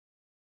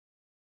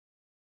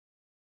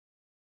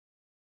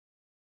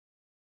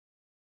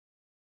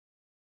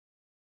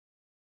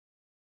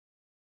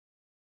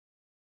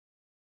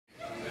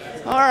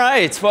All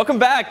right, welcome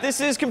back.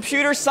 This is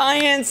Computer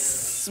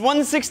Science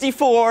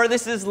 164.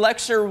 This is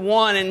Lecture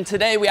 1, and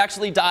today we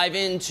actually dive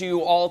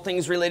into all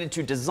things related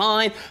to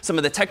design, some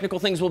of the technical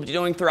things we'll be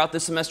doing throughout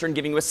this semester, and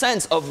giving you a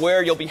sense of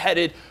where you'll be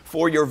headed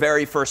for your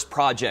very first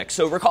project.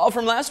 So recall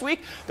from last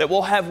week that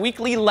we'll have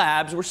weekly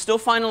labs. We're still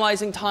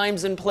finalizing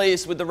times in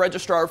place with the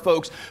registrar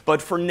folks, but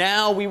for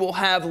now we will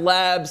have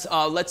labs,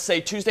 let's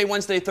say Tuesday,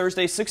 Wednesday,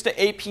 Thursday, 6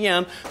 to 8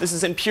 p.m. This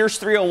is in Pierce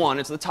 301.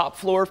 It's the top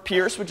floor of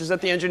Pierce, which is at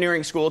the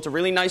engineering school. It's a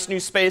really nice new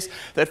space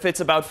that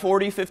fits about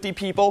 40, 50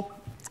 people,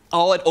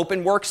 all at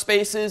open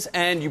workspaces,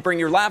 and you bring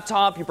your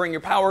laptop, you bring your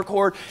power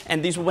cord,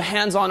 and these will be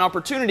hands-on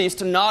opportunities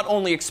to not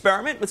only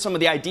experiment with some of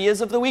the ideas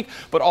of the week,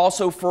 but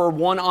also for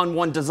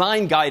one-on-one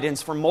design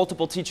guidance from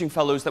multiple teaching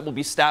fellows that will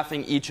be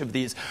staffing each of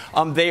these.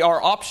 They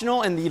are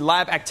optional, and the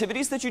lab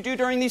activities that you do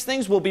during these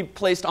things will be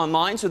placed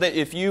online so that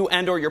if you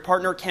and or your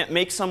partner can't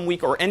make some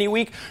week or any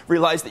week,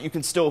 realize that you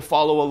can still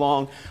follow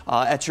along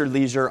at your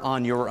leisure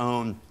on your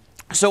own.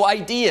 So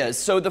ideas.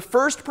 So the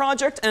first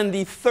project and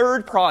the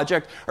third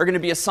project are going to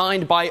be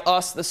assigned by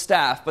us, the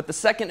staff. But the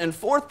second and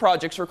fourth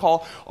projects,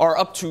 recall, are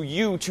up to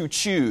you to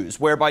choose,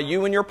 whereby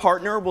you and your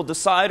partner will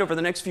decide over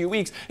the next few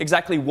weeks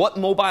exactly what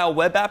mobile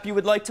web app you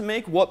would like to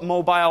make, what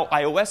mobile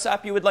iOS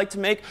app you would like to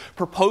make,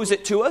 propose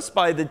it to us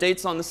by the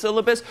dates on the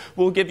syllabus.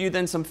 We'll give you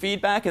then some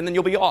feedback, and then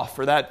you'll be off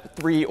for that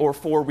 3 or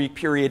 4 week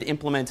period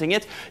implementing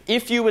it.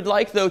 If you would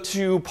like, though,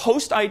 to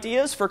post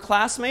ideas for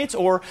classmates,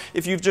 or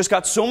if you've just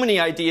got so many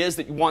ideas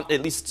that you want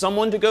at least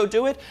someone to go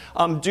do it,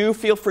 do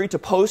feel free to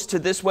post to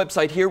this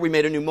website here. We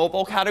made a new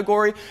mobile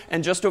category,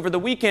 and just over the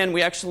weekend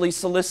we actually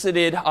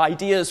solicited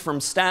ideas from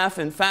staff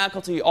and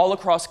faculty all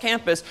across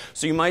campus,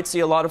 so you might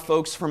see a lot of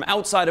folks from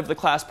outside of the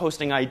class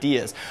posting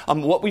ideas.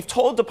 What we've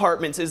told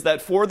departments is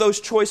that for those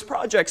choice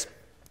projects,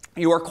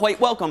 you are quite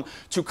welcome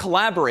to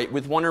collaborate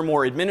with one or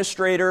more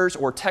administrators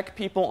or tech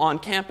people on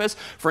campus.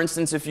 For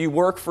instance, if you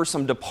work for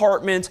some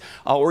department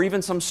or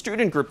even some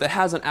student group that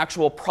has an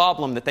actual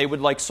problem that they would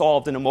like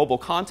solved in a mobile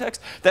context,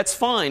 that's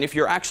fine if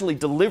you're actually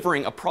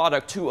delivering a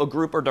product to a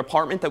group or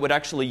department that would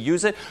actually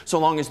use it, so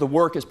long as the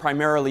work is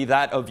primarily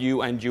that of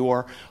you and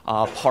your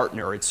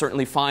partner. It's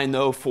certainly fine,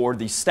 though, for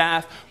the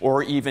staff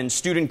or even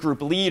student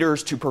group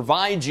leaders to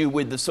provide you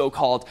with the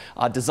so-called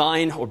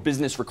design or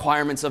business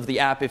requirements of the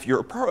app if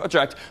your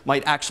project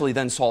might actually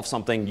then solve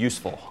something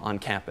useful on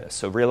campus.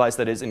 So realize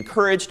that is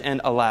encouraged and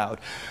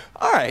allowed.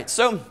 All right,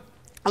 so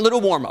a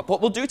little warm-up.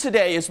 What we'll do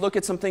today is look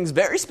at some things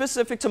very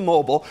specific to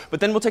mobile, but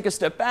then we'll take a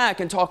step back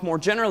and talk more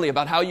generally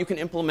about how you can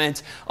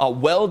implement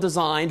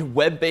well-designed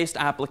web-based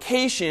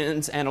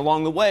applications, and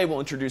along the way we'll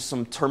introduce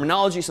some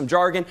terminology, some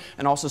jargon,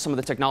 and also some of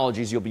the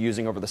technologies you'll be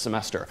using over the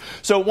semester.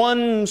 So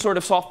one sort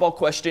of softball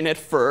question at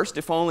first,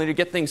 if only to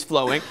get things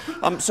flowing.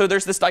 So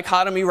there's this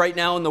dichotomy right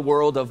now in the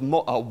world of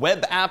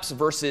web apps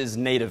versus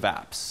native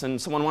apps.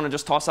 And someone want to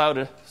just toss out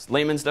a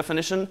layman's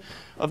definition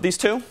of these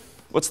two?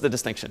 What's the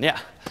distinction? Yeah.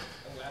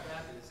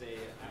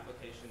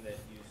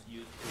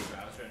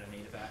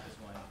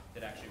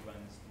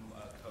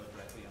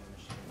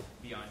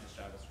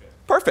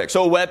 Perfect.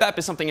 So a web app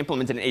is something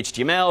implemented in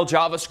HTML,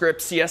 JavaScript,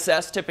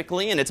 CSS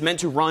typically, and it's meant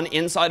to run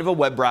inside of a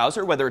web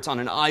browser, whether it's on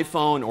an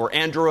iPhone or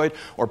Android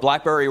or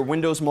BlackBerry or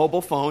Windows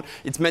mobile phone.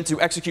 It's meant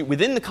to execute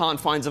within the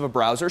confines of a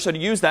browser. So to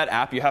use that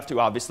app, you have to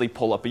obviously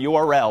pull up a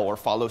URL or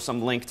follow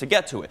some link to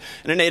get to it.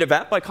 And a native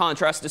app, by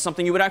contrast, is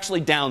something you would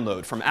actually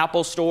download from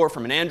Apple Store,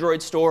 from an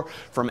Android store,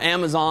 from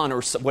Amazon,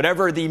 or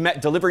whatever the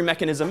delivery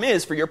mechanism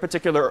is for your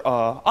particular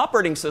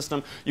operating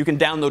system. You can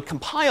download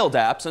compiled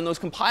apps, and those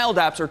compiled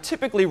apps are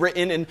typically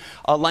written in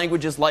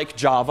languages like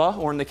Java,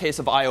 or in the case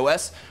of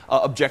iOS,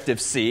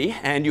 Objective-C.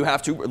 And you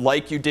have to,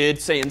 like you did,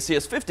 say, in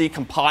CS50,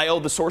 compile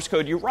the source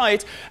code you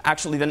write,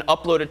 actually then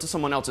upload it to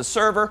someone else's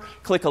server,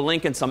 click a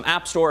link in some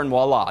app store, and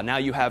voila, now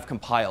you have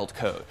compiled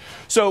code.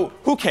 So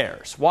who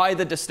cares? Why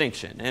the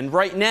distinction? And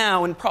right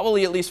now, and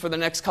probably at least for the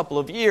next couple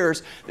of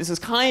years, this is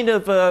kind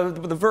of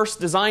the first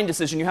design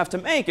decision you have to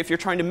make if you're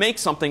trying to make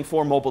something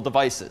for mobile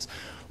devices.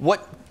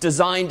 What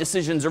design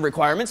decisions or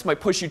requirements might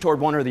push you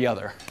toward one or the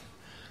other?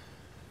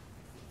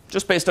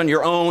 Just based on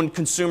your own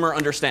consumer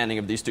understanding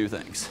of these two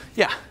things.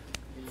 Yeah?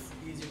 It's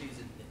easier to use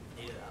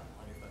a native app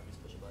on your phone.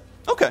 Just push a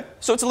button. OK.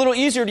 So it's a little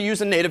easier to use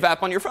a native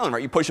app on your phone,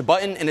 right? You push a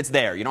button, and it's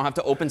there. You don't have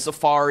to open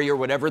Safari or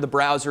whatever the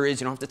browser is.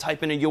 You don't have to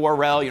type in a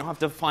URL. You don't have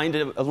to find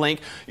a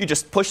link. You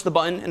just push the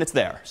button, and it's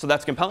there. So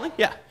that's compelling?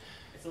 Yeah?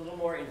 It's a little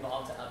more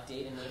involved to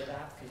update a native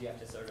app, because you have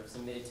to sort of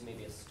submit it to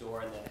maybe a store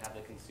and then have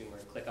the consumer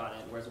click on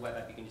it, whereas a web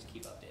app, you can just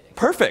keep updating.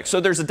 Perfect. So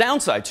there's a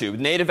downside too.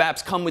 Native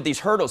apps come with these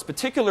hurdles,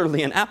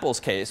 particularly in Apple's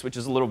case, which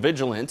is a little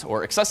vigilant,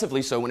 or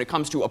excessively so, when it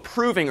comes to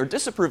approving or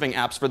disapproving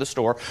apps for the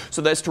store.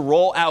 So that's to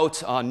roll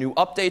out new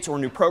updates or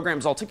new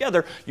programs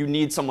altogether, you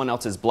need someone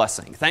else's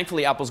blessing.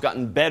 Thankfully, Apple's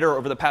gotten better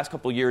over the past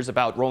couple years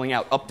about rolling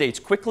out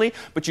updates quickly,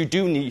 but you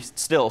do need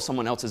still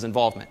someone else's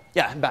involvement.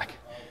 Yeah, I'm back.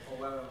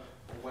 A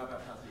web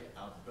app has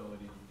the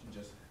ability, you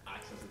can just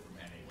access it from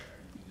anywhere.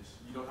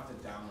 You don't have to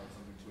download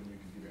something to a new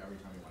computer every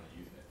time you want to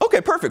use it. OK,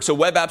 OK, perfect. So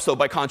web apps, though,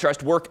 by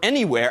contrast, work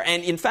anywhere,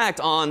 and in fact,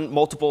 on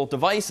multiple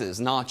devices,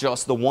 not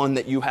just the one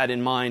that you had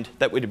in mind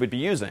that we would be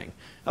using.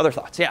 Other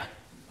thoughts? Yeah? I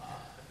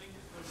think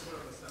there's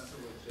sort of a sense of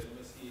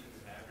legitimacy if you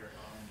have your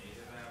own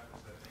native app,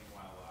 because I think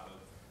while a lot of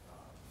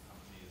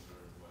companies or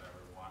whatever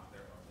want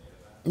their own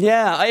native app.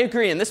 Yeah, I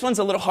agree. And this one's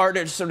a little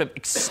harder to sort of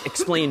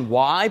explain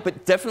why.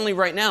 But definitely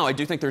right now, I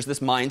do think there's this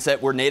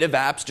mindset where native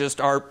apps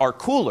just are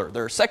cooler.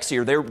 They're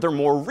sexier. They're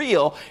more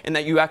real in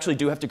that you actually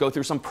do have to go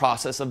through some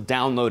process of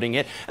downloading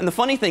it. And the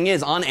funny thing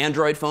is, on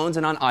Android phones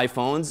and on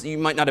iPhones, you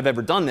might not have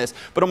ever done this,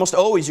 but almost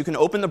always you can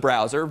open the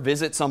browser,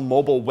 visit some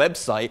mobile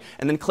website,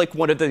 and then click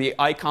one of the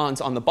icons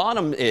on the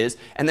bottom is,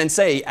 and then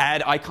say,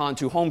 add icon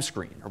to home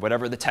screen, or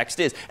whatever the text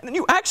is. And then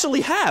you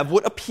actually have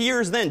what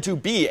appears then to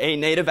be a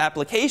native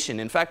application.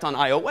 In fact, on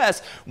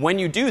iOS, when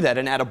you do that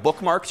and add a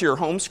bookmark to your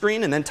home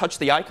screen and then touch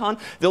the icon,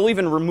 they'll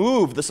even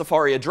remove the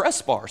Safari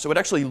address bar. So it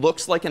actually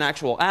looks like an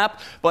actual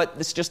app, but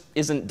this just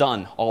isn't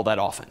done all that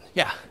often.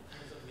 Yeah? In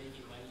terms of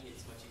making money,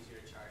 it's much easier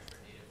to charge for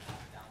native app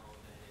download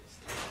than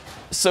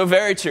it is. So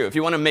very true. If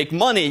you want to make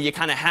money, you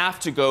kind of have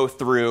to go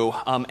through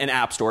an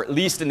app store, at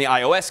least in the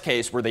iOS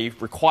case where they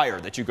require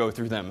that you go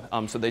through them.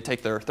 So they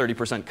take their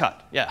 30%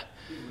 cut. Yeah?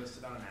 Being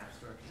listed on an app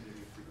store can give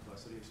you free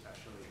publicity,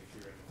 especially if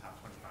you're in the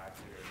top 25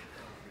 for your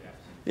free apps.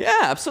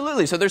 Yeah,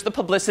 absolutely. So there's the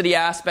publicity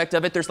aspect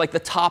of it. There's like the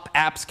top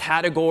apps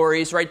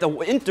categories, right? The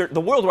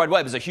World Wide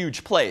Web is a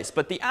huge place,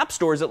 but the App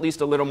Store is at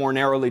least a little more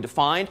narrowly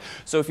defined.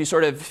 So if you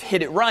sort of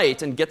hit it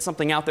right and get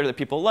something out there that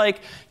people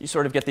like, you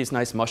sort of get these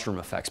nice mushroom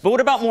effects. But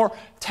what about more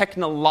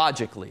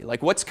technologically?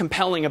 Like what's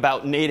compelling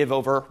about native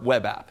over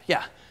web app?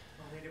 Yeah.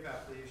 Native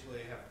apps, they usually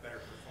have better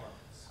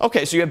performance.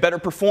 OK, so you have better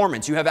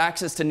performance. You have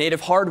access to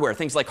native hardware,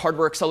 things like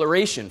hardware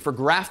acceleration for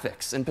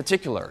graphics in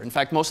particular. In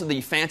fact, most of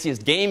the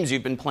fanciest games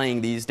you've been playing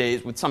these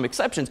days, with some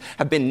exceptions,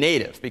 have been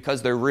native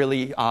because they're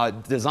really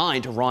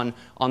designed to run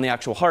on the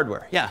actual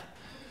hardware. Yeah?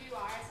 The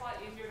UI is a lot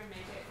easier to make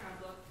it kind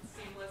of look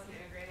seamless and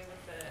integrated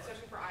with the,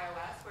 especially for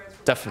iOS, whereas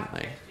for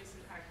Definitely. web apps, do some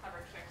kind of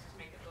clever tricks to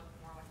make it look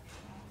more like native.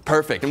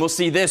 Perfect. And we'll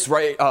see this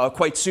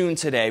quite soon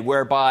today,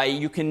 whereby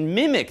you can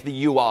mimic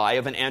the UI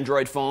of an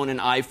Android phone, an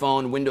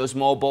iPhone, Windows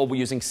Mobile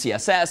using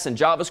CSS and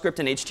JavaScript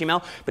and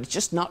HTML, but it's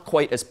just not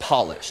quite as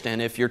polished.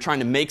 And if you're trying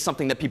to make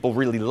something that people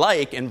really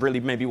like and really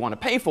maybe want to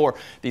pay for,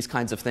 these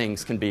kinds of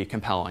things can be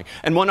compelling.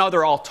 And one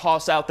other I'll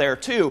toss out there,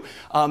 too,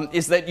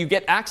 is that you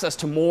get access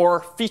to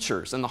more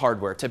features in the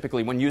hardware.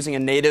 Typically, when using a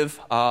native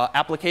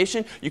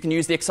application, you can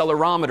use the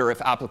accelerometer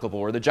if applicable,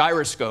 or the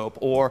gyroscope,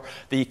 or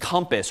the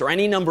compass, or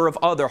any number of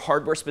other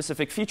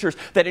hardware-specific features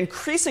that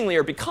increasingly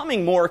are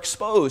becoming more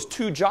exposed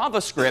to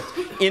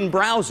JavaScript in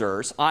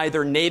browsers,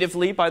 either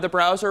natively by the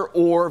browser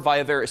or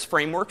via various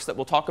frameworks that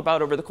we'll talk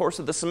about over the course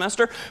of the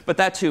semester. But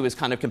that, too, is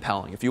kind of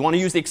compelling. If you want to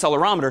use the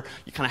accelerometer,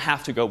 you kind of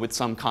have to go with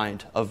some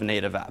kind of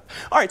native app.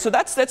 All right, so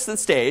that's the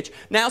stage.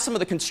 Now some of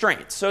the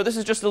constraints. So this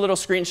is just a little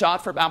screenshot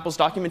from Apple's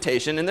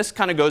documentation. And this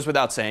kind of goes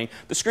without saying.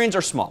 The screens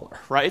are smaller,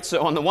 right?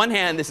 So on the one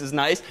hand, this is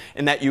nice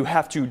in that you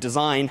have to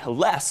design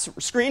less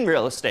screen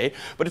real estate.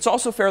 But it's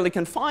also fairly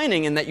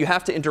confining in that you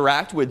have to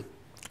interact with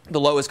the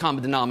lowest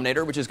common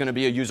denominator, which is going to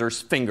be a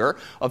user's finger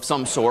of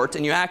some sort.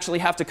 And you actually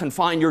have to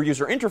confine your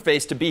user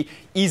interface to be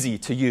easy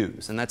to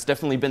use. And that's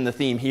definitely been the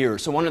theme here.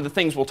 So one of the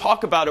things we'll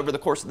talk about over the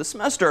course of the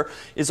semester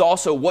is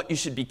also what you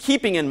should be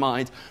keeping in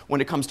mind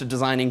when it comes to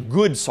designing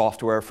good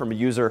software from a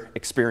user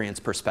experience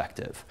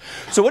perspective.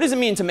 So what does it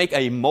mean to make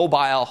a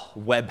mobile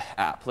web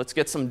app? Let's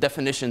get some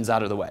definitions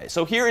out of the way.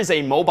 So here is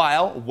a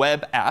mobile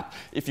web app.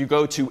 If you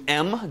go to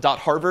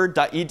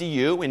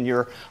m.harvard.edu in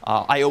your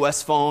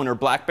iOS phone or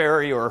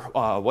BlackBerry or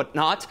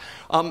whatnot,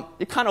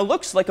 it kind of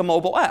looks like a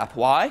mobile app.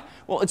 Why?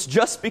 Well, it's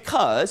just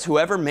because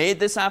whoever made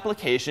this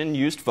application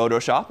used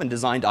Photoshop and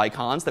designed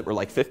icons that were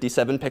like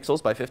 57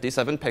 pixels by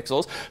 57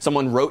 pixels.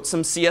 Someone wrote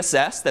some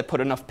CSS that put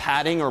enough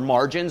padding or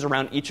margins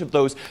around each of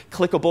those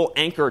clickable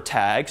anchor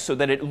tags so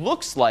that it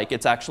looks like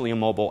it's actually a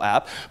mobile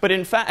app, but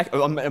in fact,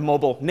 a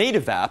mobile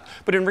native app.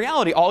 But in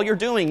reality, all you're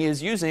doing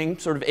is using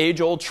sort of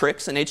age-old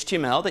tricks in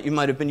HTML that you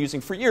might have been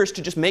using for years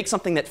to just make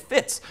something that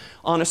fits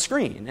on a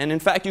screen. And in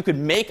fact, you could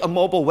make a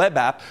mobile web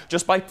app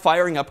just by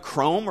firing up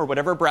Chrome or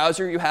whatever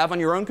browser you have on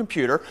your own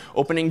computer,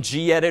 opening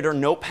gedit or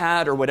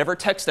Notepad or whatever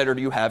text editor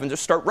you have, and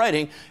just start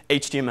writing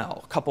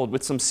HTML coupled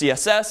with some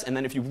CSS. And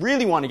then if you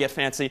really want to get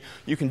fancy,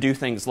 you can do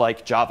things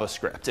like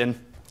JavaScript. And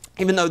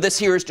even though this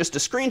here is just a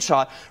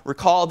screenshot,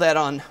 recall that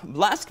on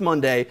last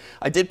Monday,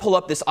 I did pull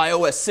up this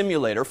iOS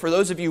simulator. For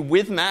those of you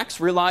with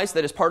Macs, realize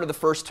that as part of the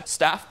first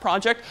staff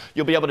project,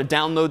 you'll be able to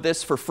download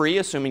this for free,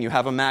 assuming you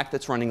have a Mac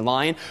that's running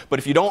Lion. But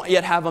if you don't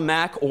yet have a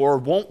Mac or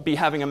won't be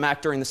having a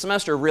Mac during the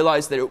semester,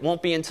 realize that it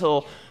won't be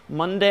until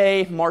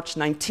Monday, March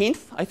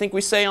 19th, I think we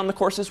say on the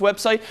course's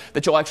website,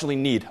 that you'll actually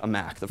need a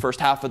Mac. The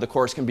first half of the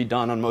course can be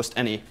done on most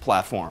any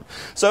platform.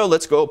 So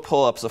let's go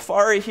pull up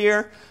Safari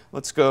here.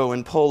 Let's go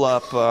and pull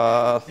up,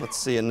 let's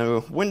see, a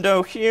new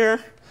window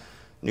here,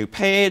 new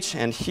page.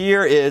 And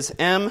here is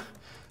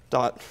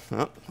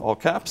all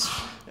caps,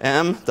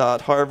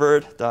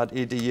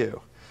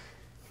 m.harvard.edu.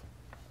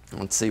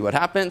 Let's see what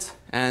happens,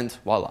 and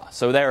voila.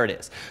 So there it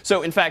is.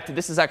 So in fact,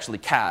 this is actually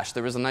cached.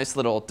 There was a nice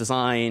little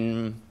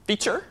design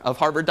feature of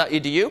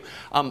harvard.edu,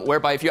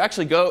 whereby if you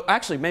actually go,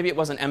 actually maybe it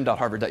wasn't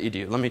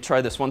m.harvard.edu. Let me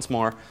try this once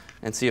more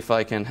and see if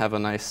I can have a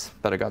nice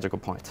pedagogical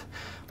point.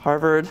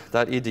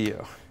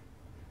 Harvard.edu.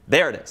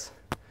 There it is.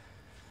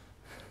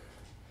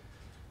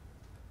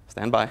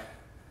 Stand by.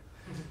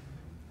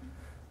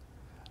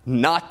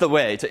 Not the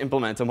way to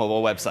implement a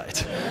mobile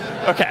website.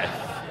 OK.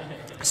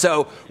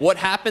 So what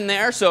happened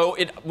there? So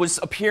it was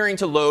appearing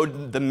to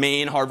load the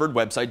main Harvard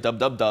website,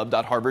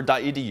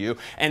 www.harvard.edu.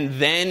 And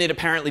then it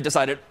apparently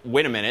decided,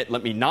 wait a minute,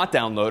 let me not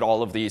download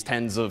all of these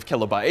tens of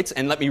kilobytes,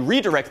 and let me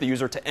redirect the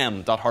user to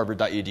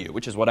m.harvard.edu,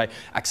 which is what I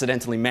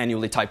accidentally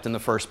manually typed in the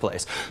first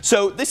place.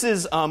 So this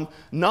is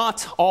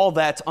not all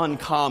that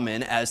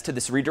uncommon as to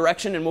this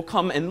redirection. And we'll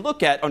come and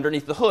look at,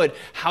 underneath the hood,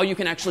 how you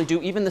can actually do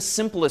even the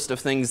simplest of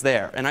things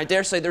there. And I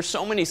dare say there's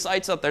so many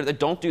sites out there that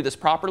don't do this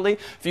properly.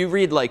 If you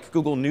read like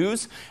Google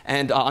News,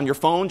 and on your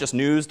phone, just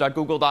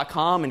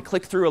news.google.com, and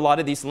click through a lot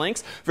of these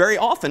links, very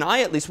often,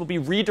 I at least will be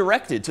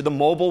redirected to the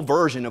mobile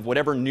version of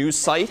whatever news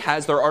site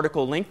has their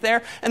article linked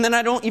there. And then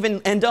I don't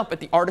even end up at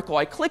the article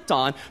I clicked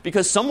on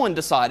because someone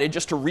decided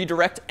just to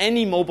redirect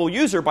any mobile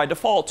user by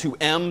default to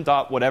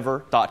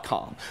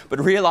m.whatever.com.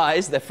 But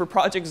realize that for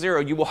Project Zero,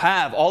 you will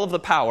have all of the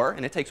power,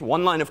 and it takes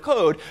one line of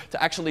code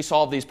to actually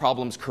solve these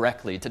problems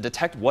correctly, to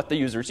detect what the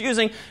user is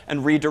using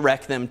and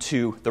redirect them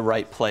to the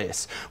right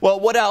place. Well,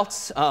 what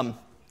else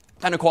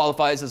kind of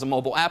qualifies as a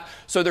mobile app?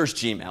 So there's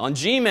Gmail. And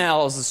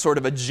Gmail is sort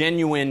of a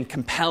genuine,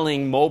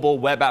 compelling mobile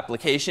web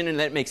application, and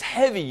that makes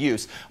heavy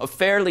use of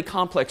fairly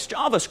complex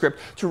JavaScript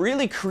to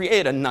really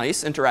create a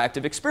nice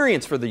interactive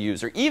experience for the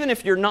user, even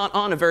if you're not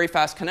on a very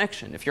fast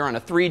connection. If you're on a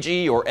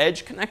 3G or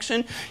Edge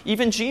connection,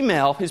 even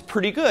Gmail is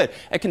pretty good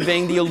at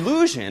conveying the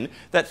illusion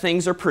that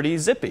things are pretty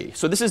zippy.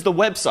 So this is the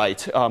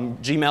website,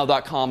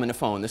 gmail.com, in a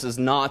phone. This is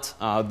not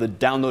the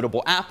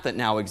downloadable app that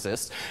now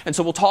exists. And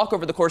so we'll talk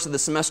over the course of the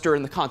semester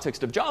in the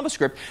context of JavaScript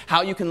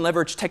how you can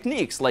leverage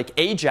techniques like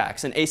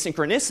AJAX and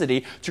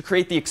asynchronicity to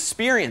create the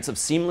experience of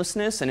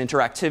seamlessness and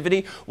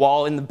interactivity,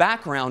 while in the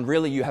background,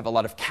 really, you have a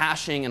lot of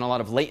caching and a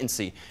lot of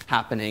latency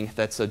happening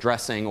that's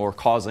addressing or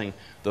causing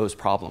those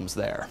problems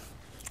there.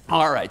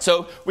 All right,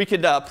 so we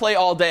could play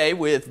all day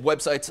with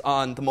websites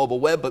on the mobile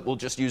web, but we'll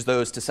just use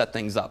those to set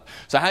things up.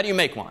 So how do you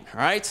make one? All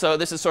right, so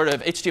this is sort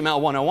of HTML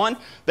 101.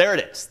 There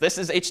it is. This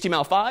is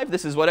HTML5.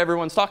 This is what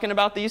everyone's talking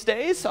about these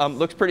days.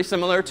 Looks pretty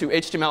similar to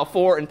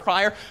HTML4 and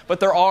prior,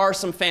 but there are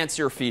some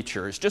fancier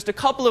features, just a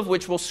couple of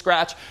which we'll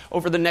scratch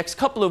over the next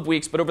couple of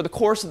weeks. But over the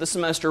course of the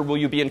semester, will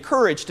you be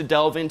encouraged to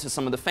delve into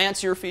some of the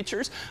fancier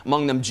features,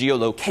 among them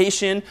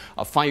geolocation,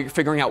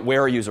 figuring out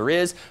where a user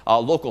is,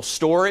 local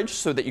storage,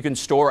 so that you can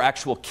store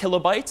actual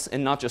kilobytes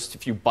and not just a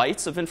few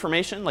bytes of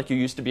information like you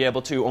used to be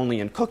able to only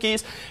in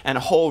cookies, and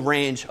a whole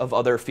range of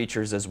other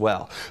features as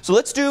well. So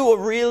let's do a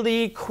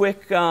really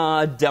quick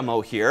demo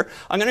here.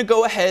 I'm going to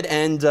go ahead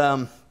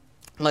and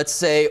let's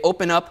say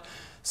open up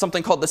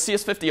something called the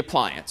CS50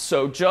 appliance.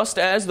 So just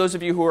as those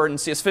of you who are in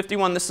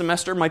CS51 this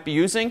semester might be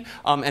using,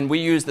 and we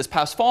used this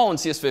past fall in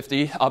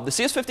CS50, the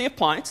CS50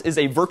 appliance is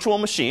a virtual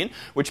machine,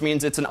 which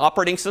means it's an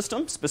operating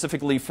system,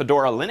 specifically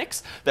Fedora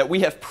Linux, that we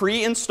have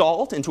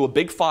pre-installed into a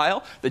big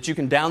file that you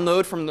can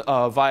download from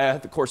via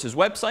the course's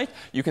website.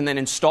 You can then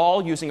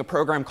install using a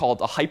program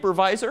called a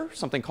hypervisor,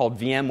 something called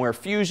VMware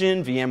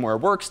Fusion, VMware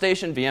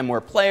Workstation,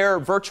 VMware Player,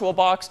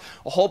 VirtualBox.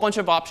 A whole bunch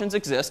of options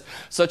exist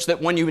such that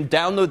when you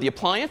download the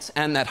appliance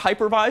and that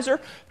hypervisor,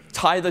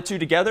 tie the two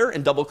together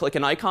and double-click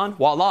an icon,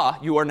 voila,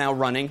 you are now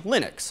running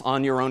Linux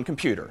on your own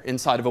computer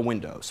inside of a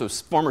window. So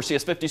former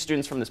CS50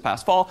 students from this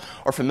past fall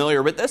are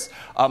familiar with this.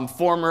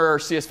 Former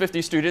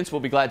CS50 students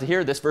will be glad to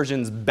hear this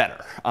version's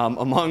better,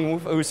 among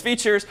whose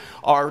features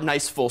are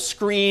nice full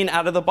screen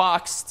out of the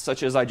box,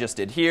 such as I just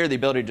did here, the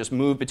ability to just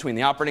move between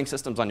the operating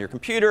systems on your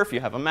computer if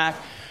you have a Mac,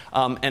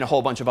 and a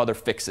whole bunch of other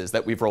fixes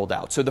that we've rolled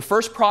out. So the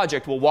first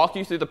project will walk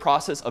you through the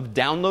process of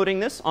downloading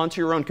this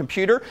onto your own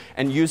computer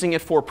and using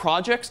it for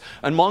projects.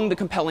 Among the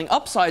compelling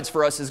upsides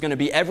for us is going to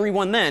be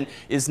everyone then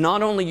is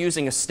not only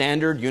using a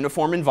standard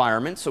uniform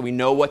environment, so we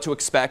know what to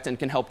expect and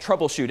can help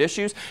troubleshoot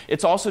issues,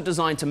 it's also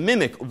designed to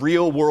mimic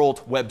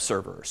real-world web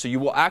servers. So you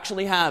will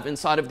actually have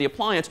inside of the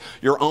appliance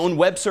your own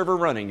web server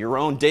running, your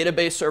own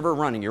database server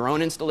running, your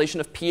own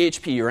installation of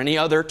PHP or any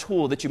other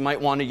tool that you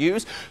might want to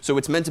use. So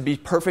it's meant to be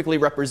perfectly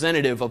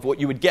representative of what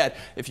you would get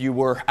if you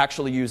were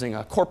actually using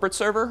a corporate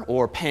server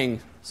or paying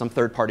some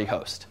third-party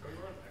host.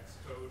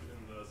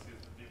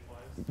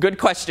 Good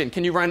question.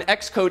 Can you run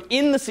Xcode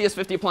in the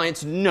CS50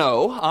 appliance?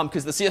 No,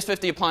 because the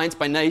CS50 appliance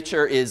by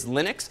nature is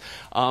Linux.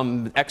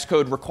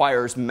 Xcode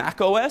requires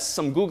Mac OS.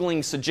 Some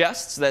Googling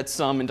suggests that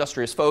some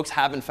industrious folks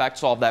have in fact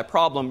solved that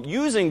problem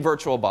using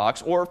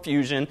VirtualBox or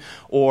Fusion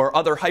or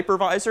other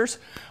hypervisors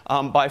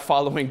by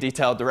following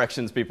detailed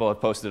directions people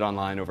have posted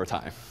online over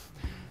time.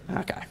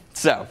 OK,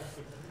 so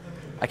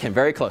I came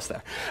very close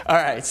there. All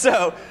right,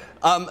 so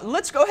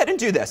Let's go ahead and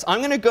do this. I'm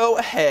going to go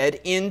ahead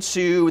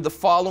into the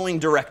following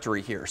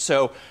directory here.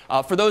 So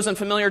for those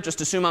unfamiliar,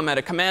 just assume I'm at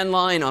a command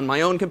line on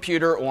my own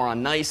computer or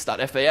on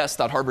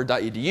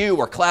nice.fas.harvard.edu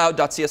or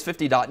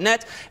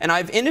cloud.cs50.net. And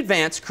I've in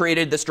advance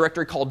created this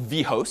directory called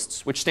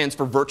vhosts, which stands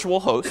for virtual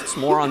hosts.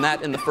 More on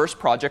that in the first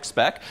project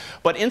spec.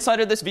 But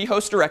inside of this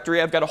vhost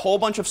directory, I've got a whole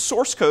bunch of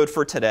source code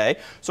for today.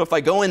 So if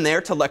I go in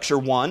there to lecture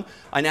 1,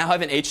 I now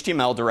have an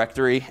HTML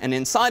directory. And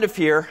inside of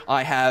here,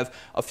 I have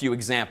a few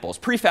examples,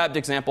 prefabbed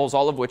examples,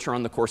 all of which are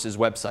on the course's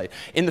website.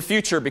 In the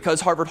future,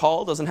 because Harvard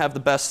Hall doesn't have the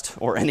best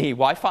or any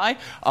Wi-Fi,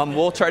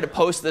 we'll try to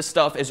post this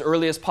stuff as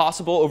early as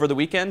possible over the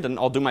weekend, and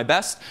I'll do my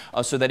best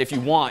so that if you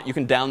want, you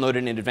can download it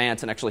in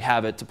advance and actually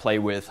have it to play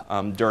with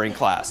during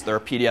class. There are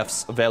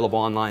PDFs available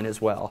online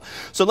as well.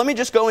 So let me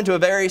just go into a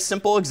very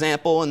simple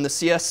example in the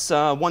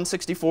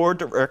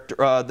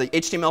CS164, the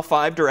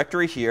HTML5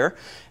 directory here.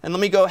 And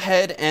let me go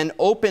ahead and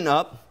open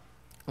up,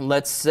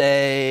 let's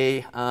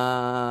say,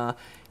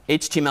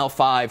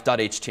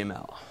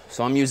 HTML5.html.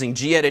 So I'm using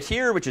gedit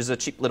here, which is a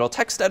cheap little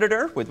text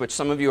editor with which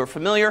some of you are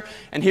familiar.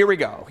 And here we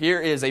go.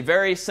 Here is a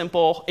very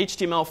simple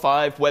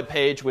HTML5 web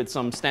page with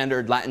some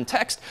standard Latin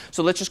text.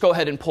 So let's just go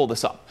ahead and pull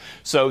this up.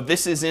 So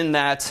this is in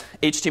that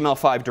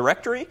HTML5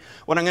 directory.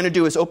 What I'm going to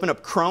do is open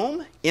up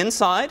Chrome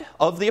inside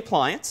of the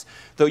appliance,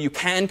 though you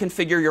can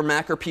configure your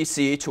Mac or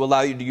PC to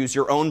allow you to use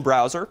your own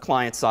browser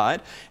client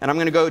side. And I'm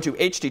going to go to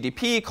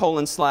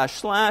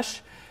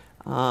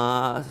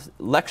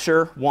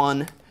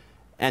http://lecture1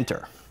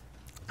 enter.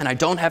 And I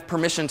don't have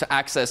permission to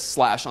access /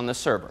 on this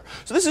server.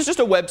 So this is just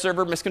a web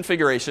server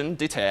misconfiguration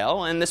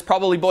detail. And this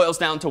probably boils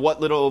down to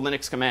what little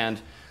Linux command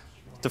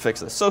to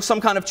fix this. So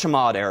some kind of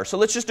chmod error. So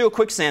let's just do a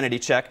quick sanity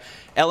check.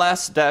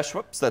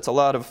 ls-whoops, that's a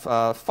lot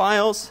of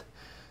files.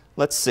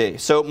 Let's see.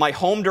 So my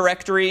home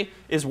directory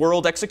is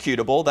world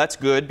executable. That's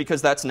good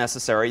because that's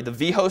necessary. The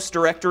vhost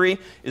directory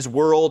is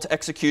world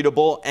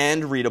executable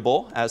and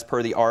readable as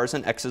per the R's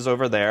and X's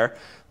over there.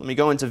 Let me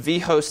go into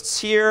vhosts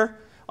here.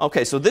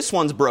 OK, so this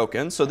one's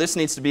broken. So this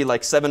needs to be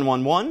like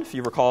 711, if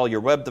you recall your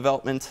web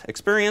development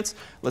experience.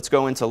 Let's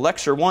go into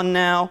lecture 1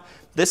 now.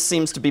 This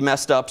seems to be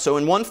messed up. So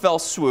in one fell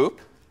swoop,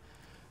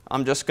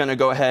 I'm just going to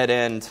go ahead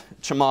and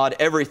chmod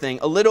everything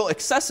a little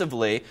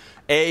excessively.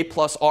 A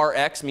plus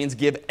RX means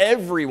give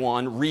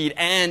everyone read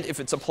and, if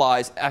it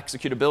supplies,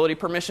 executability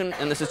permission.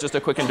 And this is just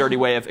a quick and dirty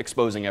way of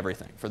exposing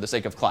everything for the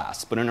sake of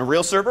class. But in a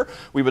real server,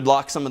 we would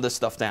lock some of this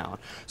stuff down.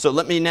 So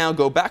let me now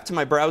go back to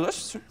my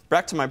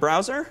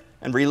browser,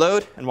 and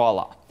reload, and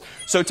voila.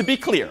 So to be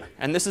clear,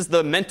 and this is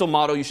the mental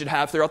model you should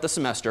have throughout the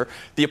semester,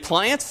 the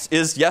appliance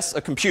is, yes, a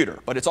computer,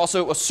 but it's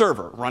also a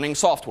server running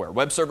software,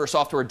 web server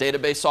software,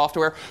 database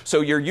software.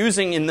 So you're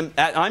using,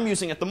 I'm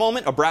using at the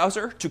moment a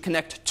browser to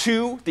connect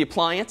to the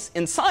appliance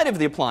inside of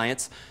the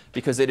appliance,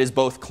 because it is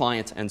both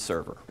client and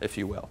server, if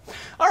you will.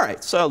 All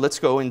right, so let's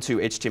go into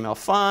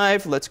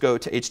HTML5. Let's go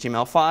to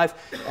HTML5,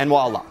 and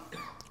voila.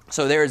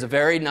 So there is a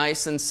very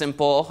nice and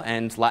simple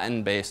and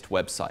Latin-based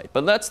website.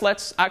 But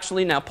let's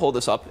actually now pull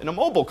this up in a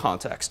mobile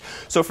context.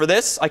 So for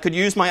this, I could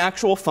use my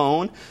actual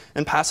phone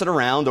and pass it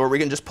around, or we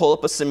can just pull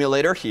up a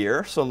simulator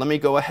here. So let me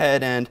go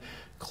ahead and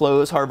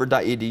close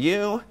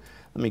harvard.edu.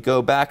 Let me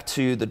go back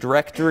to the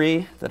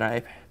directory that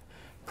I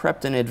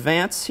prepped in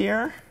advance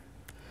here.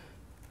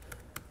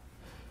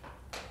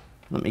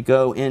 Let me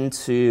go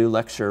into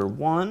lecture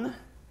 1,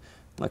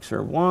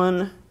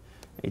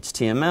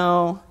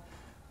 HTML,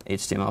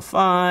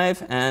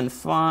 HTML5, and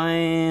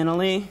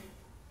finally,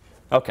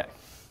 OK,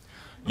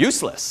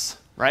 useless,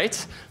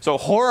 right? So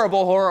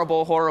horrible,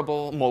 horrible,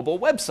 horrible mobile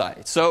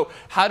website. So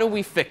how do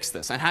we fix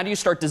this? And how do you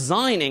start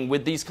designing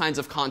with these kinds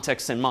of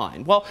contexts in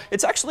mind? Well,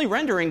 it's actually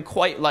rendering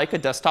quite like a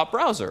desktop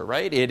browser,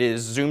 right? It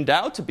is zoomed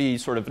out to be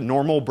sort of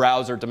normal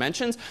browser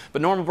dimensions.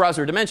 But normal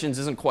browser dimensions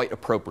isn't quite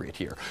appropriate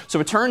here. So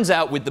it turns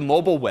out with the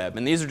mobile web,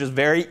 and these are just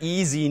very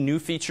easy new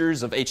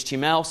features of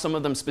HTML, some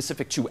of them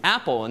specific to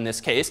Apple in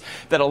this case,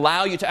 that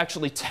allow you to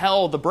actually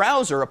tell the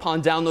browser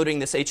upon downloading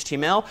this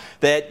HTML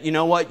that, you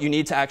know what, you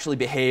need to actually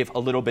behave a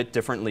little bit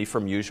differently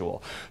from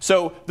usual.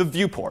 So the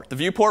viewport. The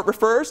viewport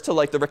refers to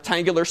like the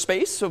rectangular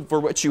space for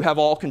which you have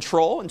all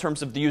control in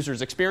terms of the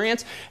user's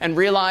experience. And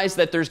realize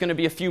that there's going to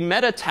be a few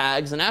meta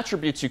tags and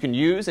attributes you can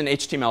use in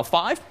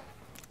HTML5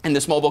 in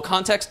this mobile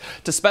context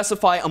to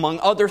specify, among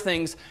other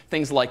things,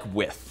 things like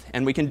width.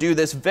 And we can do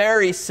this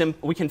very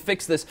simple. We can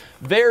fix this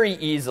very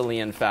easily,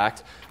 in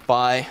fact,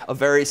 by a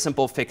very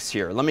simple fix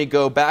here. Let me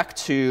go back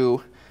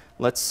to,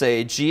 let's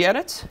say,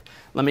 gedit.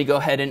 Let me go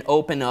ahead and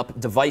open up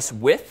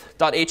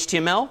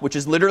devicewidth.html, which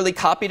is literally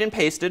copied and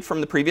pasted from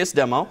the previous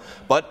demo,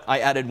 but I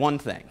added one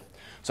thing.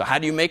 So how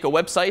do you make a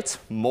website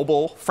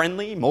mobile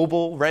friendly,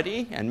 mobile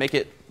ready, and make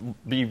it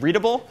be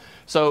readable?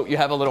 So you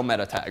have a little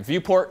meta tag.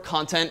 Viewport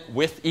content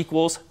width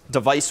equals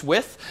device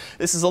width.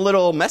 This is a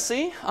little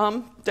messy,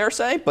 dare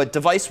say, but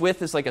device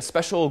width is like a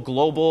special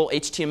global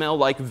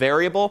HTML-like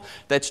variable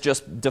that's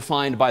just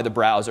defined by the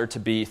browser to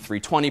be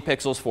 320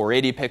 pixels,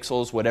 480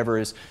 pixels, whatever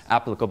is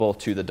applicable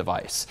to the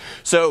device.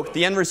 So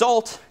the end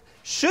result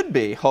should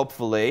be,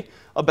 hopefully,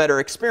 a better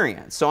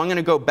experience. So I'm going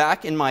to go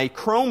back in my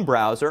Chrome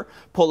browser,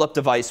 pull up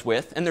device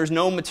width, and there's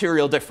no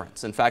material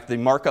difference. In fact, the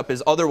markup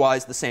is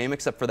otherwise the same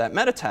except for that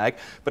meta tag.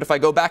 But if I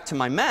go back to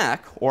my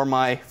Mac or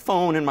my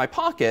phone in my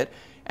pocket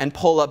and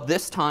pull up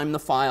this time the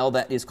file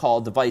that is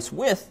called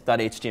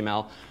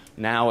devicewidth.html,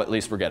 now at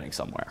least we're getting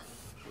somewhere.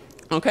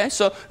 OK,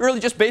 so really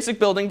just basic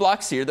building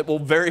blocks here that we'll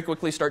very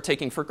quickly start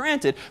taking for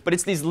granted. But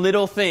it's these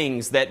little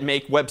things that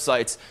make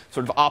websites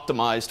sort of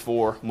optimized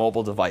for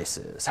mobile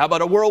devices. How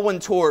about a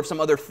whirlwind tour of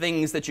some other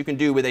things that you can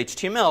do with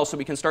HTML so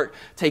we can start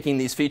taking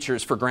these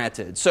features for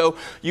granted? So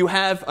you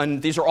have,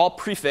 and these are all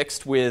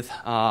prefixed with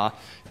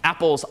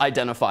Apple's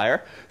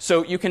identifier.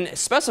 So you can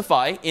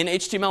specify in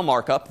HTML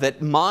markup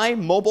that my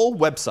mobile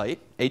website,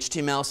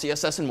 HTML,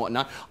 CSS, and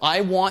whatnot,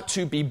 I want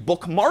to be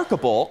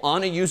bookmarkable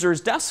on a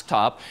user's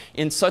desktop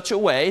in such a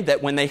way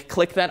that when they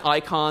click that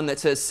icon that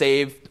says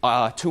Save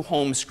to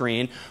Home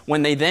Screen,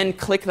 when they then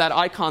click that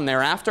icon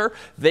thereafter,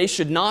 they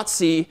should not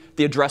see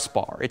the address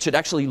bar. It should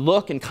actually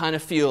look and kind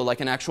of feel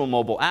like an actual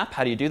mobile app.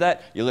 How do you do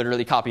that? You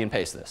literally copy and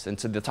paste this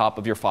into the top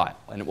of your file.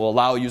 And it will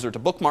allow a user to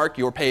bookmark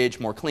your page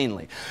more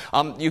cleanly.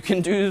 You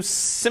can do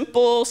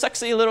simple,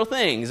 sexy little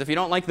things. If you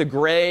don't like the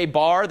gray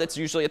bar that's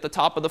usually at the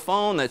top of the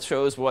phone that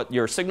shows what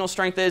your signal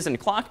strength is and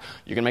clock,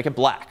 you can make it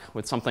black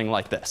with something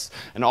like this.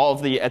 And all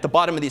of at the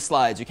bottom of these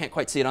slides, you can't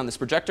quite see it on this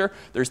projector,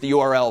 there's the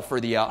URL for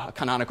the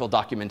canonical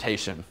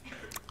documentation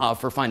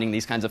for finding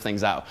these kinds of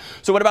things out.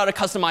 So what about a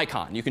custom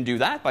icon? You can do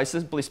that by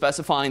simply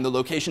specifying the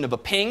location of a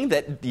ping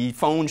that the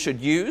phone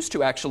should use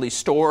to actually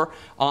store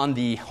on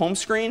the home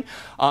screen.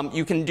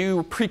 You can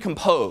do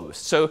pre-composed.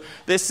 So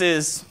this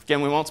is,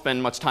 again, we won't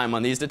spend much time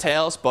on these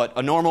details, but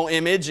a normal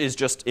image is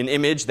just an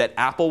image that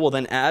Apple will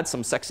then add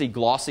some sexy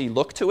glossy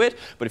look to it.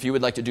 But if you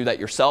would like to do that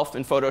yourself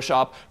in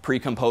Photoshop,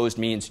 pre-composed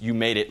means you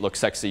made it look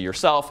sexy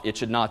yourself. It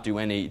should not do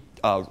any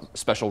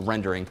special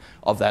rendering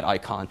of that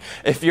icon.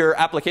 If your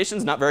application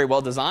is not very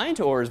well designed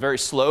or is very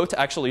slow to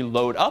actually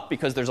load up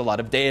because there's a lot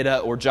of data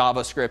or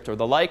JavaScript or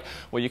the like,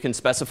 well, you can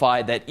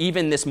specify that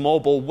even this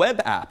mobile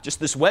web app, just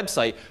this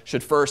website,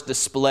 should first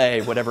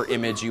display whatever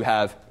image you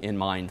have in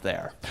mind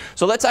there.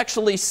 So let's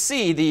actually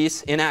see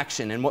these in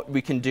action and what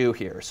we can do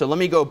here. So let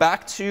me go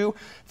back to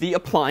the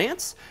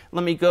appliance.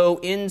 Let me go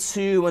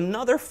into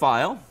another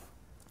file.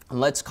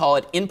 Let's call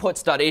it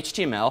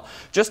inputs.html,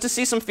 just to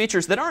see some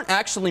features that aren't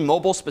actually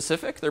mobile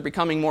specific. They're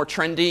becoming more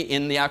trendy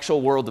in the actual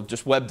world of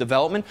just web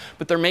development,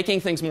 but they're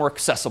making things more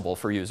accessible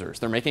for users.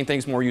 They're making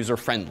things more user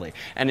friendly.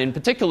 And in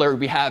particular,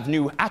 we have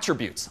new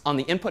attributes on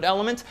the input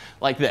element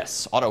like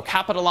this: auto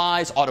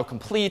capitalize, auto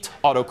complete,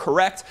 auto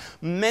correct,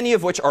 many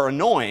of which are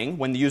annoying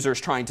when the user is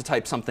trying to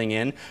type something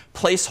in,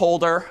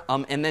 placeholder,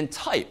 and then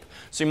type.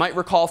 So you might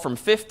recall from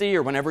 50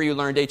 or whenever you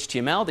learned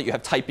HTML that you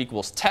have type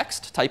equals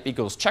text, type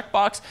equals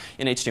checkbox.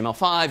 In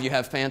HTML5, you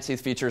have fancy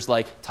features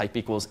like type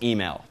equals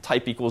email,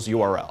 type equals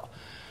URL.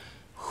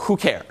 Who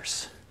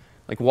cares?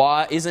 Like,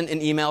 why isn't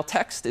an email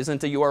text?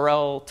 Isn't a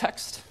URL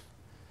text?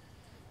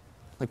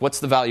 Like, what's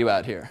the value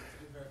add here?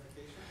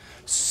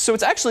 So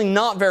it's actually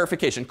not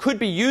verification. Could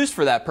be used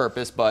for that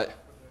purpose, but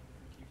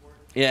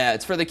yeah,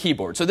 it's for the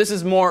keyboard. So this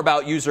is more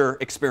about user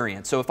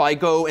experience. So if I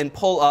go and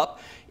pull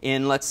up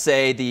in, let's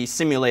say, the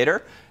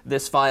simulator,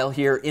 this file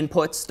here,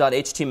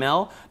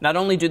 inputs.html, not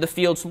only do the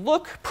fields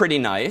look pretty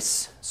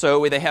nice,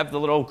 so they have the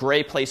little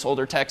gray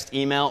placeholder text,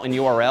 email, and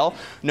URL.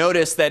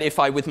 Notice that if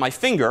I, with my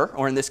finger,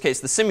 or in this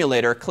case the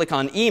simulator, click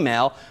on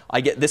email,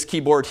 I get this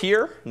keyboard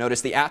here.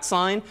 Notice the @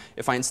 sign.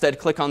 If I instead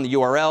click on the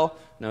URL,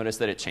 notice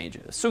that it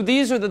changes. So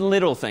these are the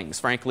little things,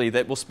 frankly,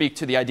 that will speak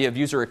to the idea of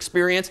user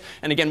experience.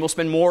 And again, we'll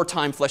spend more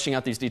time fleshing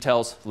out these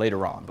details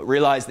later on. But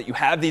realize that you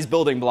have these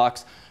building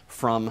blocks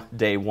from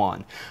day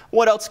one.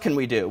 What else can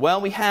we do? Well,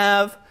 we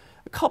have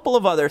a couple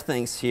of other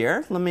things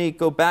here. Let me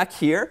go back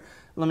here.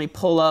 Let me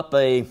pull up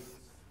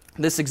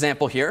this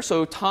example here.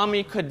 So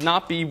Tommy could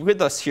not be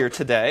with us here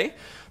today.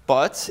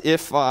 But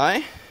if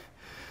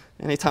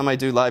anytime I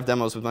do live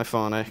demos with my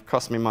phone, it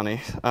costs me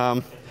money.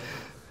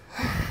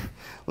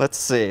 Let's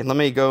see. Let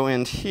me go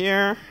in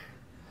here.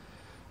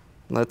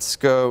 Let's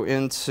go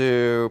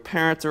into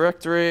parent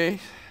directory.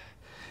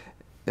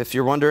 If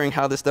you're wondering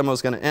how this demo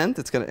is going to end,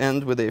 it's going to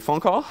end with a phone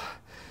call.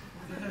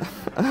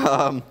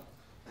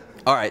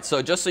 All right,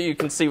 so just so you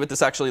can see what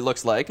this actually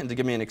looks like and to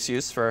give me an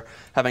excuse for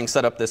having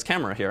set up this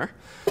camera here.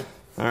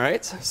 All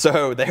right,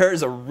 so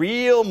there's a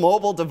real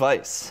mobile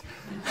device.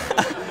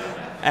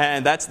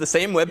 And that's the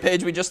same web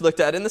page we just looked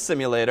at in the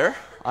simulator.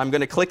 I'm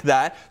going to click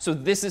that. So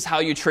this is how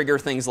you trigger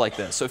things like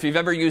this. So if you've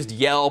ever used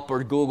Yelp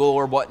or Google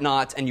or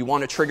whatnot and you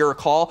want to trigger a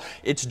call,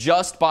 it's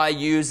just by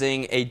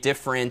using a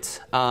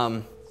different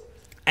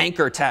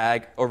anchor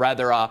tag, or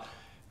rather a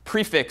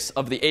prefix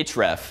of the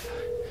href.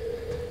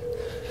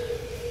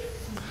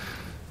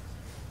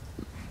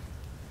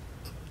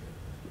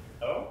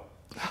 Oh?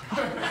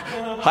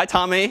 Hi,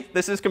 Tommy.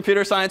 This is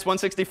Computer Science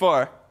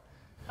 164.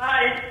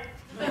 Hi.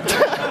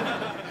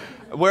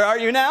 Where are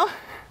you now?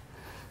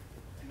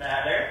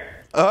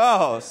 Matter.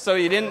 Oh, so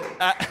you didn't.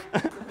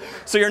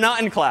 So you're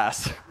not in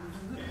class.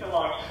 It's a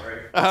long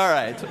story. All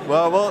right.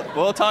 Well,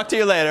 we'll talk to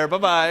you later.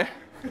 Bye-bye.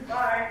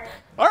 Bye.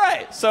 All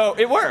right. So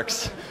it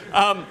works.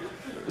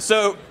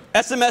 So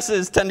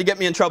SMSs tend to get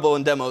me in trouble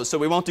in demos, so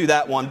we won't do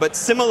that one. But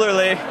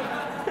similarly,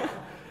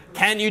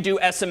 can you do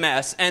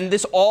SMS? And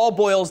this all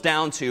boils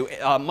down to,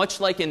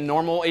 much like in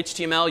normal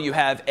HTML, you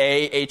have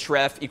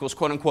href equals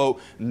quote unquote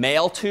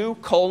mail to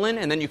colon,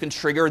 and then you can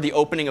trigger the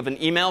opening of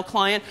an email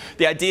client.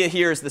 The idea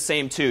here is the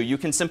same too. You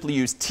can simply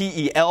use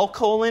tel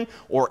colon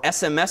or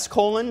SMS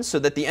colon so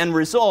that the end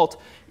result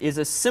is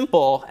as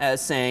simple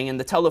as saying, in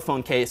the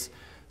telephone case,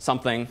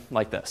 something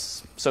like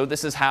this. So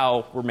this is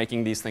how we're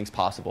making these things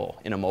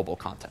possible in a mobile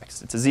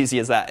context. It's as easy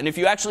as that. And if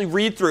you actually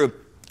read through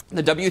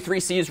the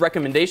W3C's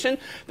recommendation,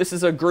 this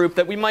is a group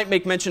that we might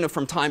make mention of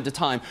from time to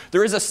time.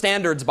 There is a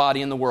standards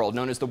body in the world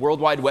known as the World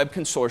Wide Web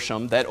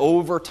Consortium that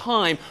over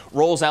time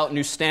rolls out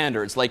new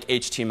standards like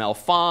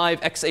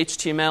HTML5,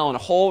 XHTML, and a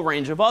whole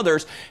range of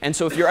others. And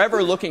so if you're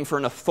ever looking for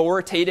an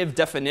authoritative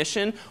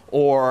definition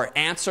or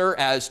answer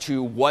as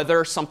to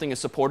whether something is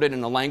supported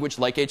in a language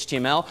like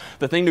HTML,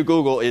 the thing to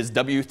Google is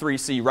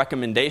W3C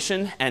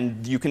recommendation,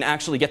 and you can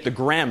actually get the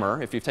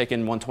grammar, if you've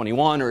taken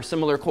 121 or a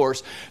similar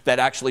course, that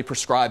actually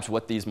prescribes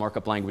what these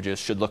markup languages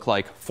should look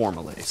like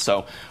formally.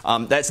 So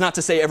that's not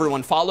to say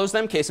everyone follows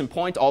them. Case in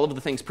point, all of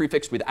the things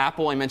prefixed with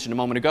Apple I mentioned a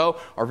moment ago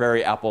are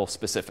very Apple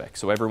specific.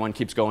 So everyone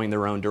keeps going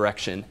their own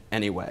direction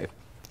anyway.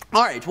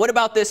 All right, what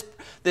about this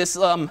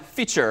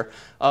feature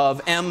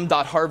of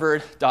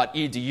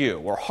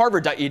m.harvard.edu or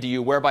harvard.edu,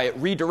 whereby it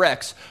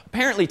redirects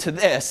apparently to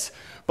this,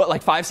 but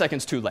like 5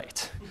 seconds too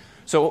late?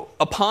 So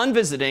upon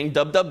visiting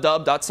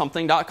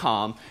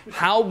www.something.com,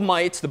 how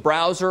might the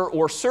browser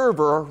or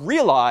server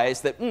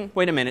realize that,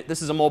 wait a minute,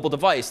 this is a mobile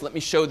device. Let me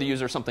show the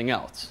user something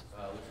else.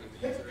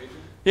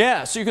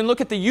 Yeah, so you can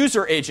look at the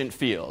user agent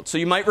field. So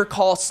you might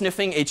recall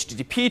sniffing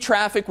HTTP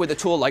traffic with a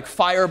tool like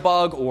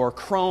Firebug or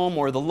Chrome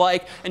or the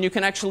like, and you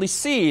can actually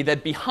see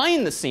that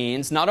behind the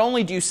scenes, not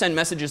only do you send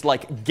messages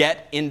like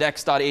get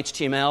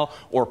index.html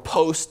or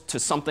post to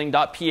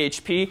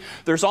something.php,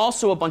 there's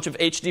also a bunch of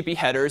HTTP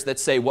headers that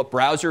say what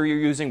browser you're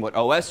using, what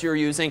OS you're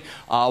using,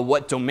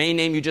 what domain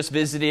name you just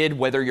visited,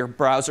 whether your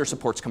browser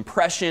supports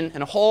compression,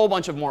 and a whole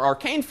bunch of more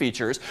arcane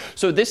features.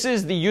 So this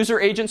is the user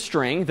agent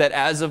string that,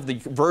 as of the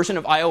version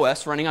of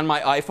iOS running on my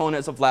iPhone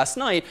as of last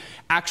night,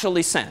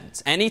 actually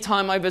sends.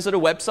 Anytime I visit a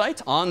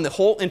website on the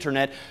whole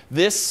internet,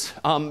 this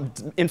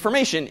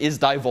information is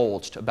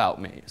divulged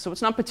about me. So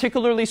it's not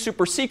particularly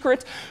super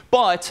secret,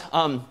 but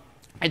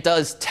it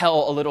does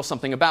tell a little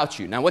something about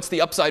you. Now, what's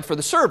the upside for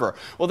the server?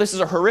 Well, this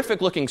is a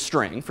horrific looking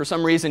string. For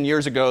some reason,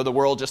 years ago, the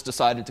world just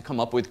decided to come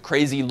up with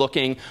crazy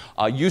looking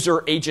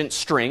user agent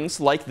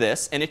strings like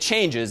this. And it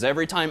changes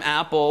every time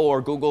Apple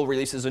or Google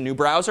releases a new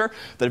browser.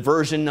 The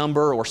version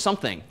number or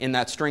something in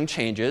that string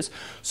changes.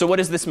 So what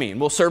does this mean?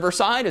 Well, server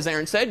side, as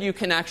Aaron said, you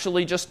can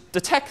actually just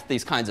detect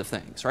these kinds of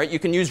things, right? You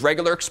can use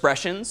regular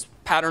expressions,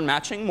 pattern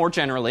matching more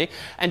generally,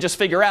 and just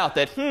figure out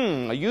that,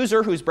 a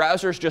user whose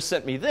browser's just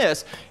sent me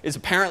this is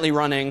apparently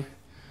running, an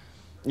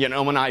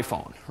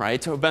iPhone,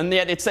 right? And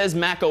yet it says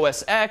Mac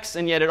OS X,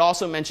 and yet it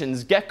also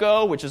mentions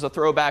Gecko, which is a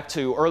throwback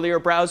to earlier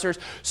browsers.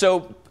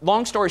 So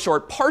long story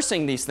short,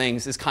 parsing these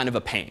things is kind of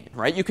a pain,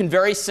 right? You can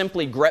very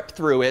simply grep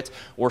through it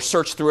or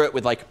search through it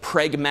with like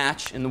preg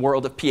match in the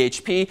world of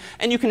PHP,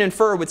 and you can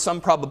infer with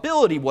some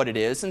probability what it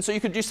is. And so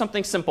you could do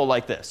something simple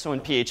like this. So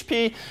in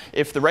PHP,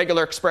 if the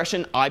regular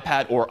expression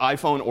iPad or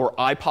iPhone or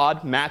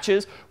iPod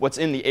matches what's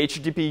in the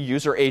HTTP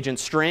user agent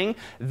string,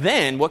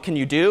 then what can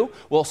you do?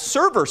 Well,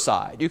 server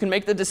side, you can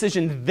make the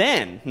decision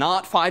then,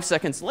 not 5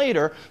 seconds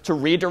later, to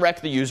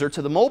redirect the user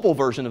to the mobile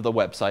version of the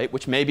website,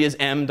 which maybe is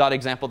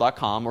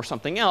m.example.com or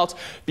something else,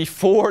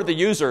 before the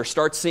user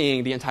starts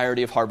seeing the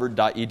entirety of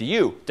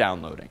harvard.edu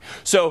downloading.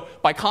 So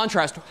by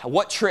contrast,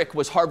 what trick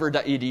was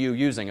harvard.edu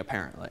using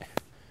apparently?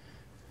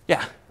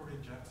 Yeah.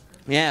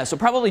 Yeah, so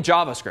probably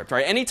JavaScript,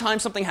 right? Anytime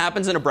something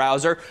happens in a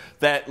browser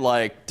that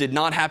did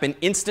not happen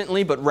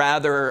instantly, but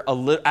rather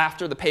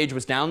after the page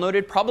was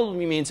downloaded,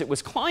 probably means it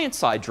was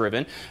client-side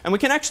driven, and we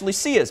can actually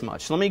see as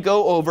much. Let me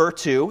go over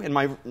to, in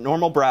my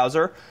normal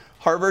browser,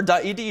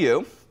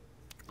 harvard.edu.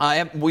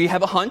 We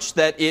have a hunch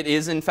that it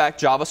is, in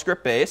fact,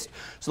 JavaScript based.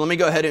 So let me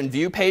go ahead and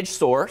view page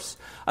source.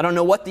 I don't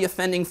know what the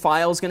offending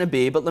file is going to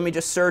be, but let me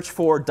just search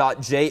for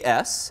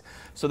 .js.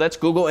 So that's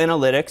Google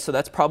Analytics, so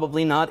that's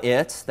probably not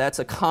it. That's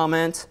a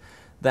comment.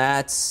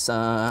 That's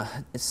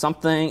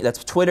something.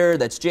 That's Twitter.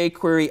 That's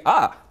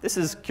jQuery. This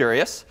is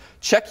curious.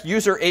 Check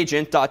user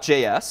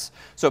agent.js.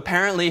 So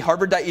apparently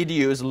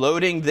harvard.edu is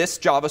loading this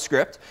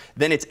JavaScript.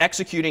 Then it's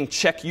executing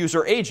check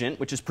user agent,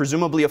 which is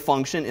presumably a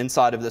function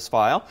inside of this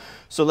file.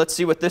 So let's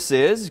see what this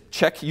is.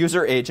 Check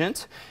user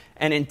agent.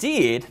 And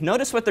indeed,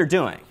 notice what they're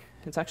doing.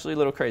 It's actually a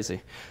little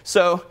crazy.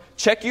 So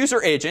check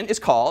user agent is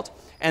called.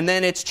 And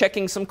then it's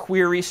checking some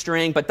query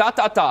string. But ...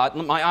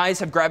 My eyes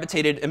have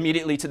gravitated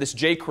immediately to this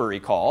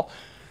jQuery call.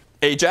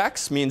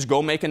 Ajax means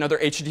go make another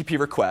HTTP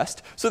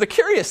request. So the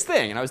curious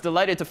thing, and I was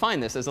delighted to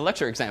find this as a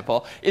lecture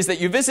example, is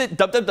that you visit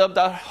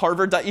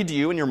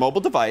www.harvard.edu on your mobile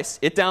device.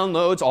 It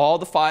downloads all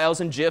the files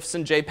and GIFs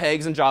and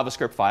JPEGs and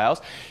JavaScript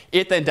files.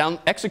 It then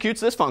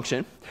executes this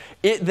function.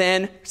 It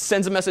then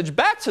sends a message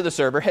back to the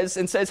server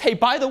and says, hey,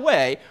 by the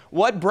way,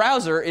 what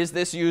browser is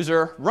this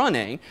user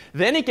running?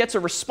 Then it gets a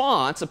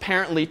response,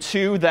 apparently,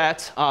 to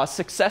that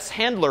success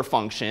handler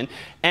function.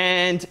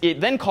 And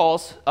it then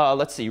calls,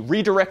 let's see,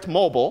 redirect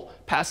mobile,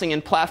 passing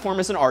in platform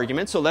as an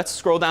argument. So let's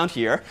scroll down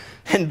here.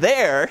 And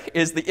there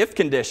is the if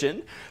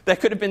condition that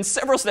could have been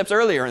several steps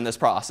earlier in this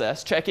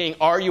process, checking,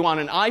 are you on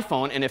an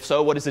iPhone? And if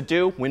so, what does it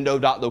do?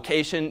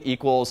 Window.location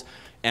equals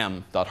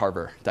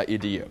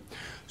m.harvard.edu.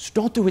 So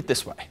don't do it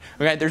this way.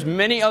 Okay? There's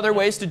many other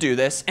ways to do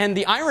this. And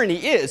the irony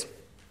is,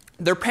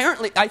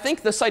 I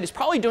think the site is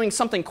probably doing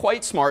something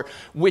quite smart,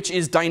 which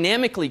is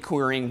dynamically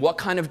querying what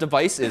kind of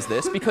device is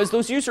this, because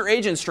those user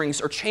agent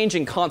strings are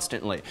changing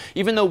constantly.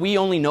 Even though we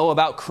only know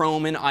about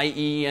Chrome and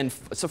IE and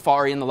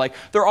Safari and the like,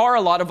 there are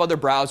a lot of other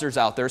browsers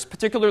out there,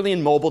 particularly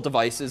in mobile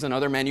devices and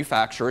other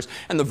manufacturers.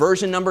 And the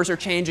version numbers are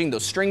changing.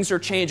 Those strings are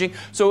changing.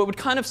 So it would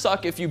kind of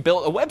suck if you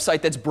built a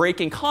website that's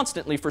breaking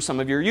constantly for some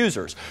of your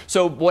users.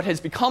 So what has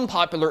become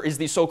popular is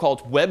these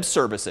so-called web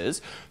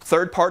services,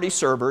 third-party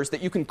servers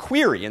that you can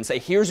query and say,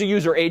 here's a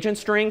user agent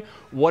string.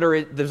 What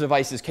are the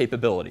device's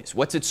capabilities?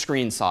 What's its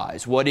screen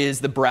size? What is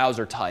the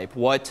browser type?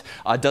 What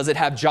does it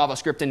have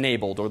JavaScript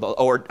enabled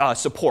or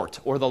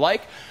support or the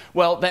like?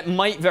 Well, that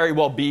might very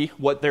well be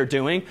what they're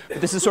doing.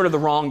 But this is sort of the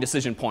wrong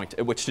decision point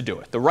at which to do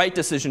it. The right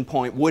decision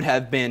point would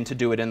have been to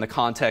do it in the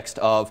context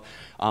of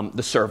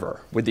the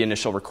server with the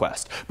initial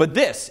request. But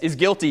this is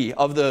guilty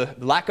of the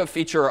lack of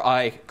feature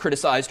I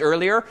criticized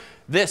earlier.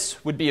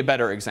 This would be a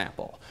better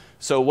example.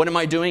 So what am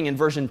I doing in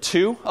version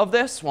 2 of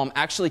this? Well, I'm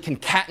actually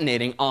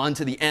concatenating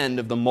onto the end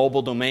of the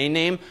mobile domain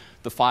name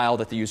the file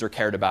that the user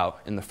cared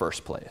about in the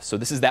first place. So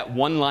this is that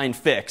one-line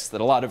fix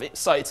that a lot of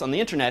sites on the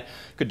internet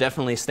could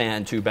definitely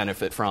stand to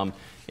benefit from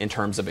in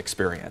terms of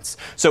experience.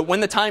 So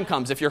when the time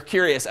comes, if you're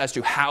curious as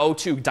to how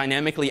to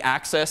dynamically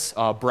access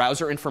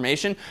browser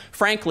information,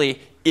 frankly,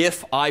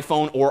 if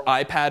iPhone or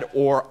iPad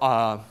or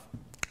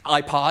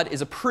iPod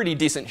is a pretty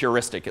decent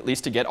heuristic, at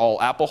least to get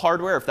all Apple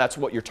hardware, if that's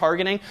what you're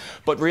targeting.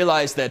 But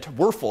realize that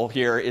Wurfel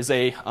here is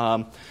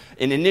an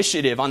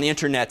initiative on the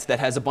internet that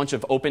has a bunch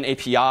of open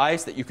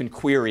APIs that you can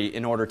query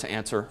in order to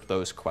answer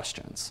those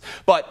questions.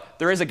 But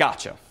there is a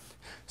gotcha.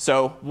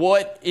 So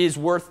what is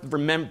worth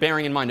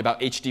bearing in mind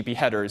about HTTP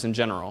headers in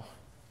general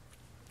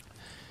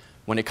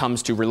when it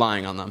comes to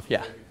relying on them?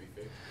 Yeah.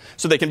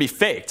 So they can be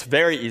faked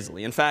very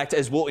easily. In fact,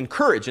 as we'll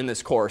encourage in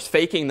this course,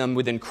 faking them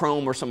within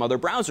Chrome or some other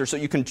browser so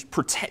you can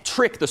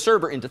trick the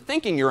server into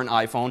thinking you're an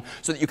iPhone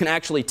so that you can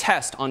actually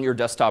test on your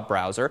desktop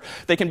browser.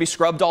 They can be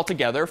scrubbed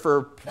altogether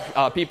for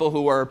people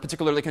who are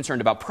particularly concerned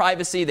about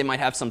privacy. They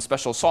might have some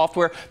special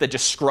software that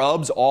just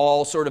scrubs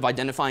all sort of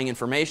identifying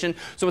information.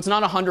 So it's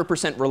not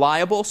 100%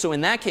 reliable. So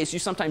in that case, you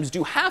sometimes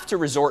do have to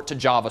resort to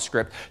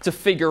JavaScript to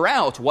figure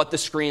out what the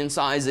screen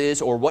size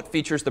is or what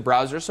features the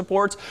browser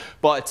supports.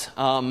 But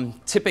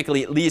typically,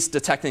 at least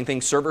detecting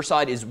things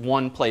server-side is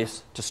one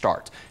place to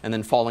start. And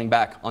then falling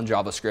back on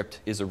JavaScript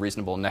is a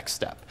reasonable next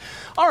step.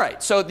 All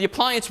right, so the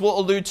appliance we'll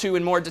allude to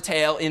in more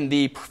detail in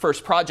the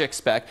first project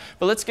spec.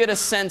 But let's get a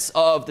sense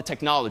of the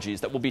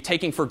technologies that we'll be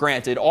taking for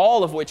granted,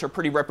 all of which are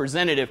pretty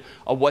representative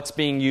of what's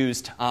being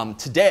used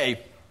today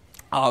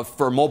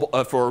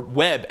for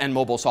web and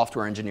mobile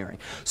software engineering.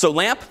 So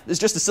LAMP is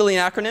just a silly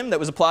acronym that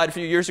was applied a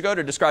few years ago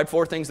to describe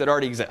 4 things that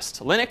already exist: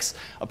 Linux,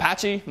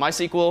 Apache,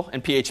 MySQL,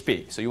 and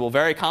PHP. So you will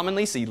very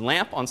commonly see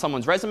LAMP on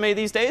someone's resume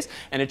these days,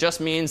 and it just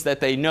means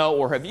that they know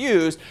or have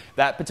used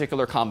that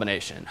particular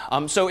combination.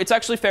 So it's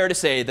actually fair to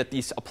say that the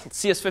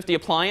CS50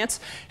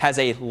 appliance has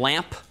a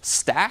LAMP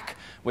stack,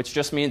 which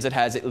just means it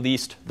has at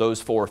least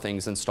those 4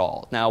 things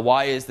installed. Now,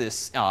 why is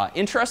this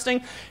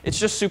interesting? It's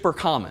just super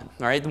common.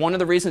 All right? One of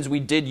the reasons we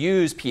did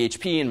use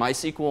PHP and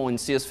MySQL and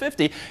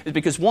CS50 is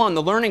because, 1,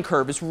 the learning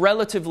curve is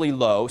relatively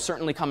low,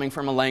 certainly coming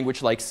from a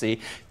language like C.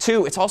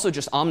 2, it's also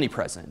just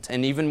omnipresent.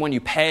 And even when you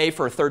pay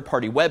for a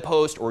third-party web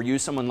host or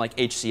use someone like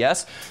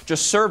HCS,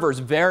 just servers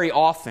very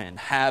often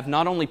have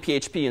not only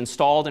PHP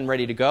installed and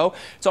ready to go,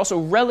 it's also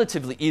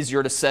relatively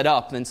easier to set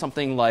up than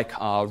something like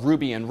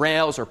Ruby and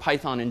Rails or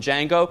Python and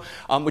Django,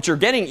 which are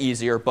getting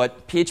easier,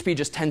 but PHP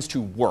just tends to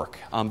work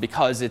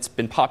because it's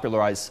been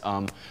popularized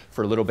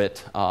for a little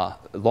bit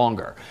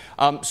longer.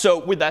 So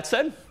with that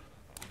said,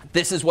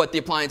 this is what the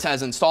appliance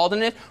has installed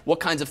in it. What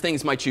kinds of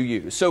things might you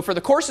use? So for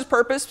the course's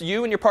purpose,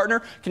 you and your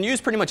partner can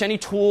use pretty much any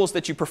tools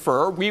that you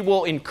prefer. We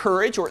will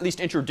encourage or at least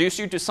introduce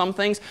you to some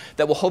things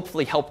that will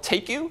hopefully help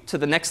take you to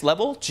the next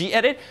level.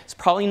 gedit is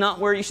probably not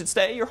where you should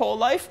stay your whole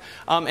life.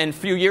 And a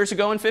few years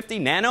ago in 50,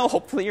 Nano,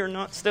 hopefully you're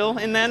not still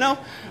in Nano.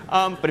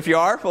 But if you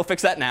are, we'll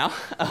fix that now.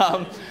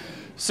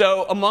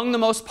 So among the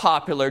most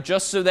popular,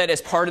 just so that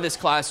as part of this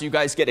class you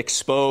guys get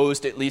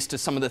exposed at least to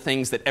some of the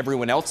things that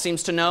everyone else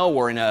seems to know,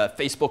 or in a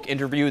Facebook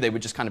interview they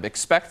would just kind of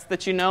expect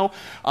that you know.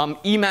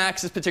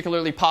 Emacs is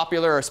particularly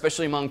popular,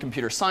 especially among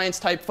computer science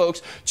type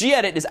folks.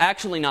 gedit is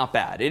actually not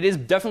bad. It is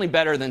definitely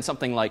better than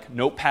something like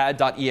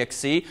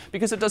notepad.exe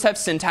because it does have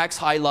syntax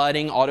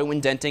highlighting, auto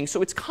indenting,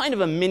 so it's kind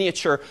of a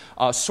miniature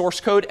source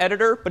code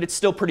editor, but it's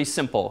still pretty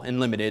simple and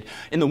limited.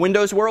 In the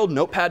Windows world,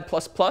 Notepad++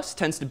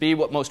 tends to be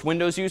what most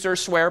Windows users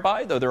swear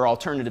by, though there are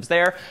alternatives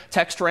there.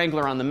 Text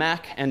Wrangler on the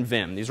Mac, and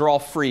Vim. These are all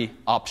free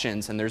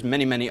options, and there's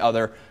many, many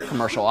other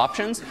commercial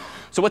options.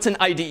 So what's an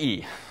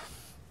IDE?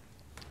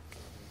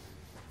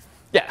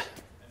 Yeah.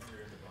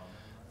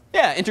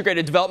 Yeah,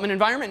 integrated development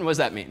environment. And what does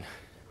that mean?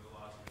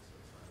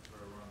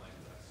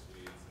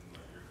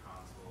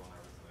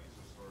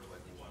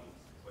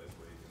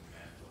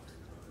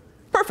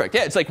 Perfect.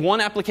 Yeah, it's like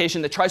one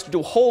application that tries to do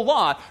a whole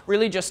lot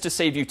really just to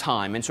save you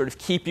time and sort of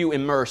keep you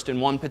immersed in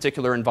one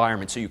particular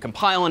environment. So you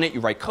compile in it, you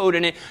write code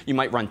in it, you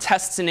might run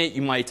tests in it,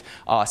 you might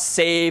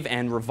save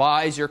and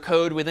revise your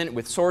code within it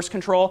with source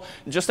control.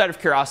 And just out of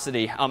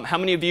curiosity, how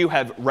many of you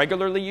have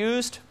regularly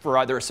used, for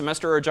either a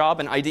semester or a job,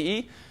 an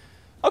IDE?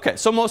 OK,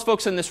 so most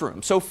folks in this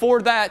room. So for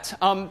that,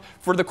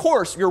 for the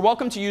course, you're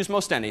welcome to use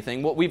most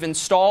anything. What we've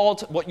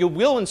installed, what you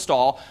will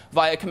install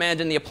via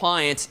command in the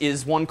appliance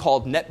is one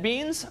called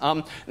NetBeans.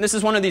 And this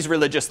is one of these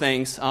religious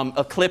things.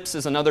 Eclipse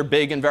is another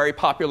big and very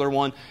popular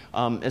one,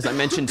 as I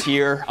mentioned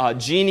here.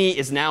 Genie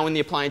is now in the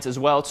appliance as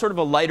well. It's sort of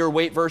a lighter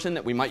weight version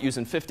that we might use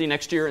in 50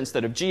 next year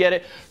instead of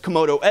gedit.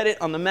 Komodo Edit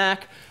on the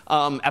Mac.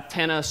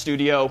 Aptana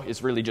Studio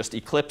is really just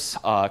Eclipse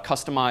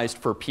customized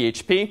for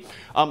PHP.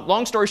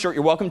 Long story short,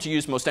 you're welcome to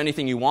use most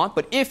anything you want.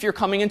 But if you're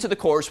coming into the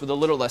course with a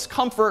little less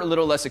comfort, a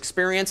little less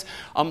experience,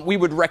 we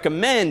would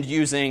recommend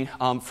using,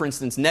 for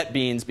instance,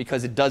 NetBeans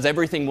because it does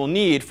everything we'll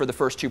need for the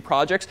first two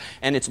projects,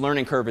 and its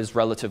learning curve is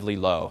relatively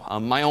low.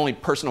 My only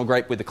personal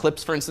gripe with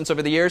Eclipse, for instance,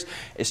 over the years,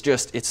 it's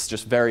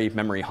just very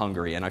memory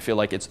hungry. And I feel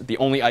like it's the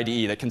only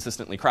IDE that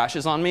consistently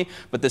crashes on me.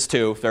 But this,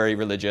 too, very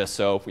religious.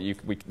 So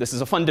this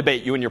is a fun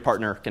debate you and your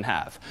partner can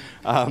have.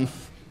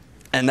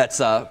 And that's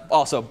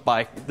also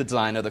by the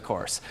design of the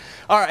course.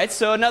 All right,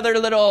 so another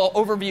little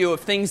overview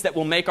of things that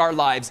will make our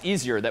lives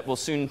easier that we'll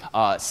soon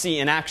see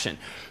in action.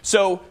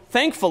 So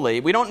thankfully,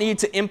 we don't need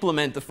to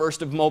implement the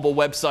first of mobile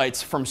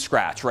websites from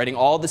scratch, writing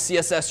all the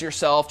CSS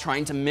yourself,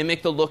 trying to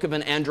mimic the look of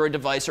an Android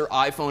device or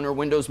iPhone or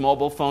Windows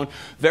mobile phone.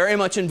 Very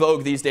much in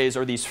vogue these days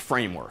are these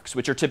frameworks,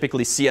 which are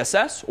typically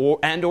CSS or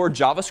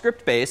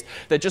JavaScript based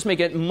that just make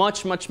it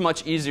much, much,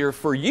 much easier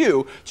for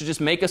you to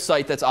just make a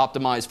site that's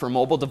optimized for a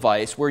mobile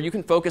device where you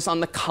can focus on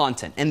the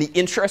content and the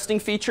interesting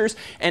features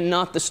and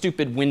not the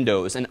stupid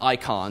windows and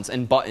icons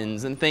and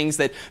buttons and things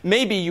that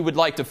maybe you would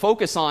like to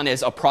focus on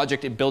as a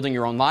project at building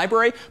your own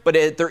library, but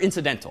they're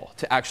incidental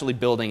to actually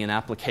building an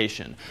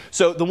application.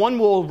 So the one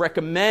we'll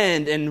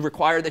recommend and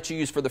require that you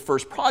use for the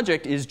first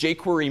project is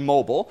jQuery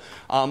Mobile,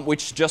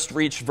 which just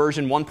reached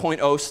version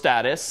 1.0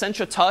 status.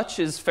 Sencha Touch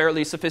is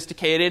fairly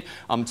sophisticated.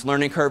 Its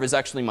learning curve is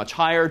actually much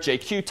higher.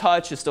 JQ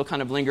Touch is still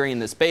kind of lingering in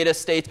this beta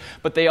state,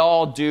 but they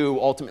all do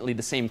ultimately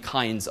the same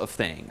kinds of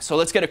things. So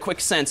let's get a quick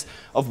sense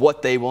of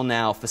what they will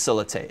now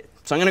facilitate.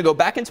 So I'm going to go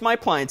back into my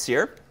appliance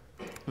here.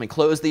 Let me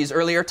close these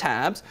earlier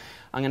tabs.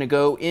 I'm going to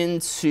go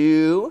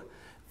into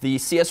the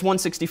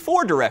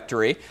CS164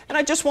 directory, and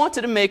I just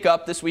wanted to make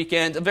up this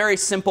weekend a very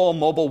simple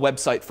mobile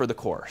website for the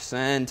course.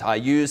 And I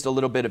used a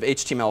little bit of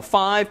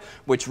HTML5,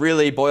 which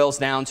really boils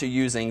down to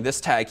using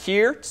this tag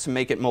here to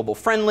make it mobile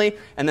friendly,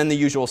 and then the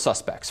usual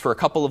suspects for a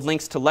couple of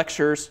links to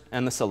lectures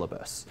and the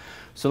syllabus.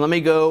 So let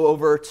me go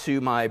over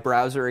to my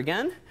browser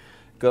again,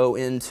 go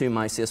into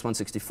my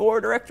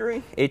CS164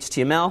 directory,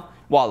 HTML,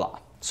 voila.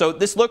 So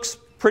this looks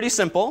pretty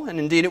simple, and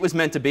indeed it was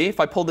meant to be. If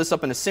I pull this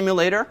up in a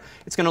simulator,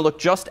 it's going to look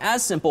just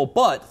as simple,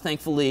 but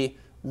thankfully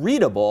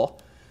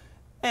readable.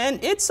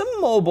 And it's a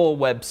mobile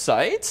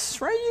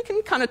website, right? You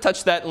can kind of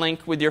touch that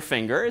link with your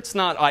finger. It's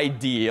not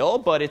ideal,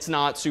 but it's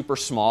not super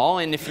small.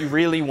 And if you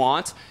really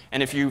want,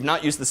 and if you've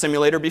not used the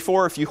simulator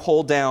before, if you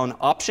hold down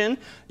Option,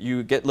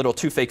 you get little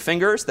two fake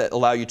fingers that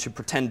allow you to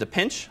pretend to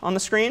pinch on the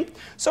screen.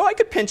 So I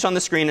could pinch on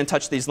the screen and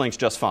touch these links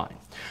just fine.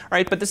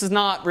 Right? But this is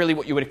not really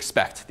what you would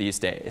expect these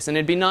days. And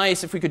it'd be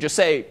nice if we could just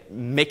say,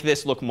 make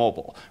this look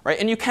mobile. Right?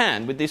 And you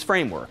can with these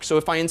frameworks. So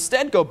if I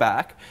instead go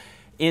back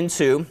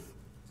into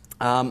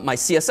my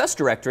CSS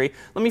directory,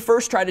 let me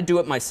first try to do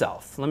it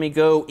myself. Let me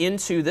go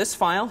into this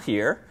file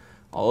here.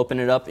 I'll open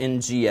it up in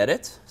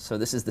gedit. So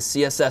this is the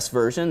CSS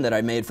version that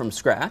I made from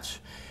scratch.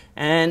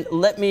 And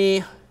let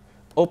me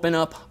open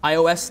up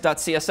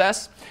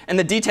ios.css. And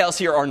the details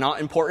here are not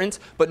important,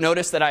 but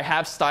notice that I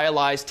have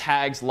stylized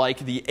tags like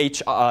the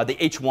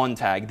h1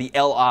 tag, the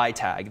li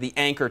tag, the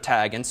anchor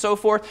tag, and so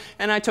forth.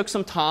 And I took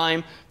some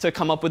time to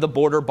come up with a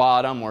border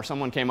bottom, or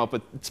someone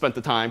spent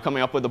the time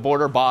coming up with a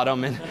border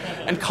bottom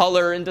and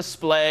color and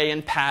display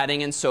and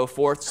padding and so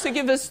forth, to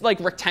give us like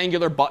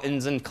rectangular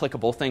buttons and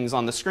clickable things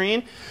on the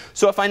screen.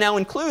 So if I now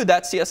include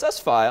that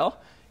CSS file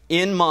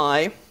in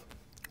my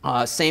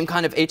same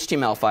kind of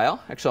HTML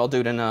file, actually I'll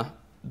do it in a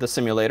the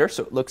simulator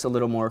so it looks a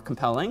little more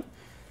compelling.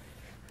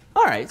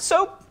 All right,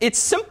 so it's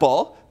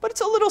simple, but it's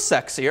a little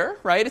sexier,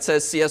 right? It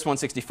says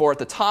CS164 at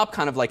the top,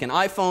 kind of like an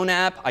iPhone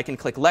app. I can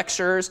click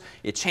Lectures.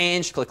 It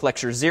changed, click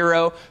Lecture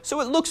 0.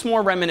 So it looks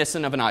more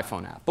reminiscent of an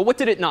iPhone app. But what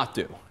did it not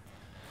do?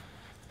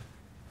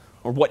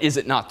 Or what is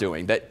it not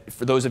doing that,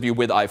 for those of you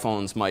with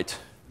iPhones, might?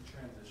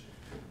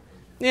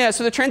 Yeah,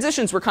 so the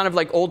transitions were kind of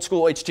like old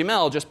school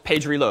HTML, just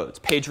page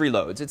reloads, page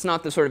reloads. It's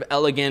not the sort of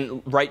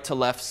elegant right to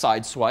left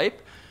side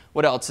swipe.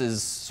 What else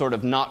is sort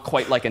of not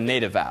quite like a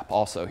native app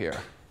also here?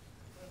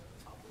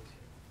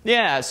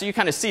 Yeah, so you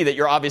kind of see that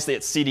you're obviously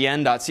at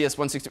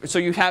cdn.cs164. So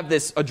you have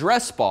this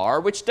address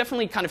bar, which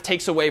definitely kind of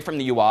takes away from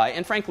the UI.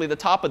 And frankly, the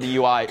top of the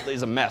UI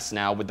is a mess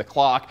now with the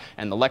clock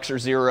and the lecture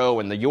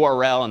 0 and the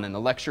URL and then the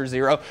lecture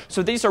 0.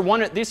 So these are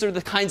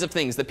the kinds of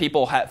things that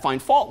people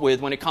find fault with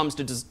when it comes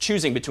to just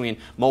choosing between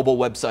mobile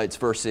websites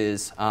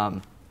versus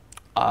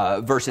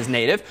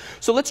native.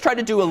 So let's try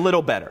to do a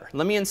little better.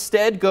 Let me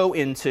instead go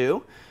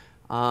into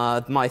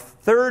my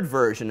third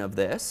version of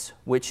this,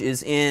 which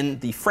is in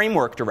the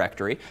framework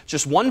directory.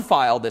 Just one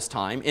file this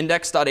time,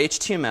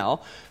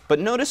 index.html. But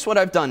notice what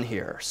I've done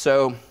here.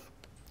 So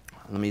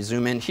let me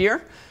zoom in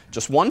here.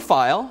 Just one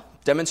file.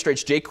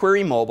 Demonstrates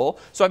jQuery mobile.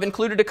 So I've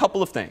included a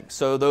couple of things.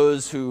 So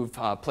those who've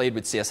played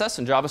with CSS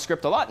and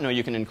JavaScript a lot know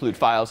you can include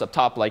files up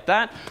top like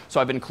that.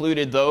 So I've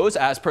included those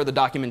as per the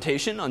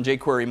documentation on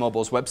jQuery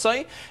mobile's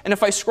website. And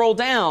if I scroll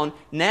down,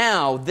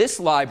 now this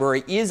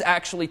library is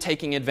actually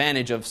taking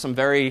advantage of some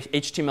very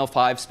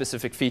HTML5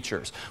 specific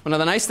features. One of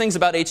the nice things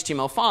about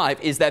HTML5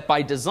 is that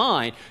by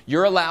design,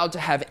 you're allowed to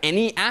have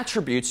any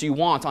attributes you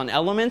want on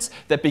elements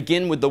that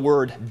begin with the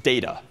word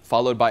data,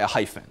 followed by a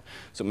hyphen.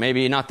 So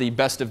maybe not the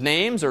best of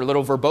names or a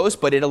little verbose,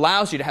 but it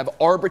allows you to have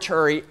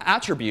arbitrary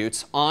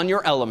attributes on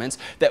your elements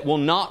that will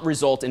not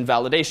result in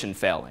validation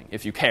failing,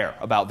 if you care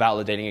about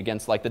validating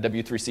against like the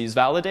W3C's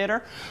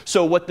validator.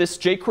 So what this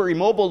jQuery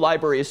mobile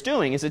library is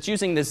doing is it's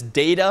using this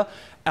data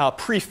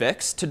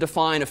prefix to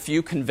define a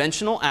few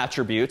conventional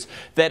attributes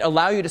that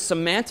allow you to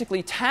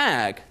semantically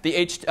tag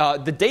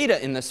the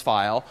data in this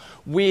file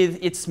with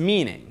its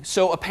meaning.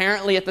 So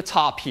apparently at the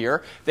top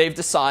here, they've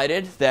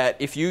decided that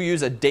if you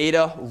use a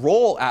data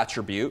role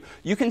attribute,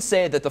 you can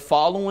say that the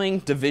following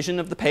division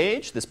of the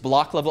page, this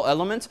block level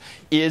element,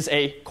 is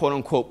a quote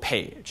unquote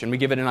page. And we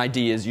give it an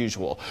ID as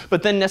usual.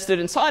 But then nested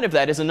inside of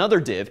that is another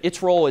div.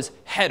 Its role is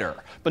header.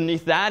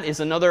 Beneath that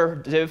is another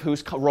div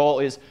whose role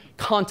is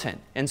content,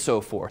 and so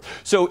forth.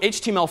 So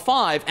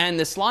HTML5 and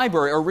this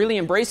library are really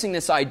embracing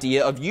this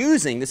idea of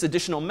using this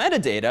additional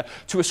metadata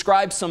to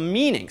ascribe some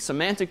meaning,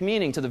 semantic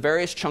meaning, to the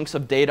various chunks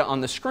of data on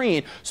the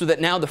screen so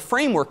that now the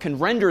framework can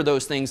render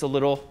those things a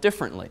little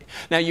differently.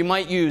 Now, you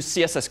might use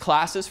CSS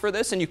classes for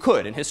this, and you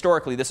could. And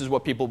historically, this is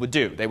what people would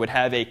do. They would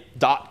have a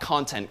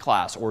 .content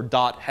class or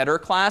 .header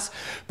class.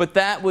 But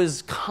that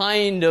was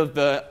kind of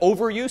the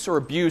overuse or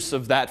abuse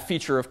of that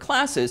feature of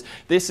classes.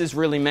 This is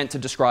really meant to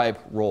describe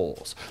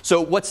roles.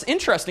 So what's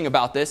interesting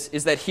about this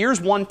is that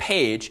here's one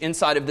page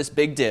inside of this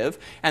big div,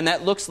 and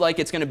that looks like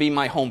it's going to be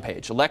my home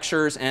page,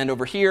 lectures, and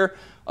over here,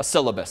 a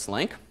syllabus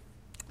link.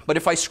 But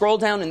if I scroll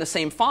down in the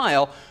same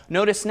file,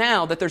 notice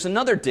now that there's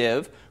another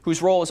div whose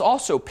role is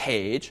also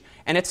page,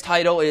 and its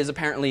title is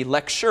apparently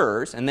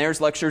lectures, and there's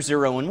lecture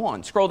 0 and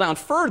 1. Scroll down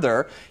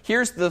further,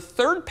 here's the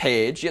third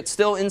page, yet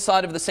still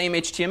inside of the same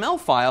HTML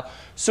file.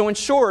 So in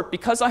short,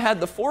 because I had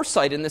the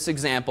foresight in this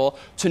example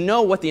to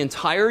know what the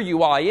entire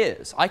UI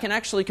is, I can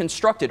actually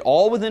construct it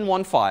all within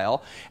one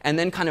file and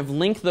then kind of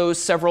link those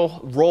several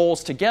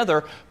roles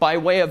together by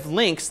way of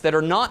links that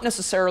are not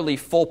necessarily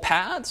full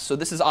paths. So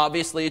this is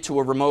obviously to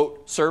a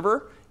remote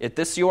server at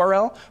this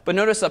URL. But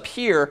notice up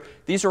here,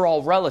 these are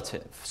all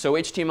relative. So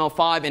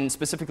HTML5 and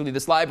specifically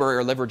this library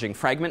are leveraging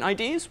fragment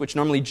IDs, which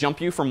normally jump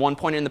you from one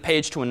point in the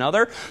page to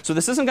another. So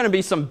this isn't going to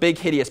be some big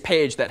hideous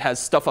page that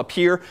has stuff up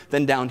here,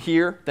 then down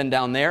here, then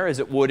down there, as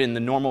it would in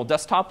the normal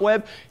desktop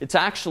web. It's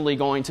actually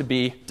going to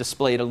be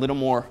displayed a little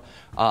more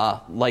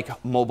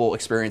like mobile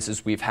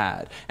experiences we've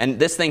had. And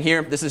this thing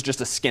here, this is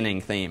just a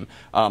skinning theme.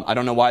 I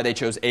don't know why they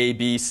chose A,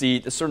 B, C.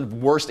 The sort of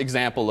worst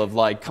example of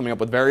like coming up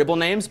with variable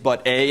names,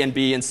 but A and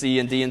B and C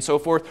and D and so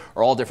forth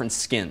are all different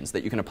skins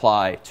that you can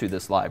apply to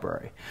this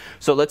library.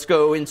 So let's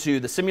go into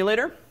the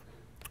simulator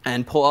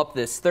and pull up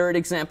this third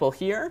example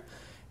here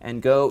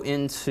and go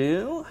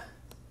into,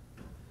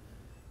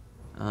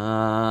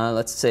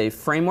 let's say,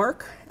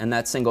 framework and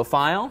that single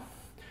file.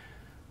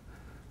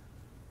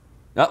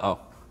 Uh-oh.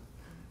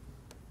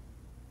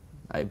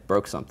 I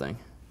broke something.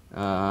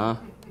 That's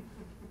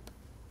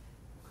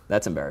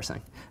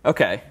embarrassing.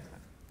 OK,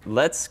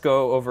 let's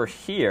go over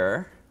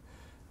here.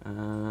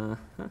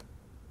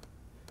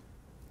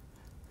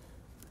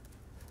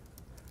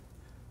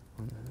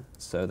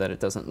 So that it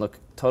doesn't look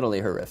totally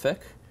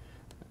horrific.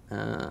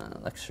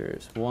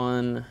 Lectures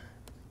 1.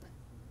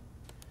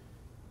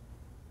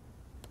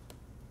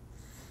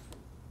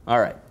 All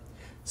right.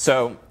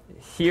 So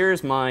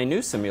here's my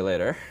new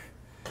simulator.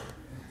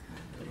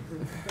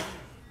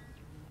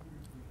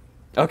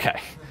 OK.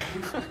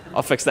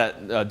 I'll fix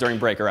that during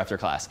break or after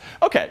class.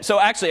 OK, so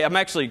actually, I'm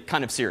actually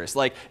kind of serious.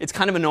 Like, it's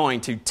kind of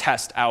annoying to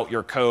test out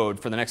your code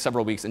for the next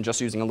several weeks and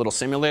just using a little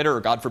simulator,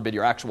 or God forbid,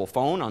 your actual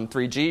phone on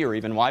 3G or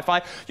even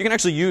Wi-Fi. You can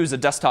actually use a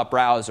desktop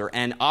browser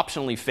and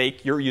optionally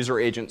fake your user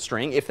agent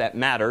string, if that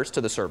matters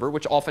to the server,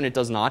 which often it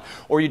does not.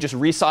 Or you just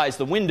resize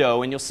the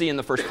window, and you'll see in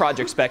the first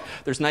project spec,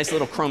 there's nice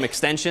little Chrome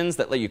extensions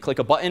that let you click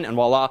a button, and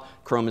voila,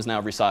 Chrome is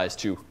now resized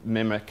to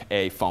mimic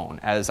a phone,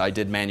 as I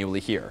did manually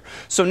here.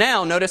 So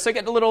now, notice I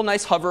get a little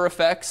nice hover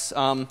effects,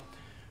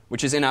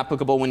 which is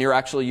inapplicable when you're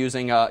actually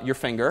using your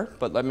finger.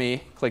 But let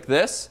me click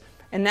this.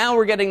 And now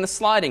we're getting the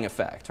sliding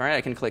effect. Right?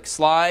 I can click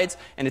slides,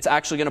 and it's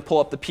actually going to pull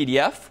up the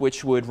PDF,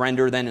 which would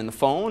render then in the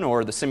phone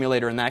or the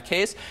simulator in that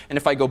case. And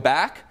if I go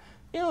back,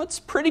 it's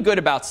pretty good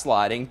about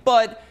sliding.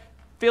 But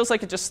feels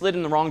like it just slid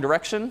in the wrong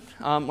direction.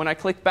 When I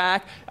click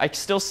back, I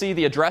still see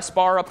the address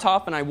bar up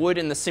top, and I would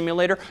in the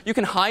simulator. You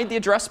can hide the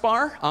address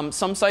bar.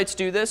 Some sites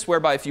do this,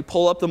 whereby if you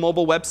pull up the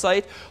mobile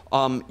website,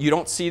 you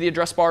don't see the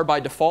address bar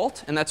by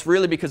default. And that's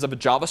really because of a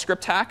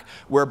JavaScript hack,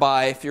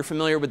 whereby if you're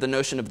familiar with the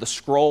notion of the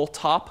scroll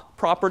top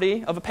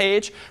property of a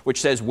page, which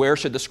says where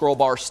should the scroll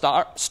bar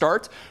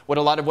start, what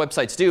a lot of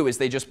websites do is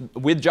they just,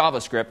 with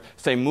JavaScript,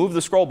 say move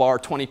the scroll bar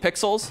 20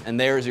 pixels, and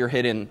there's your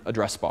hidden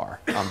address bar.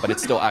 But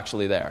it's still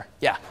actually there.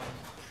 Yeah?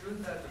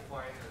 Shouldn't that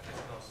define an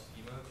XML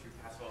schema to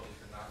pass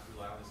validation, not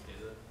rely on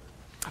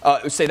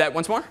this data? Say that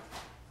once more?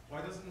 Why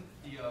doesn't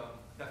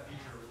that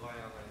feature rely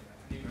on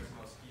a new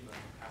XML schema to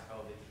pass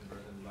validation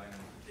rather than relying on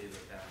the data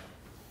that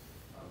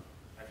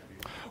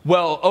attribute?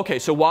 Well, OK,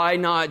 so why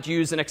not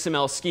use an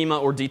XML schema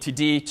or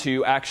DTD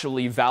to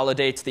actually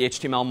validate the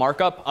HTML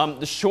markup?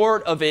 The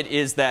short of it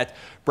is that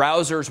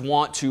browsers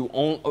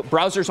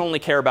browsers only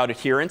care about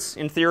adherence,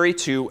 in theory,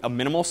 to a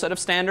minimal set of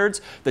standards.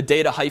 The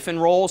data hyphen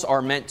roles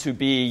are meant to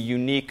be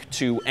unique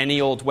to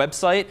any old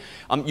website.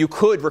 You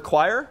could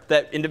require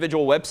that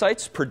individual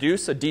websites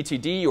produce a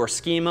DTD or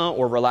schema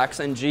or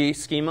RelaxNG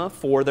schema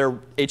for their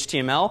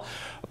HTML.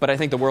 But I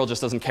think the world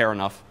just doesn't care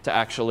enough to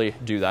actually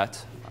do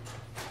that.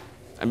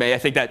 I mean, I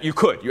think that you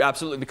could. You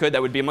absolutely could.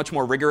 That would be a much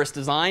more rigorous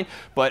design.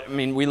 But I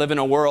mean, we live in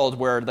a world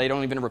where they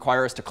don't even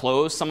require us to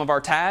close some of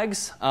our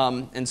tags.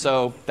 And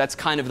so that's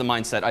kind of the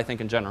mindset, I think,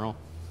 in general.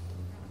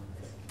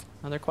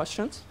 Other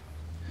questions?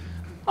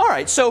 All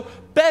right, so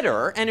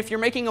better, and if you're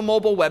making a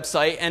mobile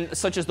website, and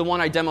such as the one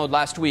I demoed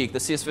last week, the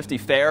CS50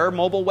 Fair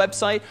mobile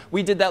website,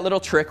 we did that little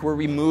trick where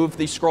we moved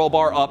the scroll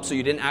bar up so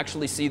you didn't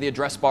actually see the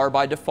address bar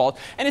by default.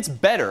 And it's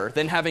better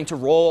than having to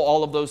roll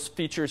all of those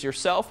features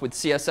yourself with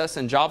CSS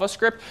and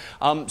JavaScript.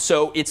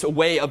 So it's a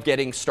way of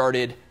getting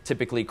started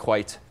typically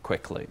quite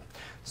quickly.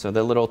 So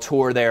the little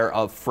tour there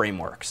of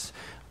frameworks.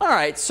 All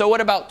right, so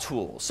what about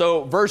tools?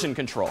 So version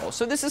control.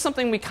 So this is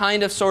something we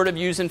kind of sort of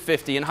use in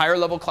 50. In higher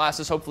level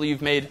classes, hopefully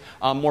you've made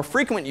more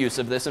frequent use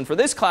of this. And for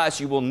this class,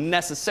 you will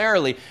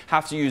necessarily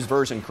have to use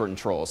version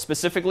control.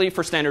 Specifically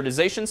for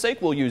standardization's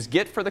sake, we'll use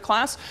Git for the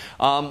class,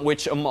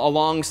 which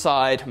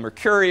alongside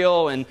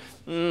Mercurial and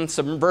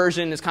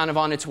Subversion is kind of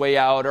on its way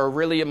out, are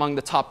really among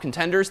the top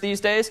contenders these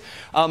days.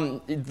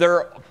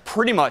 They're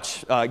pretty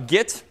much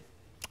Git.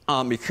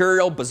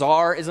 Mercurial,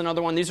 Bazaar is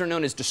another one. These are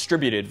known as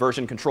distributed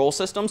version control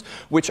systems,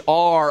 which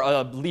are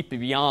a leap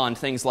beyond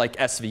things like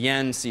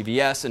SVN,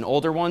 CVS, and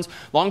older ones.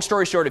 Long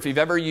story short, if you've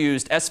ever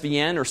used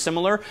SVN or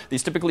similar,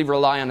 these typically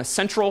rely on a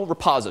central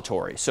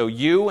repository. So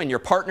you and your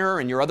partner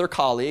and your other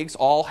colleagues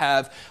all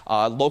have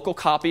local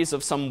copies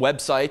of some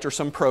website or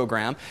some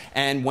program.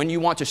 And when you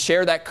want to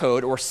share that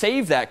code or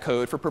save that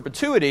code for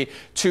perpetuity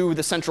to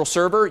the central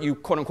server, you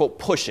quote unquote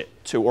push it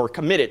to or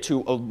commit it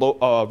to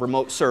a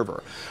remote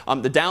server.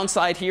 The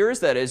downside here is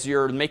that as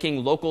you're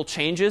making local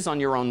changes on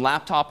your own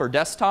laptop or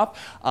desktop,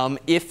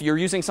 if you're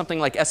using something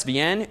like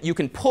SVN, you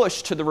can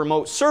push to the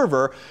remote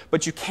server,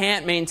 but you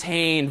can't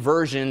maintain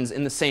versions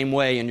in the same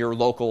way in your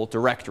local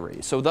directory.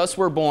 So thus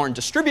were born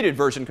distributed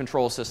version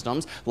control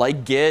systems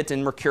like Git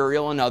and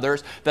Mercurial and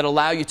others that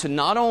allow you to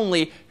not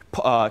only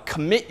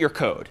commit your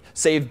code,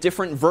 save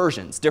different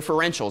versions,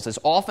 differentials, as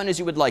often as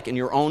you would like in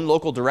your own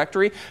local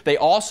directory. They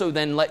also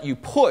then let you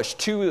push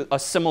to a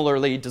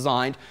similarly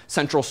designed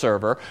central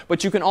server,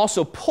 but you can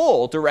also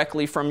pull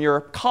directly from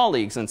your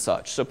colleagues and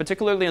such. So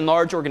particularly in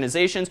large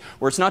organizations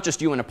where it's not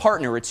just you and a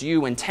partner, it's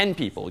you and 10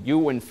 people,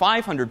 you and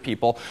 500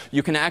 people,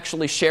 you can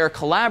actually share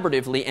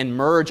collaboratively and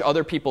merge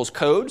other people's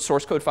code,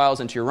 source code files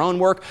into your own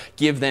work,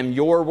 give them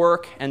your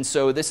work, and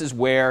so this is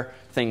where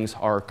things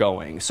are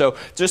going. So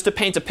just to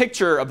paint a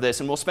picture of this,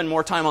 and we'll spend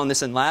more time on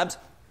this in labs,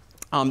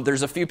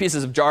 there's a few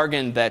pieces of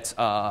jargon that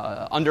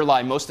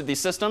underlie most of these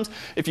systems.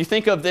 If you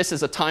think of this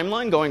as a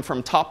timeline going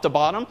from top to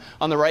bottom,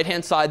 on the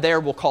right-hand side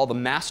there we'll call the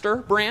master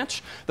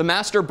branch. The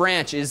master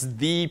branch is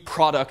the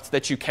product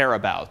that you care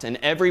about. And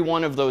every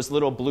one of those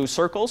little blue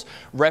circles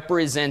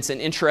represents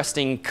an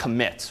interesting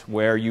commit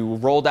where you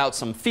rolled out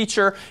some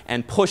feature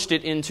and pushed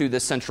it into the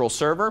central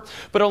server.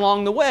 But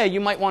along the way, you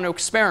might want to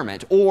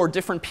experiment, or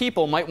different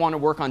people might want to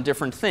work on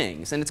different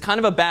things. And it's kind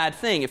of a bad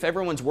thing if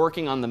everyone's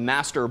working on the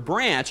master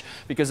branch,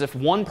 because if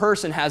one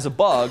person has a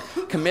bug,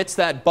 commits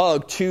that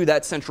bug to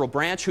that central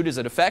branch, who does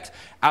it affect?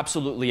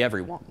 Absolutely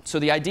everyone. So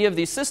the idea of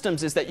these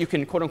systems is that you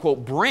can, quote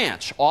unquote,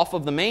 branch off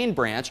of the main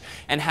branch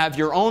and have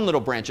your own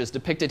little branches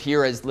depicted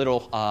here as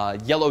little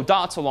yellow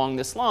dots along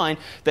this line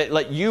that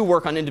let you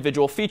work on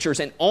individual features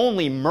and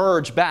only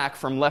merge back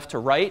from left to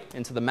right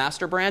into the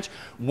master branch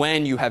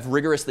when you have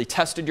rigorously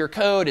tested your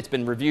code, it's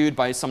been reviewed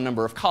by some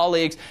number of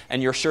colleagues,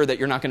 and you're sure that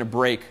you're not going to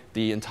break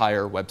the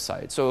entire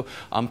website. So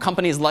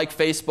companies like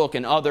Facebook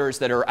and others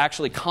that are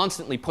actually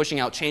constantly pushing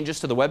out changes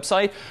to the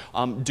website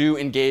do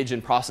engage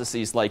in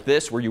processes like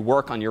this, where you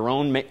work on your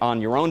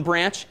own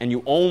branch, and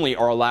you only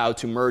are allowed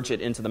to merge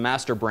it into the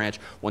master branch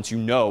once you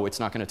know it's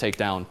not going to take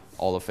down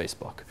all of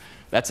Facebook.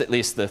 That's at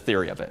least the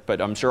theory of it.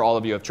 But I'm sure all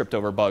of you have tripped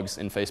over bugs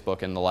in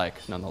Facebook and the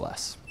like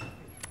nonetheless.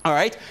 All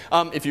right.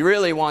 If you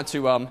really want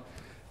to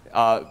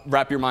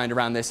wrap your mind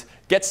around this,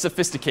 get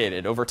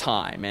sophisticated over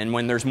time. And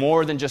when there's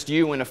more than just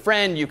you and a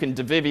friend, you can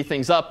divvy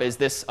things up, as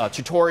this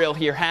tutorial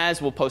here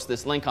has. We'll post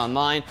this link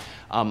online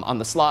on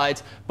the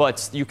slides.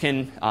 But you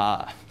can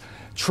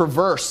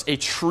traverse a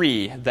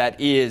tree that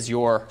is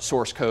your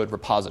source code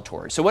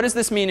repository. So what does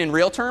this mean in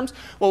real terms?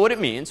 Well, what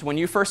it means, when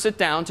you first sit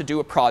down to do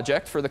a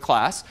project for the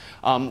class,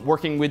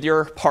 working with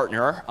your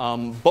partner,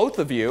 both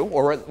of you,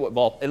 or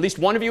well, at least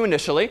one of you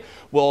initially,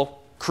 will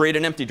create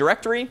an empty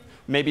directory,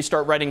 maybe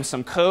start writing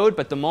some code,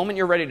 but the moment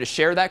you're ready to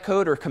share that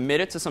code or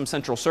commit it to some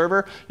central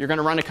server, you're going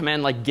to run a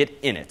command like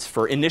git init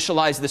for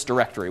initialize this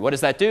directory. What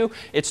does that do?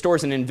 It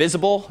stores an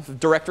invisible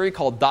directory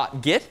called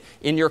 .git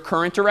in your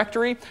current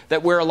directory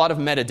that where a lot of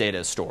metadata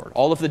is stored.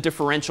 All of the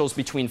differentials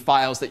between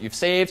files that you've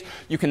saved.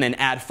 You can then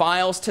add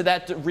files to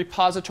that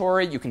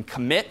repository. You can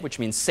commit, which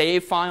means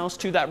save files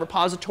to that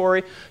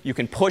repository. You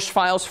can push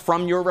files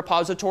from your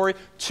repository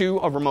to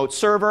a remote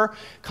server.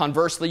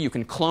 Conversely, you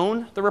can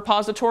clone the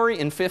repository.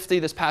 In 50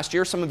 this past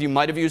year, some of you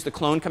might have used the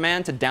clone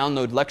command to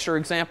download lecture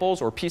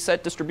examples or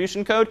pset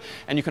distribution code.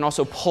 And you can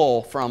also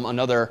pull from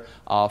another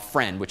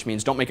friend, which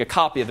means don't make a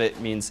copy of it.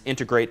 It means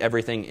integrate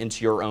everything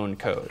into your own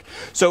code.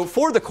 So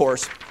for the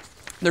course,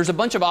 there's a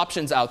bunch of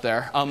options out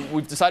there.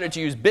 We've decided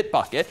to use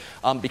Bitbucket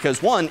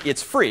because, one,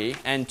 it's free,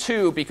 and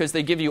two, because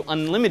they give you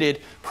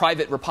unlimited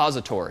private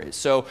repositories.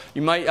 So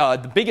you might,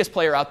 the biggest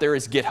player out there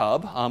is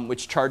GitHub,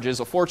 which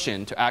charges a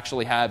fortune to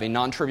actually have a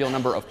non-trivial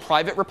number of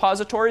private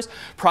repositories.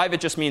 Private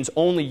just means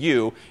only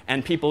you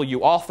and people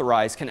you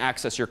authorize can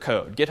access your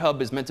code.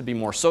 GitHub is meant to be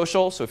more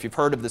social, so if you've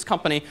heard of this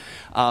company,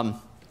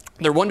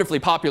 they're wonderfully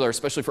popular,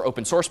 especially for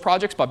open source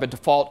projects, but by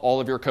default, all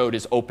of your code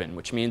is open,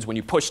 which means when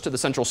you push to the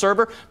central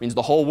server, it means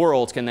the whole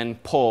world can then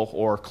pull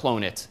or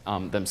clone it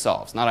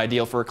themselves. Not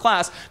ideal for a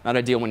class, not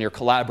ideal when you're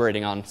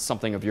collaborating on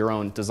something of your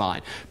own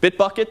design.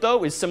 Bitbucket,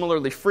 though, is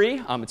similarly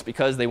free. It's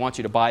because they want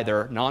you to buy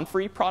their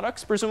non-free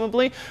products,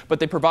 presumably, but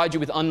they provide you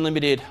with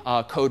unlimited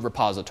code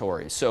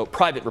repositories, so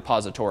private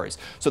repositories.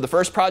 So the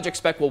first project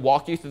spec will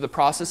walk you through the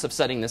process of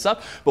setting this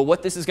up, but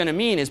what this is going to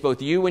mean is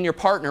both you and your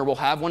partner will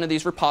have one of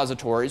these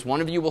repositories.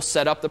 One of you will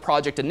set up the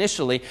project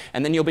initially,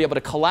 and then you'll be able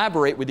to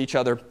collaborate with each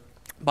other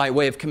by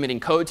way of committing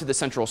code to the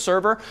central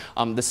server.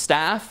 The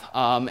staff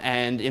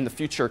and in the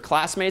future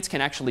classmates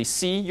can actually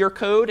see your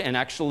code and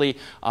actually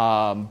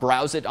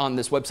browse it on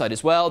this website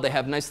as well. They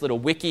have nice little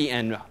wiki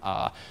and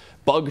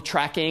bug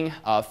tracking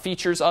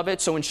features of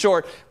it. So in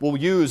short, we'll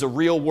use a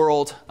real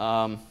world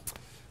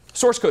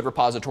source code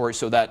repository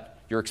so that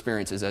your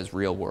experience is as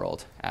real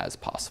world as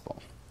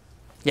possible.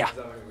 Yeah? Does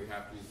that mean we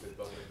have to use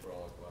Bitbucket for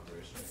all our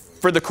collaboration?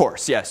 For the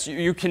course, yes.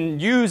 You can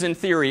use, in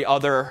theory,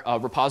 other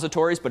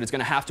repositories, but it's going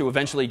to have to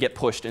eventually get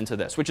pushed into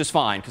this, which is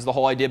fine, because the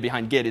whole idea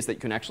behind Git is that you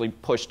can actually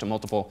push to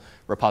multiple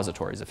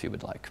repositories if you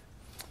would like.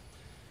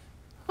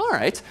 All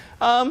right.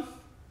 That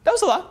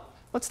was a lot.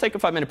 Let's take a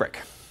 5-minute break.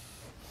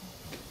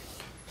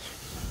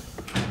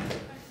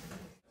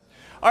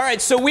 All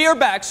right, so we are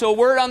back. So a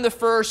word on the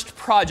first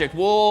project.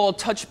 We'll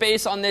touch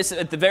base on this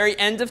at the very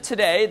end of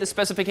today. The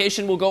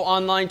specification will go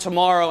online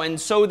tomorrow. And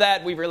so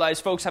that we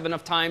realize folks have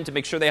enough time to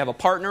make sure they have a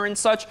partner and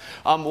such,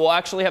 we'll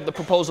actually have the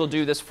proposal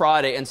due this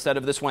Friday instead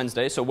of this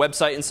Wednesday. So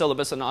website and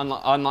syllabus and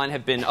online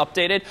have been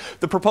updated.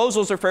 The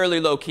proposals are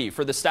fairly low-key.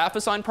 For the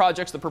staff-assigned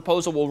projects, the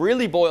proposal will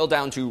really boil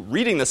down to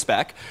reading the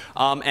spec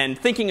and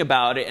thinking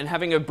about it and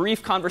having a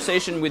brief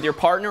conversation with your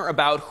partner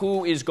about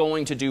who is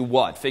going to do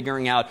what.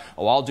 Figuring out,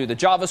 oh, I'll do the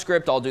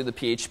JavaScript, I'll do the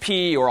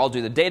PHP, or I'll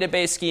do the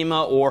database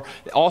schema, or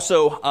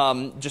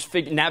also just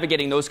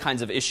navigating those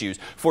kinds of issues.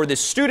 For the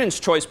students'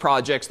 choice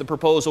projects, the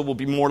proposal will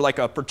be more like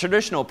a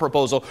traditional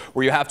proposal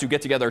where you have to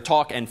get together,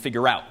 talk, and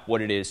figure out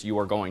what it is you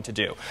are going to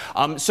do.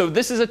 So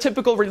this is a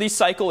typical release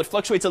cycle. It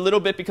fluctuates a little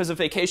bit because of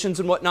vacations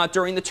and whatnot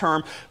during the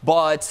term.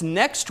 But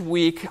next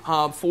week,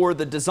 for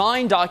the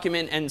design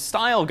document and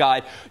style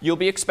guide, you'll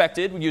be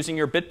expected, using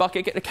your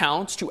Bitbucket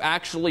accounts, to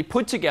actually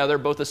put together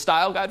both a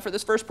style guide for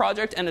this first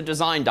project and a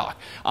design doc.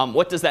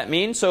 what does that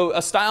mean? So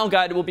a style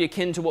guide will be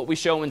akin to what we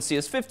show in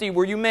CS50,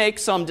 where you make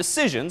some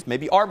decisions,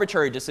 maybe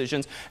arbitrary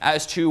decisions,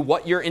 as to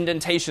what your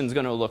indentation is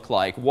going to look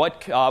like,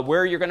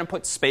 where you're going to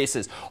put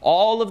spaces.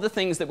 All of the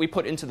things that we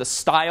put into the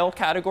style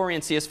category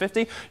in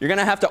CS50, you're going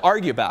to have to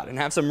argue about and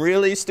have some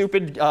really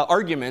stupid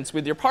arguments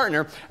with your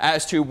partner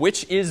as to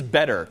which is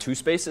better, 2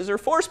 spaces or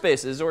 4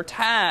 spaces, or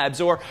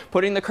tabs, or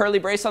putting the curly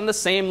brace on the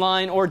same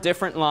line or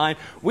different line.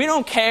 We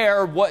don't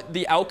care what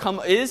the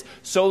outcome is,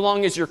 so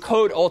long as your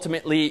code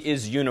ultimately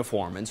is uniform.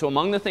 And so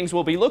among the things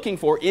we'll be looking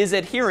for is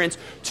adherence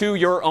to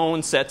your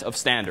own set of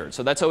standards.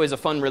 So that's always a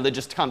fun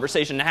religious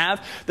conversation to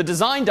have. The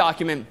design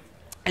document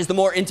is the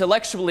more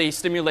intellectually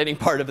stimulating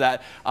part of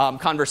that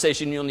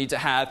conversation you'll need to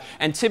have.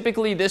 And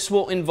typically this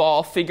will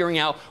involve figuring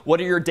out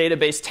what are your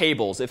database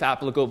tables, if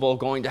applicable,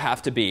 going to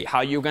have to be.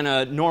 How you're going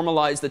to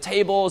normalize the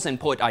tables and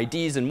put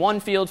IDs in one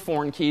field,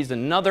 foreign keys in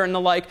another, and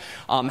the like.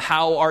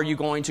 How are you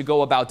going to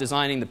go about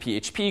designing the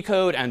PHP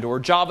code and or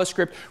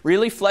JavaScript,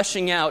 really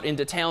fleshing out in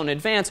detail in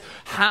advance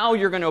how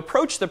you're going to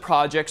approach the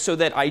project so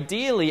that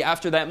ideally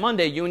after that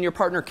Monday you and your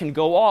partner can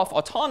go off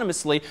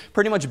autonomously,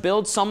 pretty much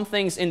build some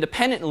things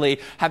independently,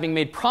 having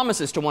made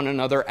promises to one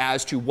another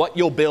as to what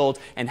you'll build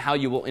and how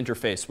you will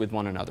interface with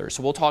one another.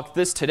 So we'll talk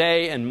this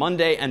today and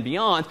Monday and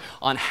beyond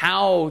on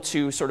how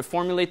to sort of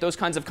formulate those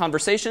kinds of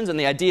conversations. And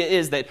the idea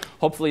is that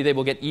hopefully they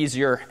will get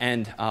easier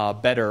and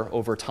better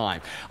over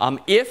time.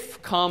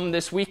 If come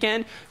this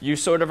weekend you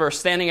sort of are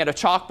standing at a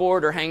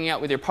chalkboard or hanging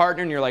out with your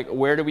partner and you're like,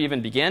 where do we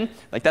even begin?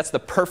 Like, that's the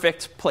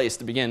perfect place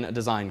to begin a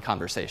design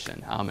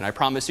conversation. And I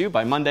promise you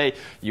by Monday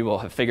you will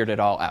have figured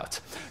it all out.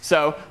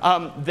 So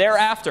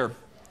thereafter,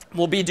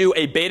 we'll do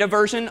a beta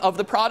version of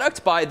the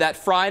product by that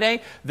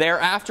Friday.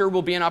 Thereafter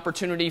will be an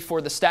opportunity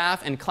for the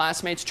staff and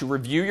classmates to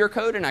review your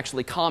code and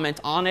actually comment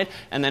on it.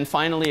 And then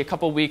finally, a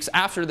couple weeks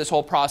after this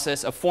whole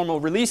process, a formal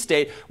release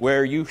date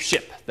where you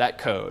ship that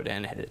code.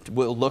 And it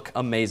will look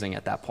amazing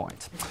at that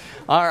point.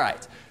 All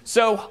right.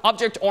 So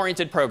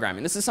object-oriented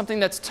programming. This is something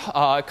that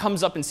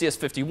comes up in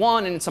CS51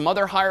 and in some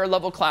other higher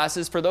level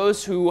classes. For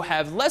those who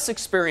have less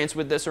experience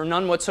with this or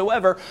none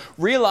whatsoever,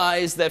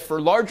 realize that for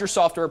larger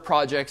software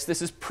projects,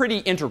 this is pretty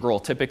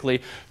integral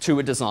typically to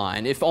a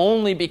design, if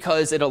only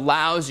because it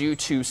allows you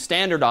to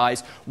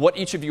standardize what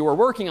each of you are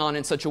working on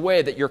in such a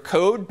way that your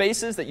code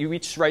bases that you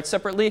each write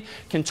separately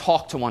can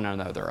talk to one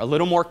another a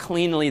little more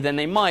cleanly than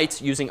they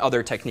might using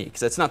other techniques.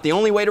 That's not the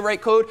only way to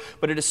write code,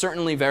 but it is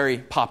certainly very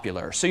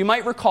popular. So you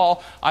might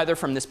recall either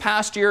from this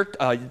past year,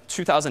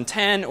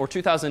 2010 or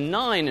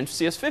 2009 in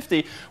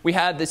CS50, we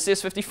had the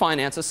CS50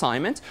 Finance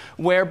assignment,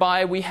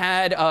 whereby we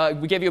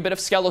gave you a bit of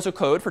skeletal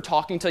code for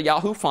talking to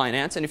Yahoo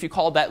Finance. And if you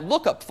called that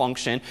lookup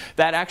function,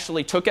 that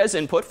actually took as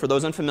input, for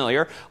those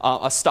unfamiliar,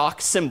 a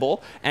stock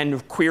symbol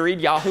and queried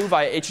Yahoo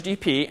via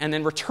HTTP and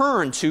then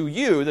returned to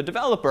you, the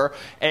developer,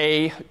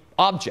 a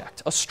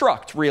object, a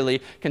struct,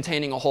 really,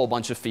 containing a whole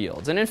bunch of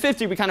fields. And in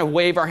 50, we kind of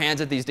wave our hands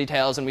at these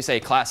details and we say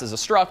class is a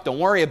struct, don't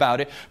worry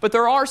about it. But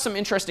there are some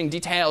interesting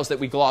details that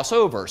we gloss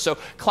over. So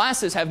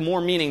classes have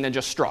more meaning than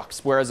just structs.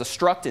 Whereas a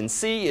struct in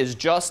C is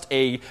just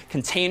a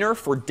container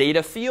for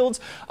data fields,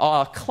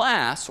 a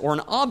class or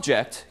an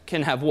object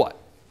can have what?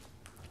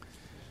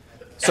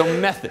 So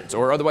methods,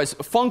 or otherwise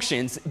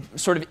functions,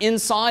 sort of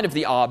inside of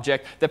the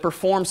object that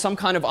perform some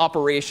kind of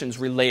operations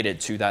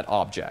related to that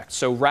object.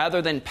 So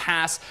rather than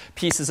pass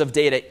pieces of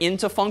data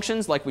into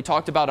functions like we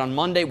talked about on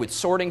Monday with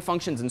sorting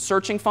functions and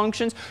searching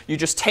functions, you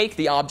just take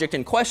the object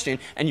in question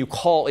and you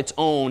call its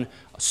own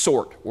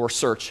sort or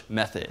search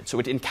method. So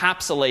it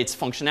encapsulates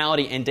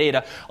functionality and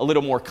data a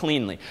little more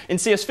cleanly. In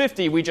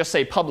CS50, we just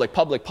say public,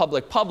 public,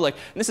 public, public.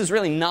 And this is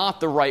really not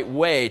the right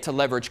way to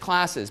leverage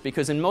classes,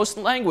 because in most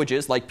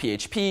languages like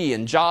PHP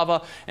and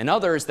Java and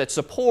others that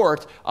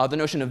support the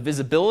notion of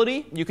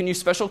visibility, you can use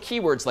special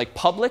keywords like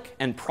public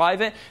and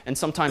private and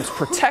sometimes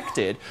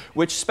protected,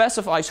 which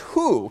specifies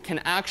who can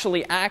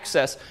actually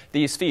access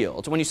these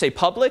fields. When you say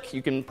public,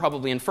 you can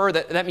probably infer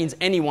that that means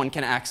anyone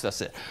can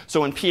access it.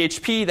 So in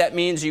PHP, that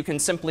means you can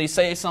simply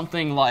say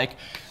something like,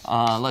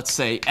 let's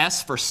say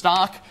S for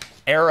stock,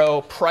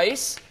 arrow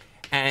price,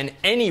 and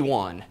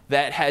anyone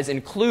that has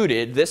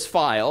included this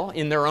file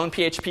in their own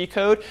PHP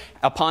code,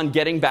 upon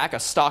getting back a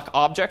stock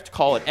object,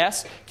 call it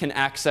S, can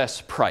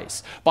access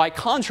price. By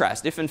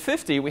contrast, if in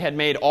 50 we had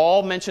made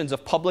all mentions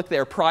of public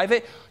there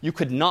private, you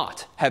could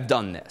not have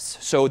done this.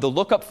 So the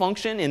lookup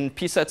function in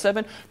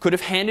pset7 could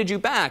have handed you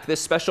back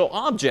this special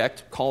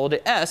object, called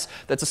it S,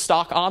 that's a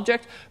stock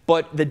object,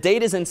 but the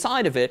data is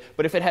inside of it.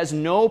 But if it has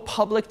no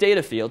public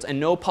data fields and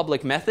no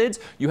public methods,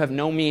 you have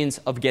no means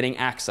of getting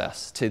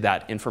access to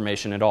that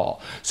information at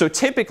all. So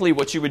typically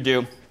what you would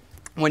do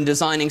when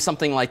designing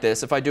something like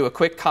this, if I do a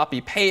quick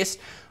copy paste,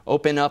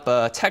 open up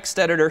a text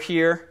editor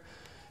here,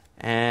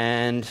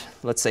 and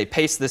let's say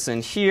paste this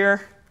in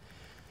here.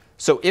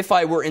 So if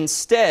I were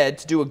instead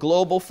to do a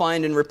global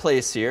find and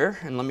replace here,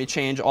 and let me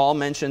change all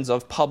mentions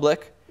of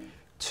public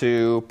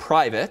to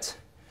private,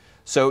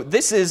 So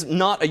this is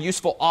not a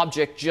useful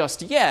object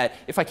just yet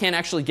if I can't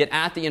actually get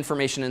at the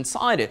information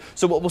inside it.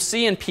 So what we'll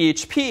see in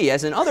PHP,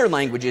 as in other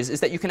languages, is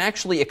that you can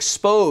actually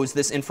expose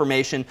this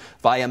information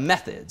via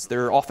methods.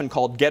 They're often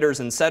called getters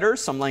and setters.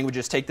 Some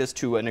languages take this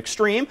to an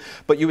extreme.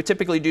 But you would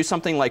typically do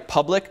something like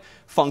public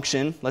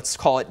function, let's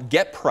call it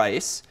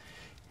getPrice.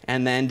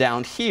 And then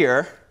down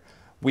here,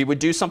 we would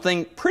do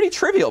something pretty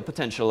trivial,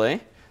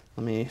 potentially.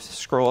 Let me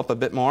scroll up a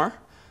bit more.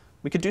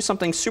 We could do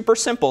something super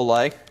simple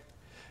like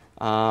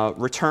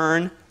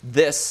return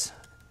this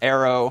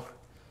arrow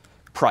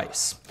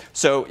price.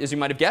 So as you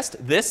might have guessed,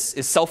 this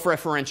is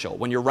self-referential.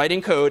 When you're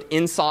writing code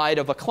inside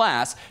of a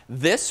class,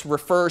 this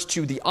refers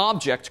to the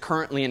object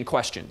currently in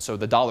question, so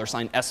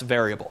the $S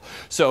variable.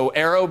 So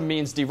arrow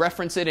means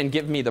dereference it and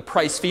give me the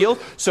price field.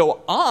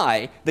 So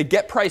the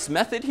getPrice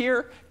method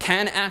here,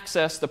 can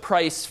access the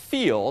price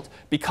field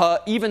because,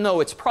 even though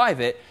it's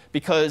private,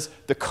 because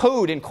the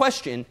code in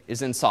question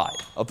is inside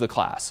of the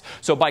class.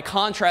 So by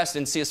contrast,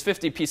 in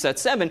CS50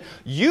 pset7,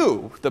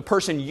 you, the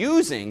person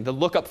using the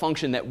lookup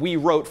function that we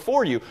wrote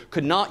for you,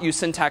 could not use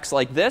syntax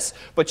like this.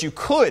 But you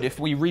could, if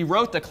we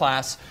rewrote the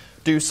class,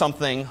 do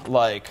something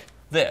like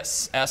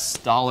this.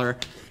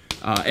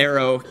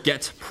 $arrow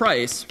get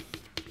price.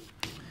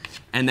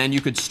 And then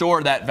you could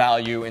store that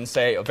value in,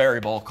 say, a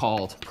variable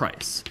called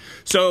price.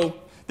 So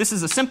this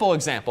is a simple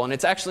example. And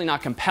it's actually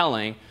not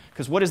compelling,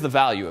 because what is the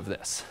value of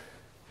this?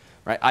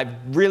 Right?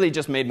 I've really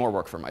just made more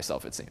work for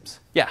myself, it seems.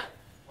 Yeah?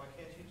 Why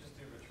can't you just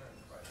do return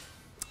price?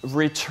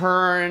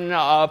 Return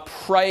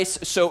price.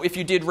 So if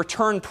you did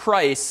return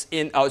price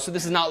in, so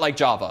this is not like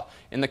Java.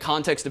 In the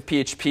context of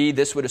PHP,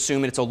 this would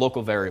assume it's a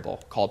local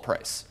variable called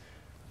price.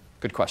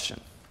 Good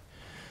question.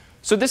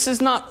 So this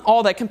is not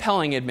all that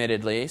compelling,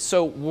 admittedly.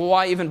 So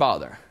why even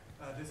bother?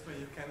 This way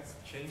you can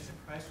change the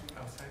price from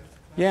outside.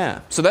 Yeah,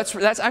 so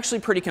that's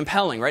actually pretty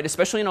compelling, right?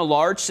 Especially in a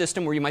large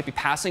system where you might be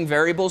passing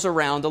variables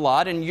around a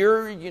lot, and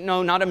you're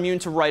not immune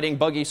to writing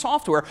buggy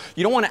software.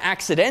 You don't want to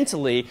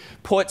accidentally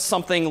put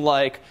something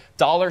like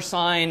 $S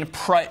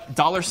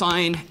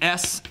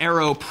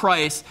arrow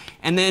price,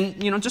 and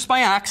then just by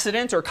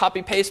accident or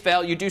copy paste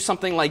fail, you do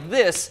something like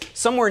this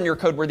somewhere in your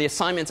code where the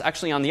assignment's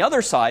actually on the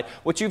other side.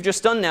 What you've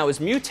just done now is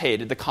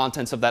mutated the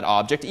contents of that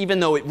object, even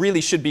though it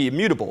really should be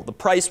immutable. The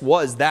price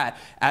was that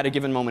at a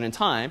given moment in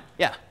time.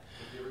 Yeah.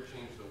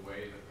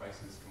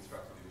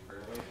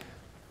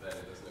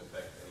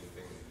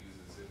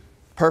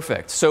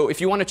 Perfect. So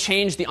if you want to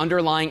change the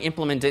underlying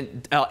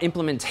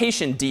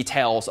implementation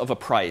details of a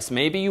price,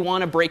 maybe you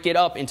want to break it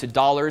up into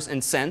dollars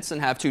and cents and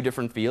have two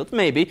different fields,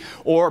 maybe.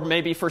 Or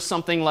maybe for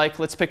something like,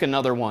 let's pick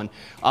another one.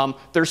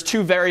 There's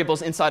two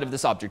variables inside of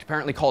this object,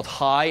 apparently called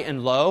high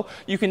and low.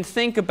 You can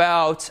think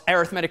about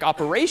arithmetic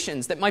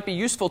operations that might be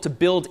useful to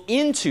build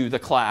into the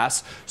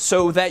class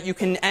so that you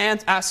can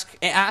ask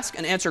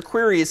and answer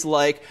queries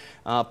like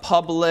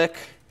public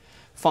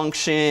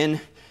function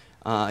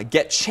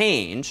get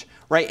change.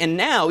 Right? And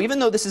now, even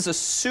though this is a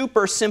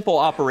super simple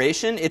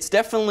operation, it's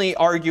definitely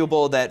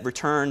arguable that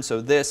return,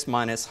 so this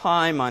minus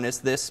high minus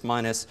this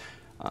minus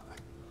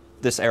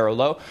this arrow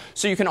low.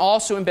 So you can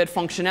also embed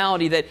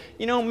functionality that,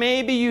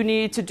 maybe you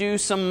need to do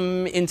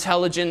some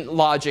intelligent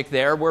logic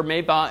there where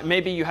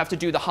maybe you have to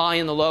do the high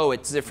and the low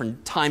at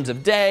different times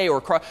of day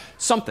or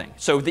something.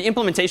 So the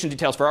implementation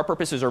details for our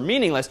purposes are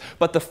meaningless,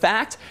 but the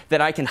fact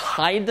that I can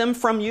hide them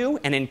from you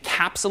and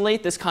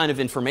encapsulate this kind of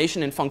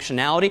information and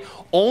functionality,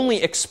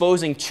 only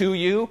exposing to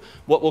you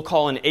what we'll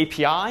call an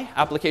API,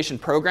 application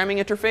programming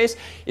interface,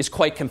 is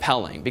quite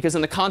compelling. Because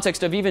in the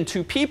context of even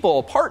two people,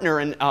 a partner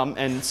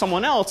and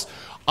someone else,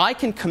 I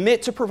can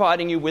commit to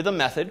providing you with a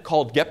method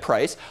called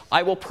getPrice.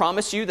 I will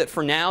promise you that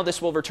for now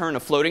this will return a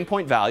floating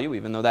point value,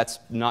 even though that's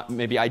not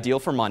maybe ideal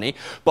for money.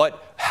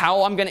 But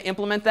how I'm going to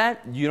implement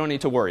that, you don't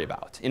need to worry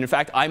about. And in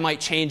fact, I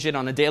might change it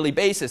on a daily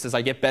basis as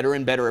I get better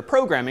and better at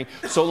programming,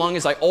 so long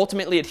as I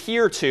ultimately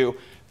adhere to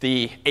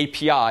the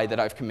API that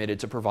I've committed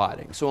to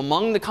providing. So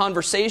among the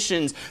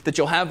conversations that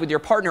you'll have with your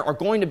partner are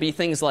going to be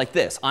things like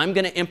this. I'm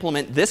going to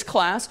implement this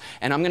class,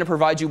 and I'm going to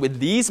provide you with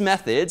these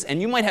methods, and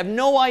you might have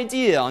no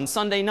idea on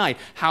Sunday night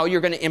how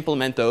you're going to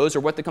implement those or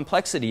what the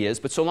complexity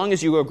is. But so long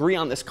as you agree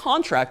on this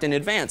contract in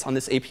advance on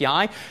this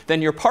API,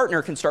 then your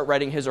partner can start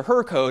writing his or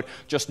her code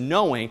just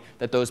knowing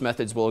that those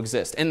methods will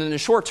exist. And in the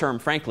short term,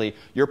 frankly,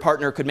 your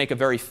partner could make a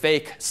very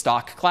fake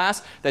stock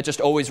class that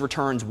just always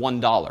returns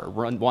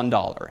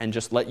 $1, and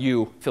just let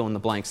you fill in the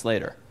blanks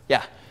later.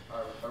 Yeah?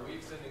 Are we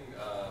extending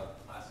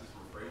classes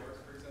from frameworks,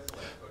 for example,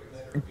 like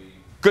CodingNet, or are we...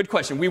 Good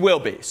question. We will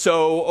be.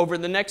 So over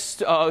the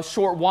next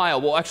short while,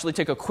 we'll actually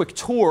take a quick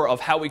tour of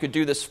how we could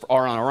do this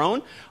on our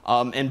own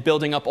and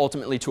building up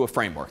ultimately to a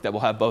framework that will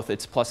have both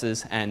its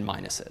pluses and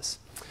minuses.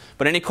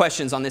 But any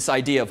questions on this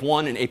idea of,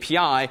 one, an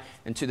API,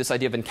 and two, this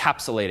idea of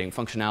encapsulating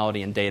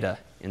functionality and data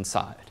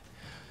inside?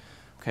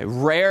 Okay,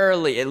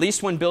 rarely, at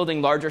least when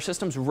building larger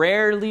systems,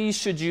 rarely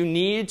should you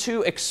need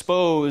to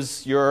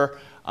expose your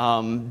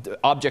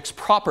object's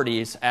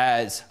properties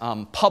as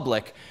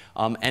public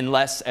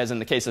unless, as in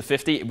the case of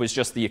 50, it was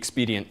just the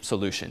expedient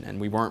solution. And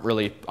we weren't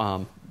really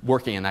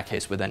working in that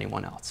case with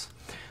anyone else.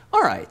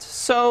 All right,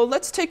 so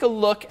let's take a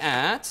look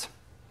at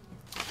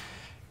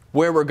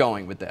where we're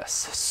going with this.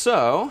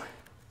 So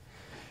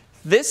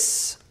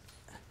this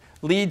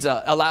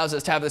allows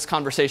us to have this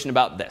conversation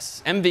about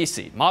this,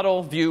 MVC,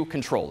 Model View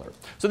Controller.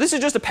 So this is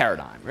just a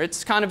paradigm.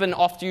 It's kind of an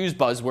oft-used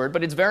buzzword,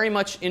 but it's very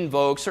much in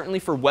vogue, certainly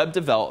for web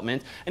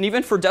development and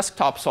even for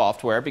desktop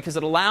software, because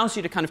it allows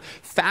you to kind of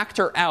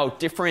factor out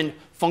different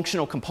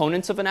functional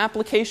components of an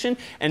application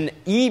and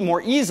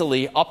more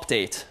easily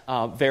update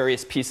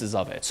various pieces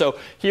of it. So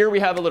here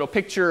we have a little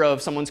picture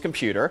of someone's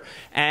computer,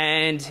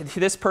 and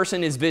this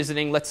person is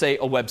visiting, let's say,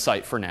 a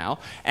website for now,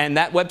 and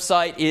that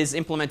website is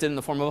implemented in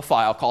the form of a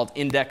file called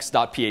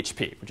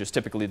index.php, which is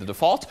typically the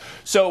default.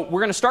 So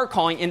we're going to start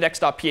calling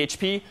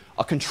index.php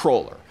a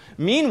controller.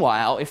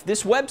 Meanwhile, if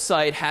this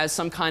website has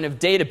some kind of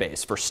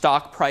database for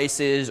stock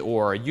prices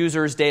or a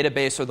user's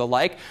database or the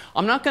like,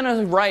 I'm not going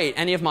to write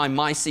any of my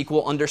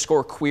MySQL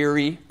underscore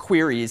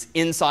queries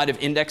inside of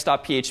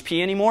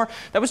index.php anymore.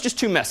 That was just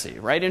too messy,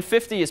 right? In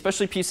 50,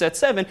 especially pset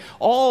 7,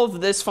 all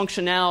of this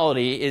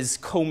functionality is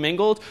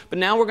commingled, but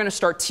now we're going to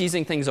start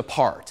teasing things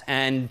apart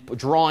and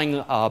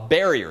drawing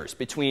barriers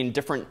between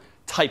different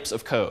types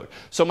of code.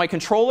 So my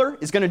controller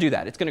is going to do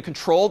that. It's going to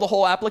control the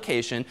whole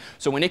application.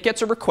 So when it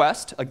gets a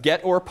request, a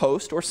get or a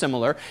post or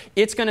similar,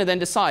 it's going to then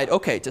decide,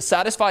 OK, to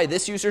satisfy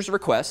this user's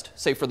request,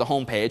 say for the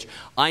home page,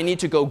 I need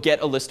to go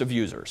get a list of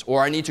users,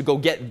 or I need to go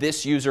get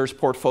this user's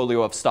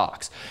portfolio of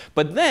stocks.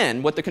 But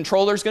then what the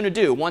controller is going to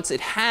do, once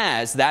it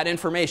has that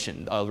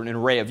information, an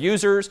array of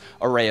users,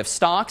 array of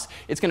stocks,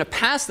 it's going to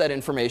pass that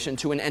information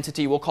to an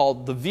entity we'll call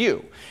the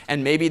view.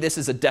 And maybe this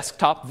is a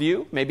desktop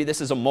view, maybe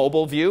this is a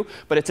mobile view,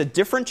 but it's a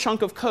different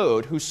chunk of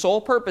code whose sole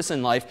purpose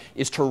in life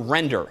is to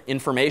render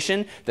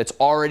information that's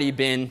already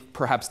been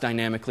perhaps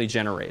dynamically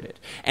generated.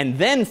 And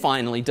then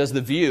finally, does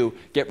the view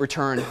get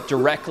returned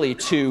directly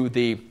to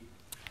the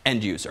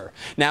end user.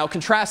 Now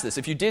contrast this.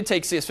 If you did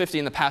take CS50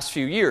 in the past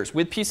few years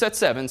with pset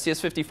 7,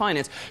 CS50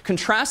 Finance,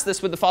 contrast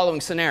this with the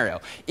following scenario.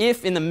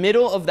 If in the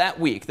middle of that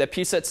week that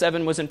pset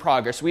 7 was in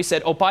progress, we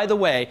said, oh, by the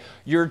way,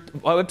 your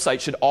website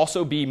should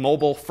also be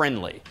mobile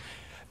friendly.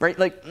 Right?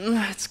 Like,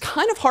 it's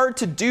kind of hard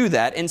to do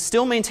that and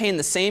still maintain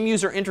the same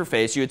user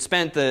interface you had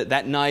spent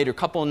that night or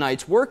couple of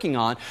nights working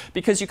on,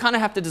 because you kind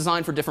of have to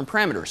design for different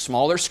parameters.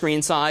 Smaller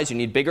screen size, you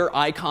need bigger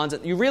icons,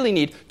 you really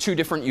need two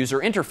different user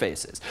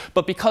interfaces.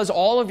 But because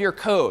all of your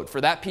code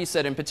for that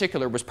pset in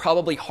particular was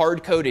probably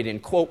hard-coded in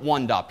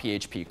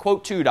quote1.php,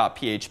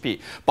 quote2.php,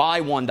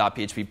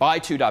 by1.php,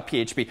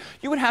 by2.php,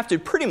 you would have to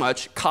pretty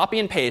much copy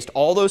and paste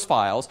all those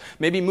files,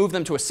 maybe move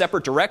them to a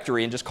separate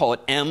directory and just call it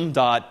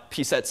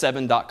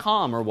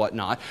m.pset7.com or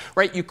whatnot,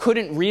 right? You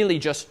couldn't really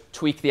just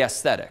tweak the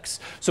aesthetics.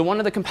 So one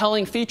of the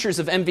compelling features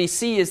of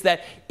MVC is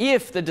that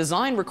if the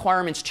design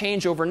requirements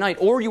change overnight,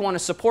 or you want to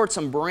support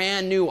some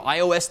brand new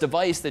iOS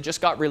device that just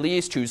got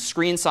released whose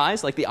screen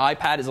size, like the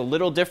iPad, is a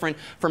little different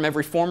from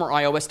every former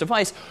iOS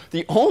device,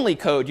 the only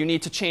code you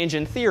need to change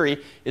in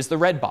theory is the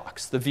red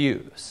box, the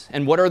views.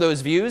 And what are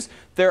those views?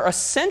 They're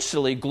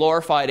essentially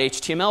glorified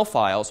HTML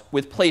files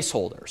with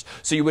placeholders.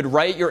 So you would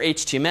write your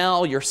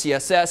HTML, your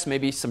CSS,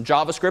 maybe some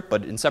JavaScript,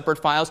 but in separate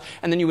files,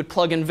 and then you would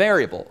plug in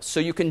variables.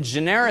 So you can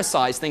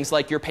genericize things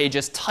like your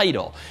page's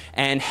title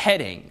and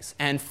headings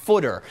and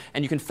footer,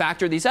 and you can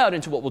factor these out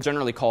into what we'll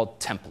generally call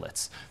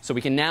templates. So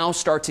we can now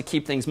start to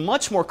keep things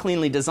much more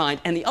cleanly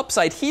designed. And the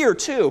upside here,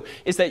 too,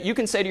 is that you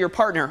can say to your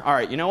partner, all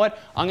right, you know what?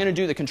 I'm going to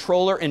do the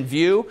controller and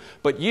view,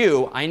 but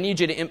I need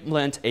you to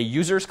implement a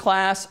users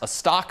class, a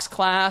stocks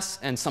class,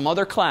 and some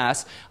other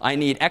class. I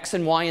need X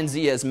and Y and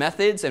Z as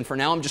methods, and for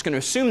now I'm just going to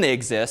assume they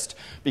exist,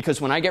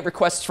 because when I get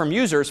requests from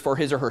users for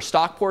his or her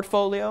stock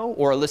portfolio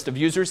or a list of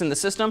users in the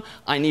system,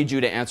 I need you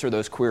to answer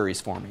those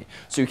queries for me.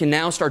 So you can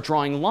now start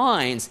drawing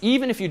lines.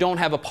 Even if you don't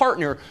have a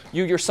partner,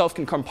 you yourself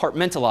can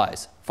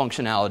compartmentalize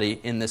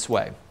functionality in this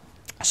way.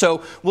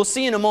 So we'll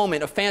see in a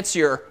moment a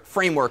fancier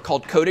framework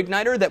called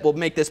CodeIgniter that will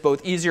make this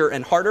both easier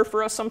and harder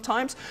for us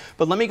sometimes.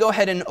 But let me go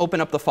ahead and open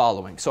up the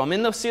following. So I'm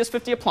in the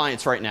CS50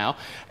 appliance right now.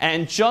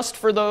 And just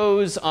for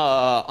those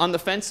on the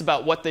fence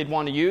about what they'd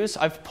want to use,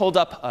 I've pulled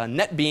up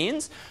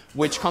NetBeans,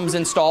 which comes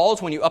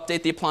installed when you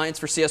update the appliance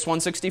for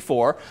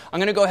CS164. I'm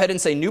going to go ahead and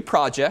say New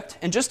Project.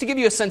 And just to give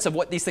you a sense of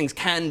what these things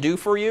can do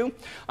for you,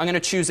 I'm going to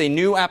choose a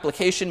new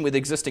application with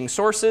existing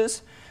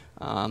sources.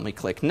 Let me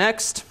click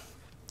Next.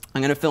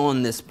 I'm going to fill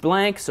in this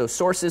blank, so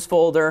sources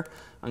folder.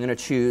 I'm going to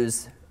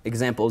choose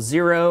example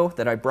 0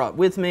 that I brought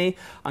with me.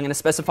 I'm going to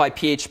specify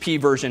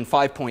PHP version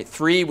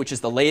 5.3, which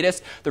is the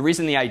latest. The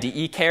reason the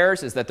IDE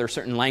cares is that there are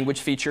certain language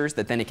features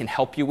that then it can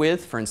help you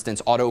with, for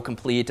instance,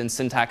 autocomplete and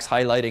syntax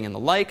highlighting and the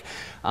like.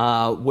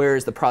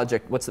 Where's the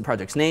project? What's the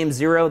project's name?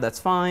 0, that's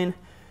fine.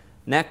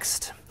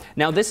 Next.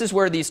 Now, this is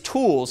where these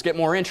tools get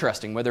more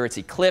interesting, whether it's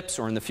Eclipse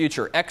or in the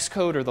future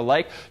Xcode or the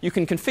like. You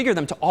can configure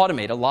them to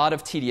automate a lot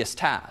of tedious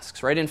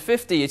tasks, right? In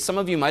 50, some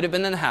of you might have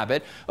been in the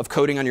habit of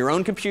coding on your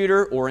own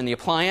computer or in the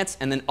appliance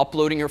and then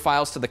uploading your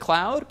files to the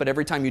cloud. But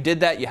every time you did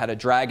that, you had to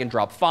drag and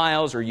drop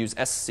files or use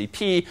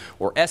SCP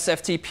or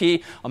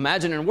SFTP.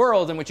 Imagine a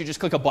world in which you just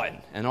click a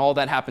button and all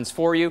that happens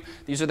for you.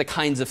 These are the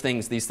kinds of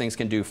things these things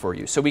can do for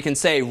you. So we can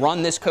say,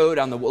 run this code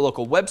on the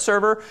local web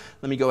server.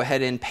 Let me go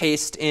ahead and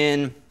paste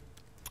in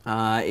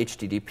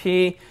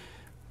HTTP.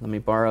 Let me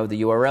borrow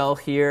the URL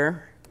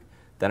here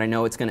that I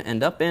know it's going to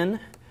end up in.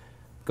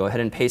 Go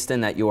ahead and paste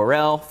in that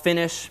URL,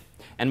 finish,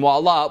 and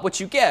voila, what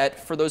you get,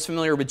 for those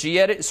familiar with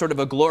gedit, is sort of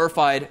a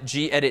glorified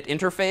gedit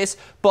interface,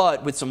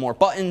 but with some more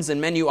buttons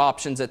and menu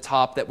options at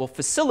top that will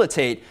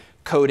facilitate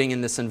coding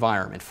in this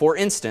environment. For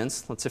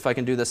instance, let's see if I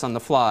can do this on the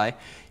fly.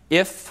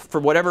 If, for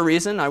whatever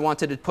reason, I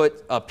wanted to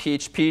put a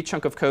PHP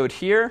chunk of code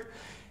here,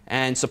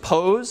 and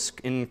suppose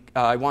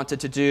I wanted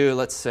to do,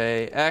 let's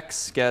say,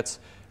 x gets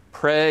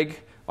preg,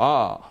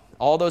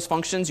 all those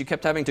functions you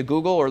kept having to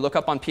Google or look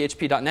up on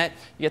php.net,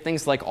 you get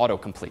things like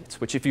autocomplete,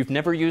 which if you've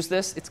never used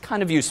this, it's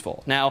kind of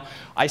useful. Now,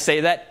 I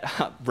say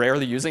that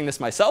rarely using this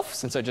myself,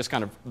 since I just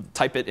kind of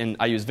type it in,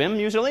 I use Vim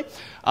usually.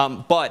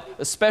 But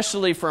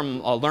especially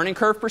from a learning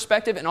curve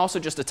perspective and also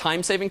just a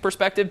time-saving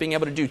perspective, being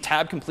able to do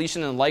tab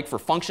completion and the like for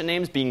function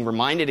names, being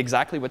reminded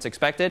exactly what's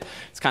expected,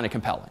 it's kind of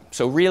compelling.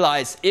 So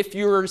realize if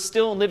you're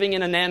still living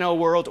in a nano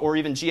world or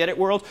even gedit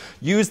world,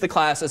 use the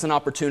class as an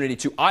opportunity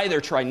to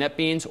either try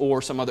NetBeans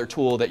or some other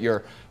tool that your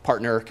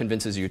partner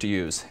convinces you to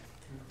use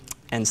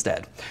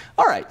instead.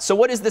 All right, so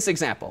what is this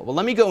example? Well,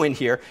 let me go in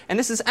here. And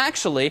this is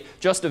actually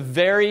just a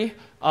very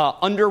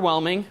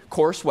underwhelming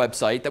course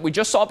website that we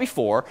just saw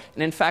before.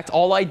 And in fact,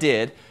 all I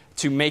did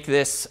to make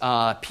this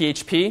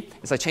PHP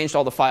is I changed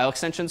all the file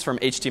extensions from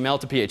HTML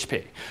to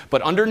PHP.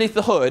 But underneath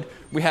the hood,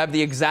 we have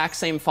the exact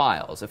same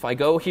files. If I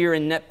go here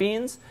in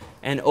NetBeans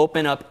and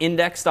open up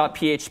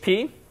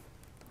index.php,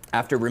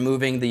 after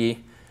removing the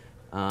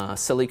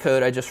silly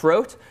code I just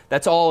wrote,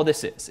 that's all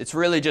this is. It's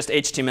really just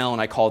HTML,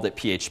 and I called it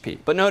PHP.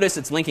 But notice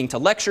it's linking to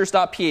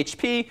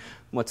lectures.php.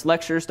 What's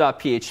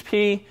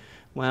lectures.php?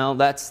 Well,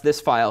 that's this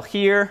file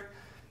here.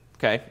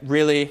 OK,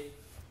 really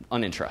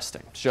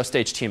uninteresting. It's just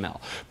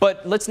HTML.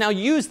 But let's now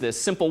use this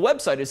simple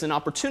website as an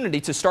opportunity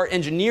to start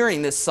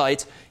engineering this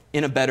site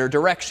in a better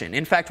direction.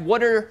 In fact,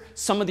 what are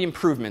some of the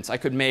improvements I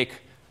could make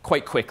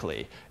quite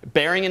quickly,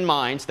 bearing in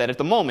mind that at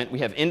the moment we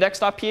have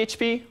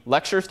index.php,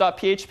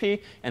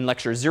 lectures.php, and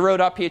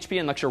lecture0.php,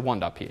 and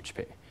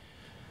lecture1.php.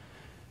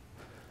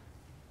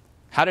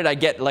 How did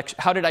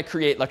I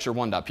create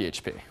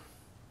lecture1.php?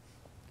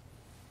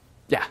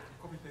 Yeah,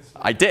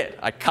 I did.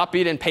 I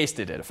copied and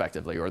pasted it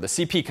effectively, or the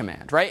cp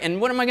command, right?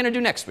 And what am I going to do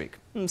next week?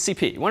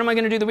 Cp. What am I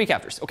going to do the week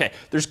after? OK,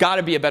 there's got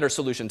to be a better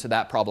solution to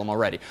that problem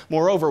already.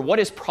 Moreover, what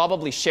is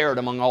probably shared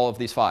among all of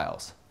these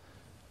files?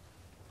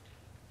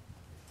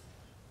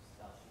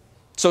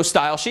 So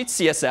style sheets,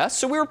 CSS.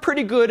 So we were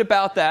pretty good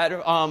about that.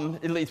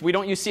 At least we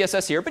don't use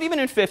CSS here, but even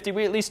in 50,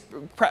 we at least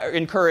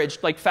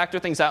encourage, like, factor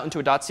things out into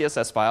a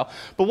 .css file.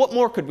 But what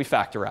more could we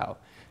factor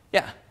out?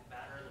 Yeah. The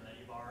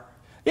menu bar.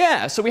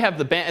 Yeah. So we have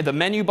the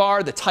menu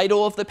bar, the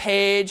title of the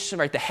page,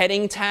 right? The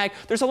heading tag.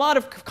 There's a lot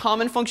of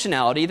common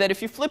functionality that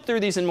if you flip through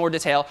these in more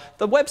detail,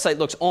 the website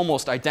looks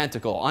almost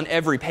identical on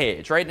every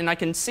page, right? And I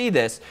can see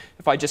this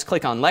if I just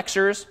click on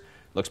lectures.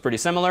 Looks pretty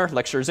similar.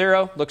 Lecture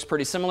 0 looks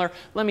pretty similar.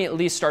 Let me at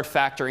least start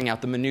factoring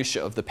out the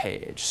minutia of the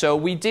page. So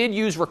we did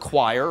use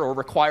require, or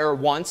require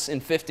once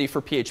in 50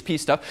 for PHP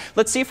stuff.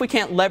 Let's see if we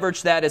can't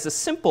leverage that as a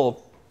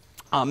simple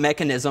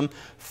mechanism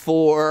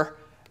for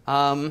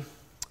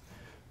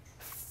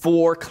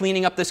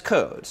cleaning up this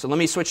code. So let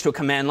me switch to a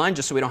command line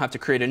just so we don't have to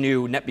create a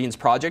new NetBeans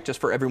project just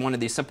for every one of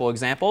these simple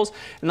examples.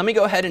 And let me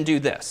go ahead and do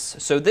this.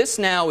 So this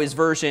now is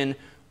version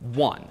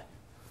 1.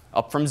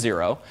 Up from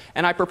 0.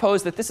 And I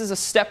propose that this is a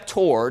step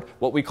toward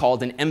what we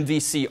called an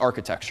MVC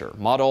architecture,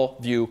 Model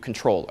View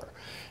Controller.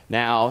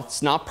 Now,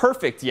 it's not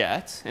perfect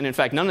yet. And in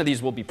fact, none of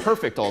these will be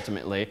perfect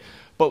ultimately.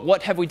 But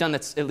what have we done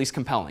that's at least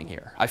compelling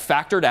here? I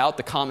factored out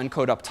the common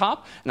code up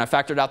top, and I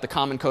factored out the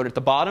common code at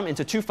the bottom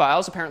into two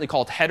files apparently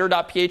called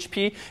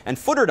header.php and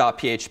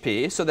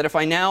footer.php, so that if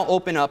I now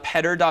open up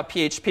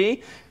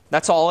header.php,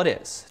 that's all it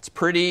is. It's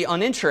pretty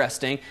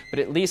uninteresting, but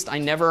at least I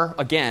never,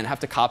 again, have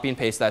to copy and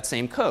paste that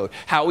same code.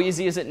 How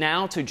easy is it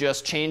now to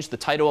just change the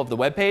title of the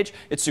web page?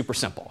 It's super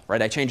simple,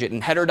 right? I change it in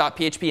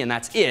header.php, and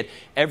that's it.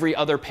 Every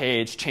other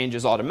page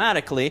changes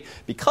automatically,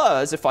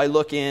 because if I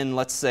look in,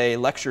 let's say,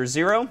 lecture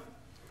 0,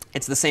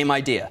 it's the same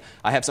idea.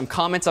 I have some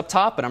comments up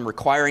top, but I'm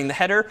requiring the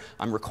header,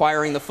 I'm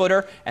requiring the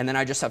footer, and then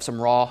I just have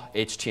some raw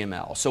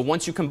HTML. So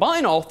once you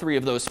combine all three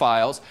of those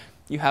files,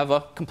 you have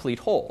a complete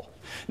whole.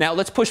 Now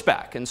let's push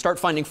back and start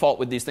finding fault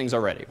with these things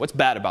already. What's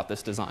bad about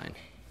this design?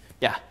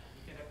 Yeah?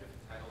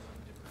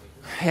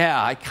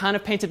 Yeah, I kind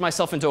of painted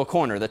myself into a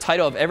corner. The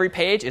title of every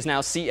page is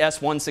now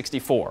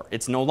CS164.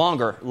 It's no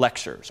longer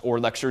lectures or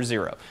lecture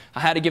 0. I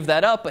had to give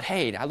that up, but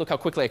hey, look how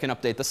quickly I can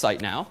update the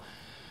site now.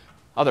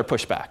 Other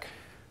pushback.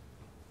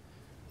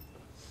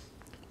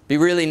 Be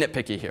really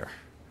nitpicky here.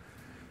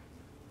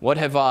 What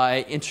have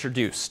I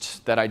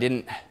introduced that I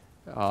didn't,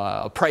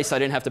 a price I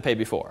didn't have to pay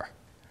before?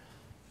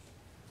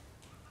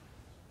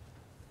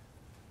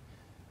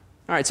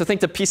 All right, so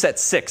think to p set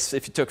 6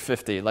 if you took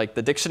 50. Like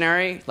the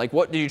dictionary, like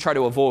what did you try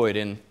to avoid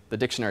in the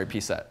dictionary p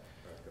set?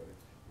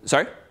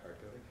 Sorry?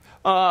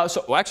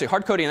 Well, actually,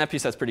 hard coding in that p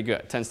set's pretty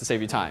good. It tends to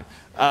save you time.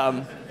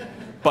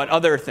 But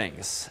other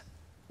things.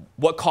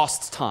 What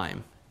costs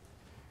time?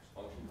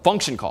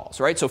 Function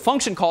calls, right? So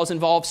function calls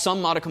involve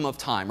some modicum of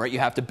time, right? You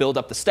have to build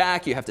up the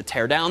stack. You have to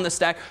tear down the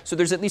stack. So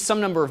there's at least some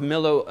number of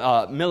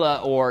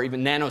milli or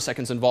even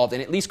nanoseconds involved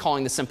in at least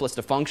calling the simplest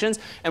of functions.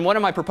 And what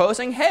am I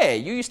proposing? Hey,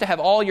 you used to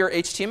have all your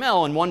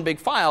HTML in one big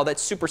file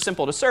that's super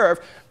simple to serve.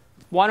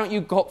 Why don't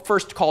you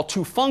first call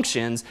 2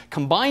 functions,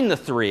 combine the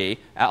 3,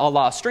 a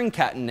la string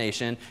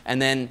concatenation, and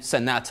then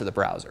send that to the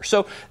browser?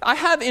 So I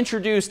have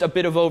introduced a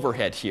bit of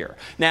overhead here.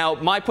 Now,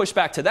 my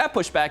pushback to that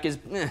pushback is,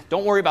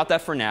 don't worry about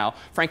that for now.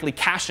 Frankly,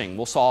 caching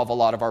will solve a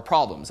lot of our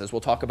problems, as we'll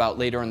talk about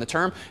later in the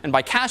term. And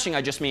by caching,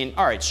 I just mean,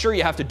 all right, sure,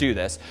 you have to do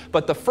this.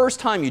 But the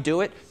first time you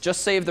do it,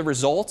 just save the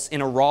results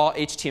in a raw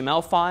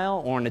HTML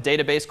file or in a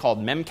database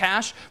called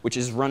memcache, which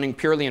is running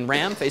purely in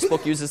RAM.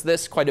 Facebook uses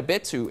this quite a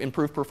bit to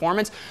improve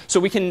performance. So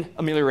we can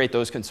ameliorate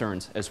those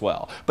concerns as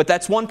well. But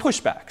that's one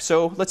pushback.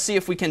 So let's see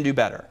if we can do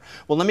better.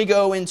 Well, let me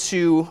go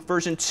into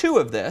version 2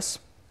 of this.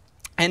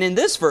 And in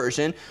this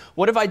version,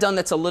 what have I done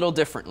that's a little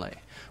differently?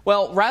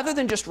 Well, rather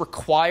than just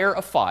require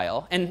a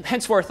file, and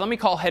henceforth, let me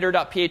call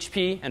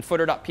header.php and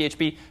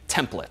footer.php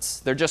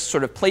templates. They're just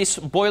sort of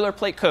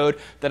boilerplate code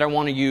that I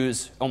want to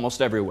use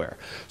almost everywhere.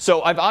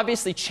 So I've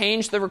obviously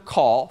changed the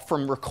call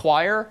from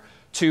require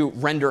to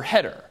render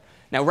header.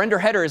 Now, render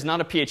header is not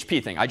a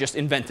PHP thing. I just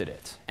invented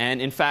it.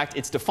 And in fact,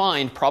 it's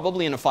defined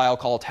probably in a file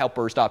called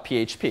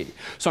helpers.php.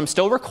 So I'm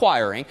still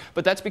requiring,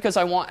 but that's because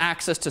I want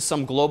access to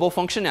some global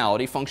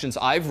functionality, functions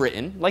I've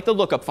written, like the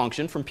lookup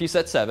function from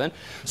pset 7.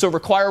 So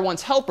require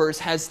once helpers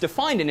has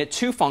defined in it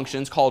 2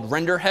 functions called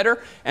render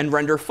header and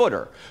render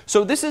footer.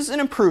 So this is an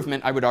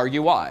improvement, I would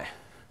argue. Why?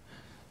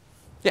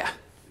 Yeah.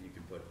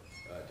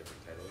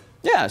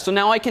 Yeah, so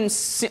now I can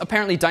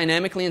apparently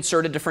dynamically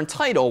insert a different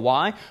title.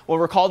 Why? Well,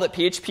 recall that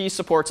PHP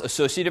supports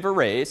associative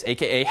arrays,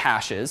 aka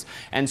hashes.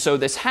 And so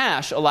this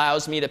hash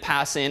allows me to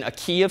pass in a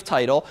key of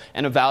title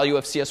and a value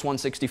of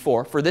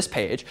CS164 for this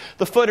page.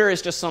 The footer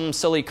is just some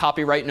silly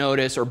copyright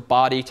notice or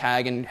body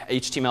tag and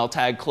HTML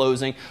tag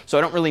closing. So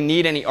I don't really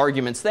need any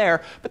arguments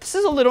there. But this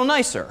is a little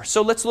nicer.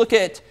 So let's look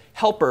at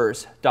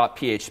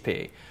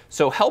helpers.php.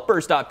 So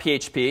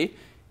helpers.php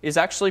is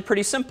actually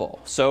pretty simple.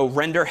 So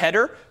render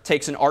header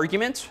takes an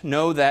argument.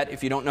 Know that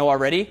if you don't know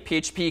already,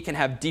 PHP can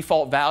have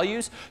default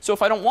values. So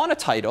if I don't want a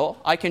title,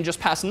 I can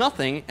just pass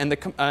nothing, and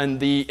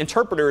the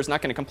interpreter is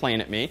not going to complain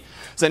at me.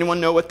 Does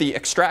anyone know what the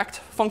extract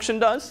function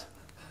does?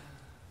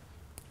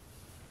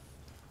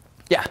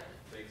 Yeah.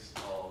 Takes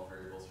all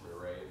variables from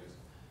an array and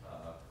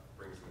just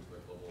brings them to a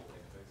global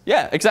namespace.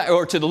 Yeah, exactly,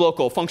 or to the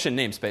local function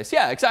namespace.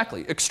 Yeah,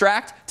 exactly.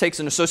 Extract takes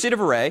an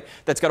associative array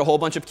that's got a whole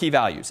bunch of key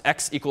values,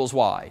 x equals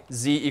y,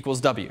 z equals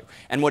w.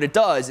 And what it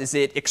does is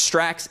it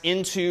extracts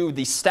into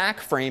the stack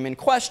frame in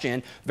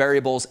question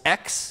variables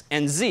x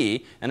and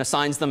z and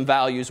assigns them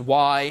values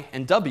y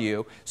and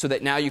w so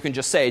that now you can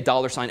just say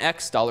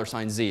 $x,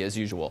 $z as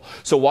usual.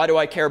 So why do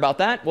I care about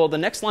that? Well, the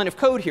next line of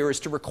code here is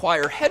to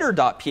require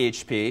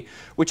header.php,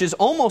 which is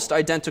almost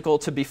identical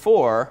to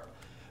before,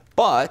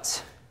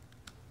 but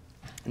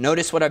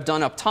notice what I've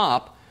done up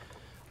top.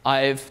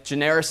 I've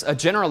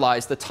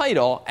generalized the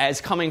title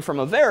as coming from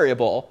a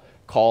variable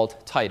called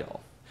title.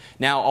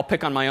 Now, I'll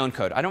pick on my own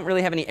code. I don't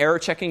really have any error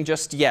checking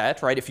just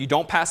yet, right? If you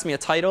don't pass me a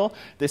title,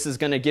 this is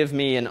going to give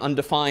me an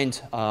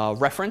undefined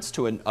reference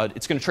to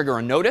it's going to trigger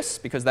a notice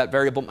because that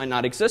variable might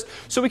not exist.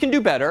 So we can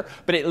do better,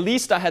 but at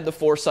least I had the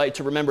foresight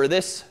to remember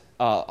this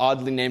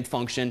oddly named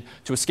function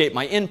to escape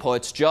my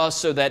inputs just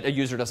so that a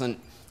user doesn't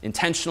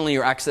intentionally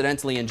or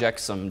accidentally inject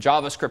some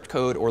JavaScript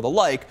code or the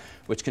like,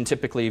 which can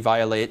typically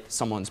violate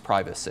someone's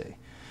privacy.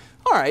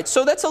 All right,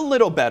 so that's a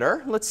little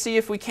better. Let's see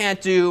if we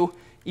can't do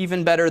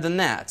even better than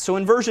that. So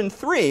in version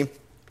 3,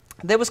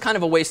 that was kind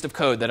of a waste of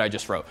code that I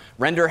just wrote.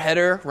 Render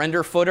header,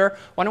 render footer.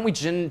 Why don't we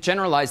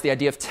generalize the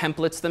idea of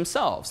templates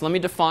themselves? Let me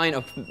define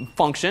a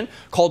function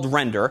called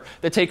render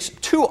that takes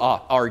 2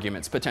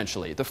 arguments,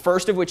 potentially. The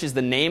first of which is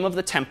the name of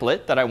the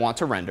template that I want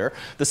to render.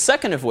 The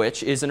second of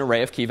which is an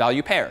array of key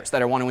value pairs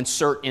that I want to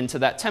insert into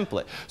that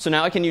template. So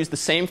now I can use the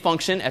same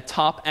function at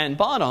top and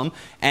bottom.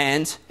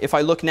 And if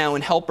I look now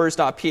in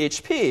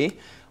helpers.php,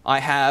 I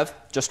have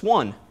just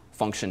one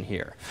function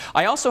here.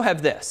 I also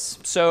have this.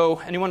 So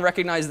anyone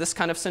recognize this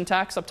kind of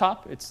syntax up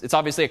top? It's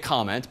obviously a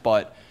comment,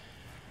 but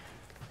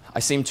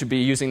I seem to be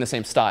using the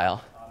same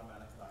style.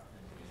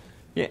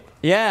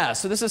 Yeah,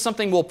 so this is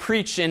something we'll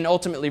preach and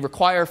ultimately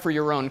require for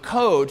your own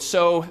code.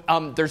 So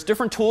there's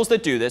different tools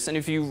that do this. And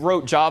if you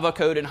wrote Java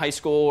code in high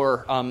school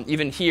or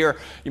even here,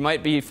 you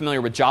might be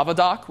familiar with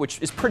JavaDoc, which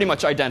is pretty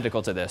much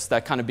identical to this.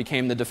 That kind of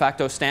became the de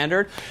facto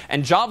standard.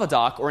 And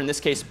JavaDoc, or in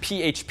this case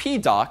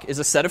PHPDoc, is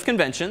a set of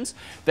conventions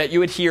that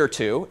you adhere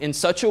to in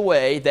such a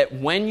way that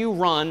when you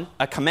run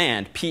a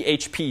command,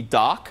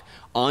 PHPDoc,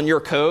 on your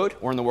code,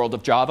 or in the world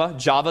of Java,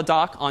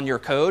 javadoc on your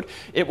code.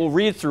 It will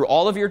read through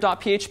all of your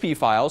 .php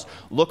files,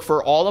 look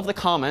for all of the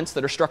comments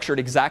that are structured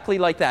exactly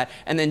like that,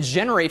 and then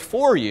generate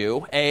for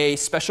you a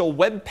special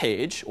web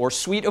page or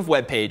suite of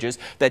web pages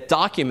that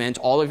document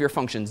all of your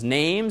functions'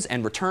 names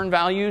and return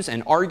values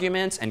and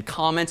arguments and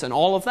comments and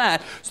all of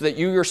that, so that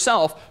you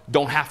yourself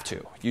don't have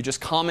to. You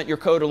just comment your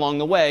code along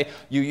the way.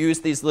 You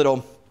use these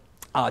little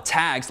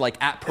tags like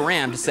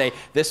 @param to say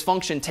this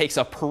function takes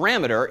a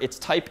parameter, its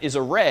type is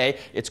array,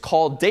 it's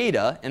called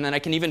data, and then I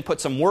can even put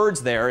some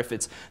words there if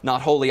it's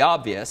not wholly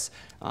obvious,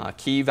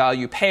 key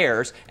value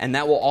pairs, and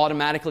that will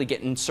automatically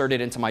get inserted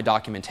into my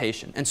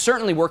documentation. And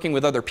certainly working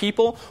with other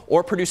people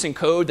or producing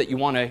code that you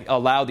want to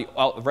allow the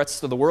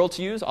rest of the world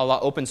to use, allow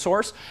open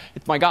source,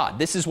 my God,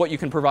 this is what you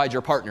can provide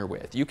your partner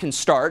with. You can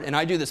start, and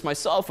I do this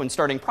myself when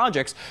starting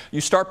projects,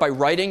 you start by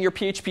writing your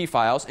PHP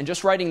files and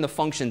just writing the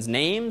functions'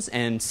 names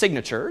and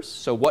signatures,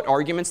 so what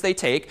arguments they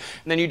take,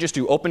 and then you just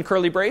do open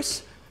curly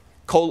brace,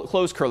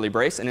 close curly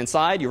brace, and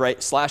inside you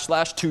write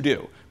 / to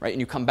do, right? And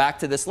you come back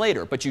to this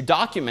later, but you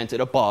document it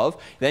above.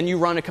 Then you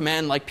run a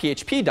command like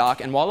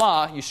phpdoc, and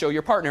voila, you show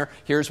your partner,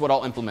 here's what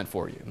I'll implement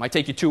for you. It might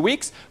take you 2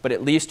 weeks, but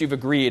at least you've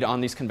agreed on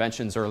these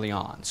conventions early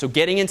on. So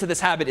getting into this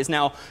habit is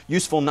now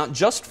useful not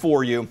just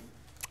for you,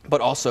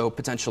 but also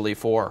potentially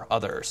for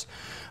others.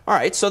 All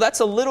right, so that's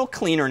a little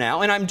cleaner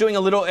now, and I'm doing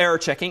a little error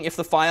checking. If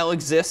the file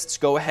exists,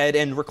 go ahead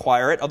and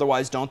require it.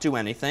 Otherwise, don't do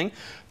anything.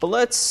 But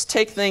let's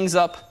take things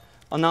up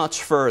a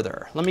notch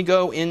further. Let me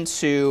go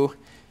into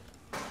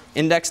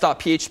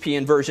index.php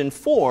in version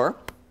 4.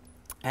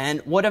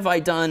 And what have I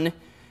done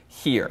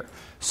here?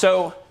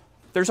 So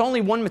there's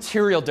only one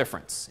material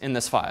difference in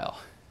this file.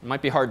 It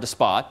might be hard to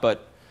spot,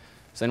 but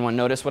does anyone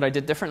notice what I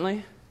did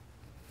differently?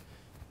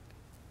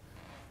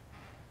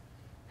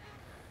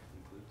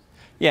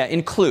 Yeah,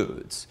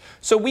 includes.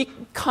 So we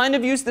kind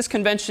of used this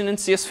convention in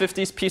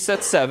CS50's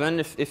pset 7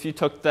 if you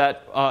took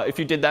that, if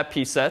you did that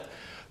pset.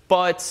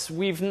 But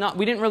we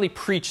didn't really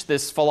preach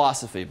this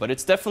philosophy. But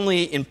it's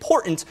definitely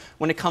important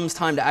when it comes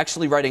time to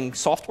actually writing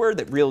software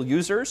that real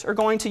users are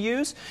going to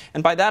use.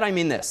 And by that I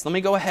mean this. Let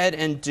me go ahead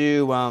and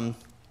do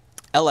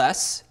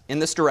ls in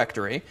this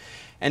directory.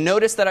 And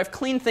notice that I've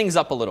cleaned things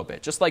up a little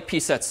bit, just like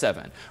pset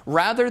 7.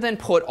 Rather than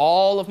put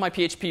all of my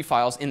PHP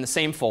files in the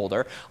same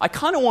folder, I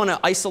kind of want to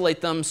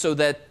isolate them so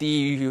that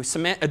the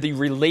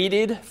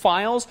related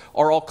files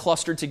are all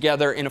clustered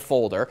together in a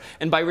folder.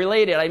 And by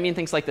related, I mean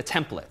things like the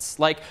templates.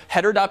 Like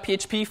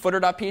header.php,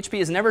 footer.php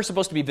is never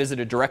supposed to be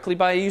visited directly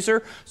by a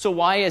user. So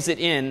why is it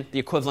in the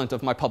equivalent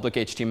of my public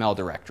HTML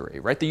directory,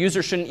 right? The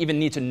user shouldn't even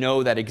need to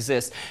know that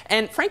exists.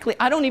 And frankly,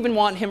 I don't even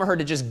want him or her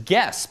to just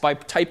guess by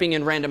typing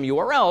in random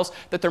URLs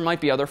that there might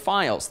be other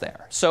files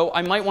there. So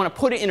I might want to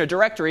put it in a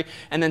directory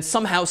and then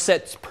somehow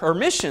set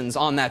permissions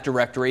on that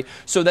directory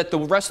so that the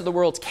rest of the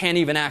world can't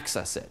even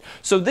access it.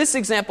 So this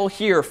example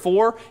here,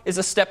 4, is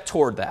a step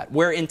toward that,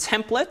 where in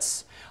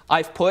templates,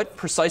 I've put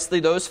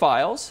precisely those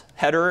files,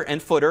 header and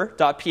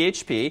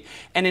footer.php,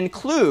 and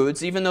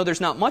includes, even though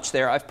there's not much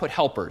there, I've put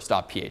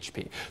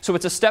helpers.php. So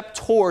it's a step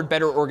toward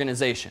better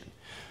organization.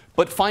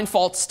 But find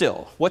fault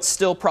still. What's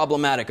still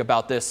problematic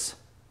about this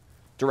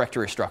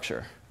directory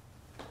structure?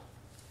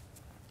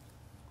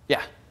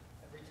 Yeah?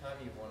 Every time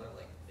you want to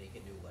like make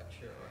a new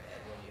lecture or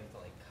add one, you have to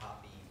like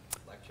copy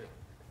lecture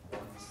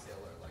 1 still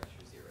or lecture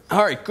 0.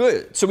 All right,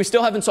 good. So we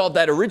still haven't solved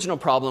that original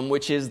problem,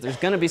 which is there's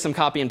going to be some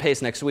copy and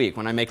paste next week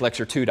when I make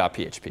lecture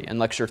 2.php and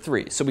lecture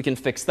 3. So we can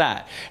fix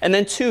that. And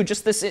then 2,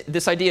 just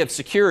this idea of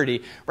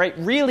security, right,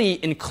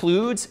 really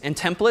includes and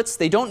templates.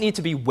 They don't need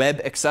to be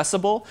web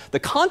accessible. The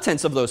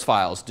contents of those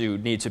files do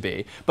need to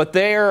be, but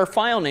their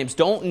file names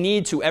don't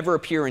need to ever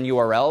appear in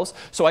URLs.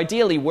 So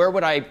ideally, where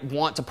would I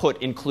want to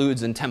put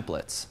includes and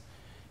templates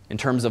in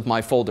terms of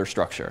my folder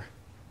structure?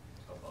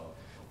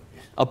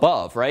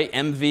 Above, right?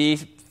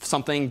 MV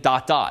something ...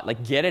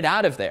 Like get it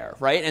out of there,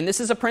 right? And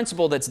this is a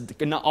principle that's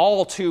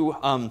all too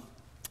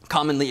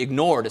commonly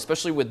ignored,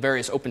 especially with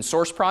various open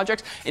source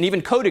projects, and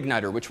even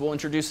CodeIgniter, which we'll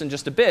introduce in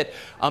just a bit.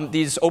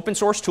 These open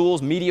source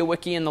tools,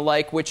 MediaWiki and the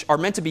like, which are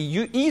meant to be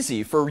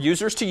easy for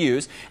users to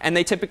use, and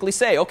they typically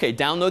say, OK,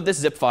 download this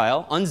zip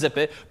file, unzip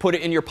it, put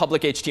it in your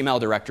public HTML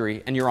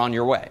directory, and you're on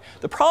your way.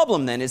 The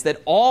problem then is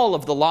that all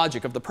of the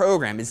logic of the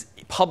program is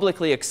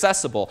publicly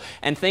accessible,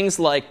 and things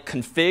like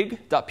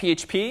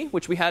config.php,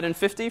 which we had in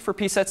 50 for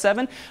pset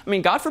 7, I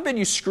mean, God forbid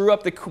you screw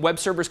up the web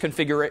server's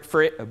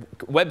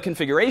web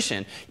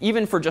configuration,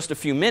 even for just a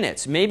few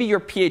minutes. Maybe your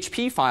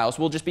PHP files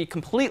will just be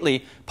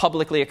completely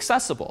publicly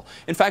accessible.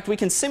 In fact, we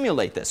can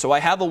simulate this. So I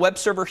have a web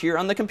server here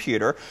on the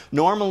computer.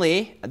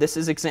 Normally, this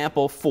is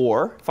example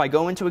 4. If I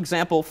go into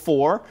example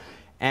 4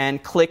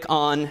 and click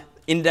on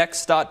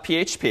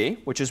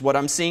index.php, which is what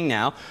I'm seeing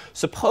now,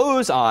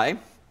 suppose I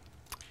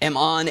am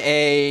on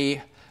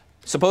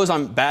suppose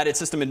I'm bad at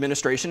system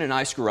administration and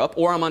I screw up,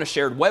 or I'm on a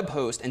shared web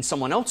host and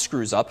someone else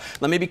screws up.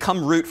 Let me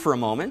become root for a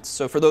moment.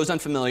 So for those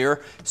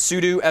unfamiliar,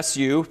 sudo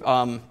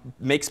su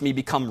makes me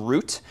become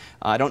root.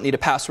 I don't need a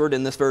password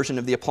in this version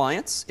of the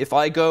appliance. If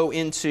I go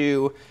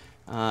into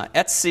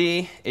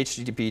etc,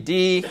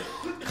 httpd,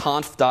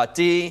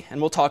 conf.d,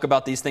 and we'll talk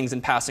about these things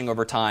in passing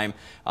over time.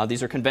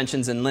 These are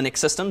conventions in Linux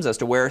systems as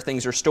to where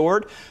things are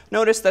stored.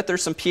 Notice that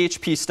there's some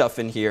PHP stuff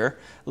in here.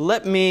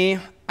 Let me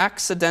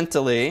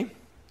accidentally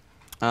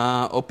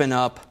open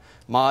up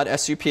mod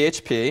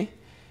suphp,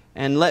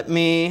 and let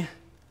me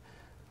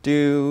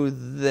do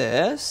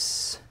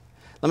this.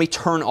 Let me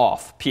turn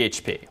off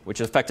PHP, which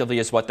effectively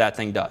is what that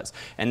thing does.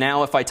 And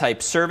now if I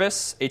type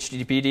service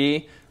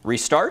httpd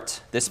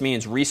restart, this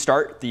means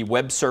restart the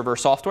web server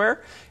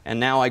software. And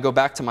now I go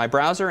back to my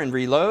browser and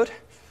reload.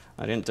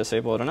 I didn't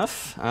disable it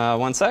enough.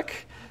 One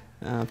sec.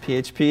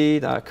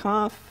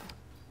 php.conf.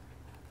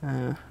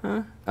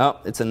 Oh,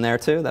 it's in there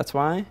too. That's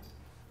why.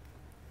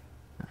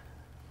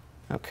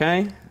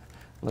 OK.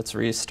 Let's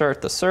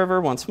restart the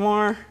server once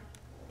more.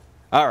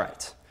 All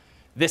right.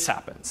 This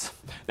happens.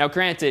 Now,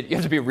 granted, you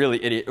have to be a real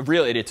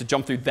idiot to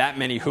jump through that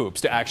many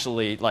hoops to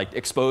actually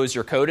expose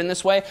your code in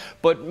this way.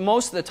 But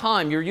most of the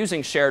time, you're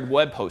using shared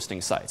web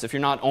hosting sites if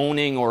you're not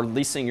owning or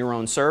leasing your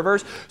own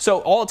servers. So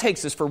all it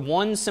takes is for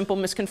one simple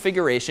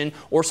misconfiguration,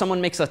 or someone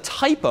makes a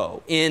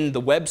typo in the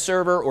web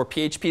server or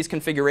PHP's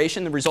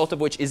configuration, the result of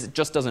which is it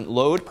just doesn't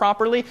load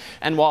properly.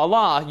 And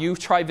voila, you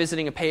try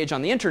visiting a page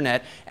on the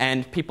internet,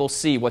 and people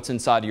see what's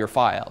inside of your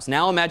files.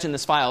 Now imagine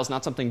this file is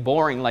not something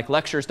boring like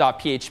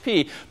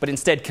lectures.php, but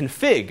instead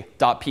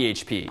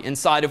config.php,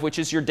 inside of which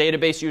is your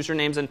database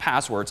usernames and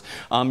passwords,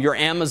 your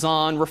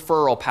Amazon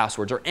referral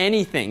passwords, or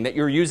anything that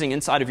you're using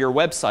inside of your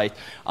website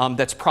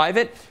that's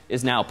private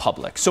is now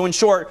public. So in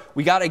short,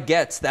 we got to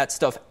get that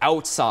stuff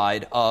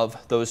outside of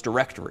those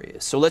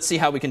directories. So let's see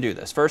how we can do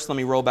this. First, let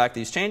me roll back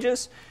these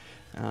changes.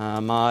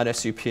 Mod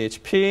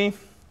suphp.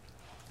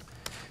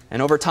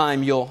 And over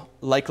time, you'll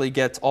likely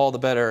get all the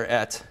better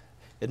at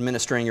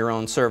administering your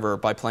own server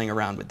by playing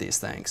around with these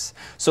things.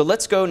 So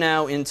let's go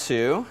now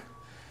into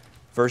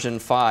version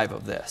 5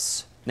 of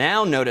this.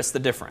 Now notice the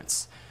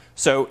difference.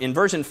 So in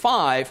version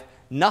 5,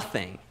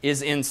 nothing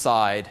is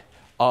inside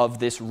of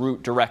this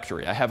root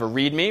directory. I have a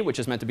README, which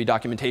is meant to be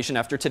documentation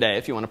after today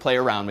if you want to play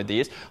around with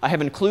these. I have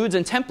includes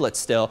and templates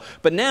still.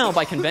 But now,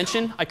 by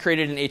convention, I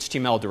created an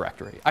HTML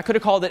directory. I could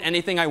have called it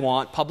anything I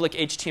want. Public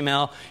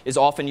HTML is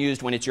often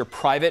used when it's your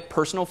private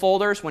personal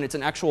folders. When it's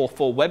an actual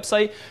full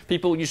website,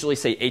 people usually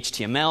say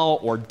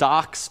HTML or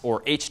docs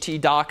or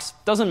htdocs.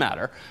 Doesn't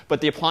matter.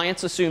 But the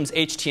appliance assumes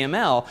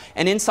HTML.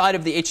 And inside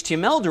of the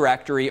HTML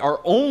directory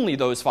are only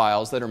those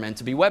files that are meant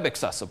to be web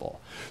accessible.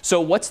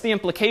 So what's the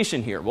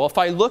implication here? Well, if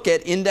I look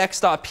at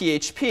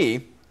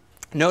index.php,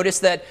 notice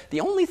that the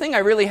only thing I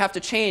really have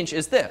to change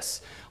is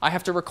this. I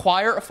have to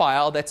require a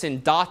file that's in ..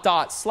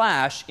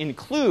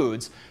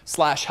 includes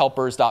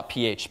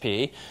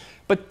 /helpers.php.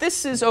 But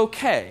this is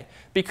OK,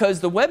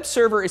 because the web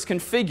server is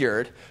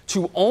configured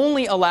to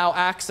only allow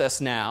access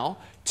now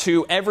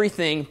to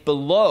everything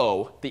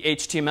below the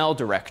HTML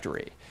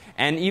directory.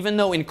 And even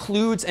though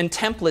includes and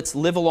templates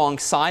live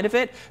alongside of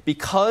it,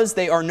 because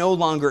they are no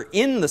longer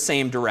in the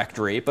same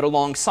directory, but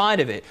alongside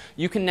of it,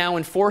 you can now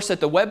enforce at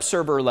the web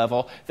server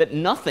level that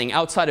nothing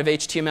outside of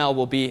HTML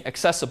will be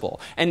accessible.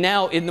 And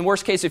now, in the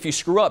worst case, if you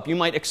screw up, you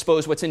might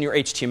expose what's in your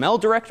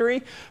HTML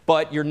directory,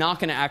 but you're not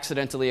going to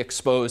accidentally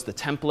expose the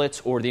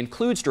templates or the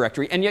includes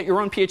directory, and yet your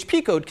own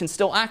PHP code can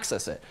still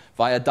access it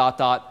via ..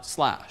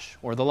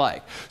 or the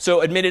like.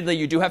 So admittedly,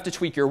 you do have to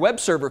tweak your web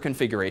server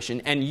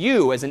configuration, and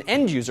you, as an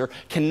end user,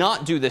 cannot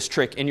do this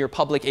trick in your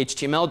public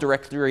HTML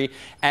directory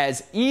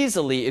as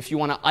easily if you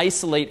want to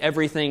isolate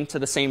everything to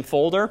the same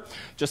folder.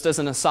 Just as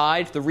an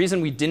aside, the reason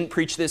we didn't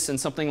preach this in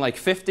something like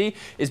 50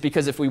 is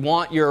because if we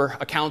want your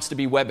accounts to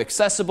be web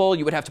accessible,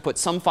 you would have to put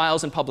some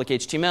files in public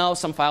HTML,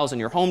 some files in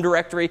your home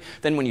directory.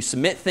 Then when you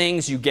submit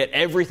things, you get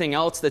everything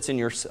else that's in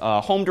your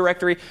home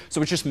directory.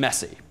 So it's just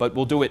messy, but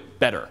we'll do it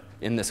better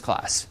in this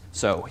class.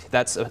 So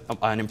that's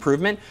an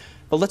improvement.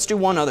 But let's do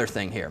one other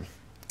thing here.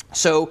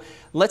 So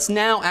let's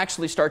now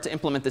actually start to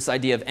implement this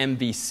idea of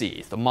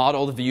MVC, the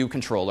model view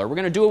controller. We're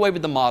going to do away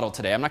with the model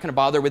today. I'm not going to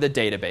bother with a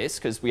database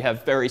because we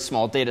have very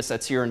small data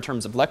sets here in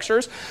terms of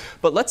lectures.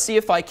 But let's see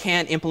if I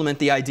can implement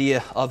the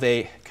idea of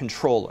a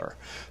controller.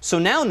 So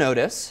now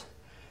notice,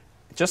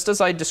 just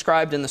as I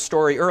described in the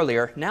story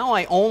earlier, now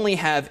I only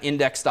have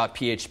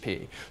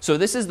index.php. So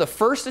this is the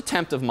first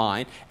attempt of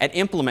mine at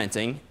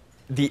implementing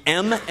the V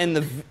and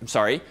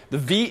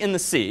the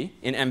C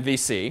in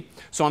MVC.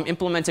 So I'm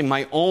implementing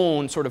my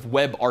own sort of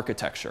web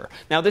architecture.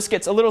 Now this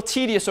gets a little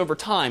tedious over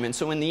time, and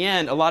so in the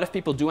end, a lot of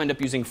people do end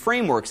up using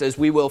frameworks, as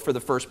we will for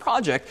the first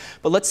project.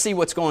 But let's see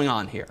what's going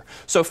on here.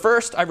 So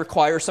first, I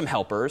require some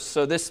helpers.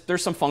 So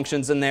there's some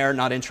functions in there,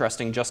 not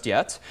interesting just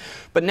yet.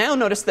 But now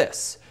notice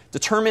this.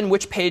 Determine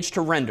which page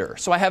to render.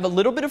 So I have a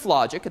little bit of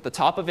logic at the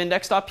top of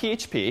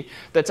index.php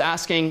that's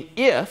asking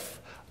if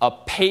a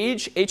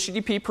page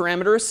HTTP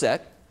parameter is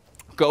set,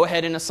 go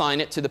ahead and assign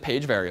it to the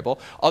page variable.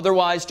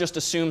 Otherwise, just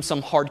assume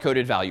some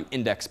hard-coded value,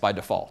 index by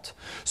default.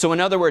 So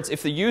in other words,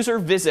 if the user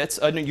visits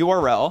a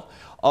URL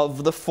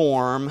of the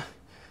form,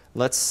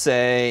 let's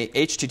say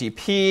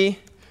http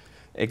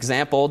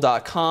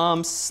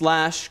example.com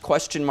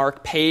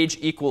 /?page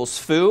equals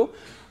foo,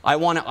 I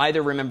want to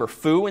either remember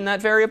foo in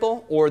that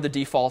variable or the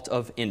default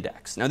of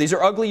index. Now, these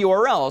are ugly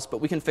URLs,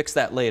 but we can fix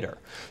that later.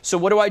 So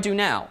what do I do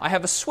now? I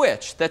have a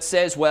switch that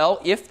says,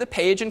 well, if the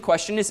page in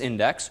question is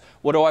index,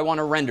 what do I want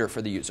to render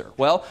for the user?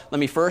 Well, let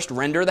me first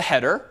render the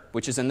header,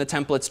 which is in the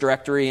templates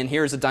directory, and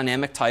here's a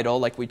dynamic title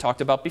like we talked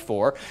about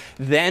before.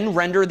 Then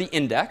render the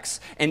index.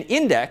 And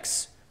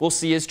index, we'll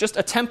see, is just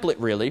a template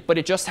really, but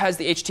it just has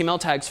the HTML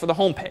tags for the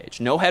home page.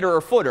 No header or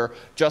footer,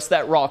 just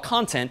that raw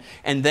content.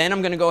 And then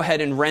I'm going to go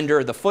ahead and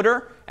render the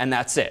footer, and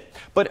that's it.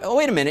 But oh,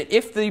 wait a minute,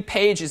 if the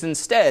page is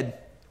instead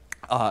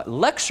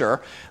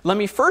lecture, let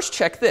me first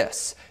check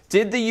this.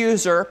 Did the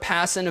user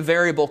pass in a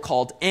variable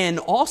called n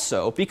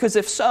also? Because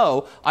if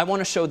so, I want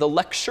to show the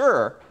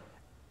lecture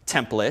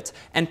template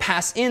and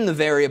pass in the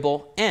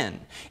variable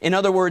n. In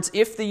other words,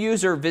 if the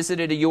user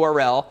visited a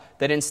URL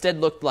that instead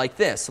looked like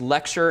this,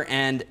 lecture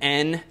and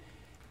n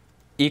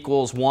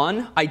equals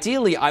 1,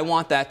 ideally I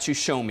want that to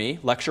show me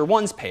lecture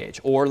 1's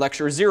page or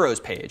lecture 0's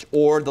page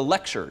or the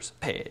lectures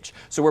page.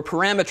 So we're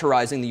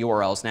parameterizing the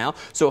URLs now.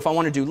 So if I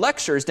want to do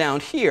lectures down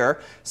here,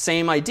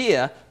 same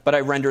idea, but I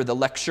render the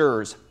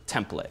lectures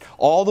template,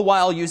 all the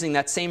while using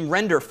that same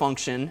render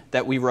function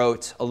that we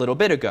wrote a little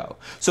bit ago.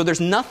 So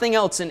there's nothing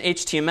else in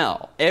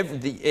HTML.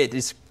 It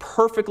is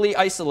perfectly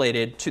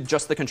isolated to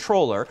just the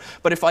controller.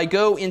 But if I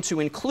go into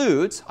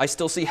includes, I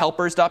still see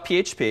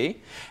helpers.php.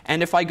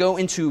 And if I go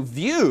into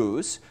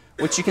views,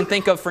 which you can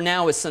think of for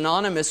now as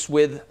synonymous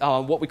with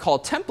what we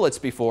called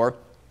templates before,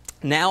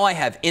 now I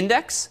have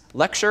index,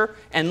 lecture,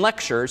 and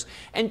lectures.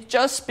 And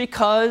just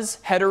because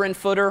header and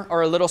footer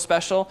are a little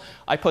special,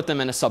 I put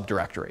them in a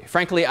subdirectory.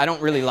 Frankly, I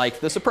don't really like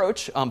this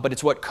approach, but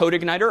it's what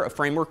CodeIgniter, a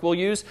framework we'll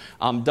use,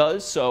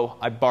 does. So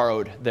I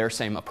borrowed their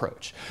same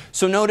approach.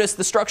 So notice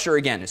the structure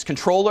again is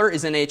controller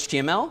is in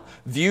HTML,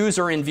 views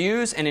are in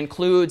views, and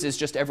includes is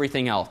just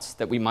everything else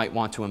that we might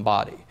want to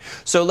embody.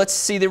 So let's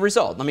see the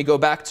result. Let me go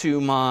back to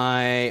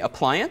my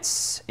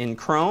appliance in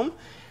Chrome.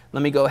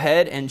 Let me go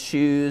ahead and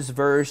choose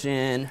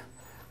version.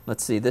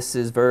 Let's see, this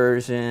is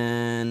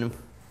version,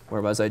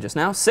 where was I just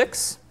now?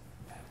 6.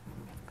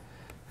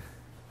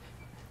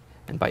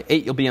 And by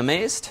 8, you'll be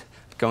amazed.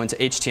 Go into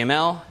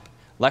HTML,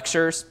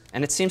 lectures,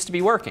 and it seems to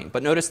be working.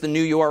 But notice the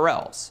new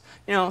URLs.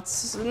 You know,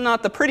 it's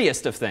not the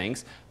prettiest of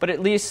things, but at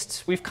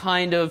least we've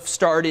kind of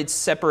started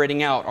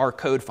separating out our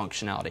code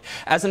functionality.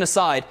 As an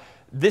aside,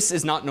 this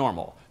is not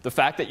normal. The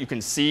fact that you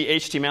can see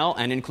HTML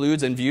and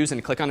includes and views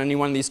and click on any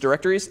one of these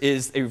directories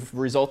is a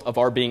result of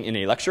our being in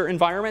a lecture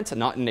environment and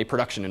not in a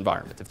production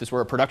environment. If this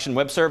were a production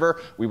web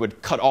server, we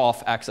would cut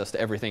off access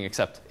to everything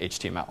except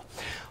HTML.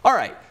 All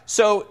right,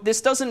 so this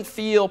doesn't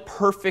feel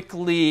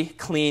perfectly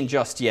clean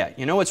just yet.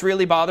 You know what's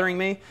really bothering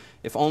me?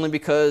 If only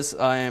because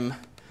I'm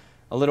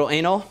a little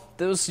anal,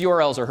 those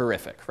URLs are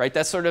horrific, right?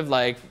 That's sort of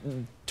like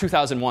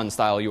 2001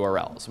 style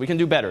URLs. We can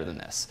do better than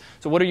this.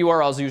 So what do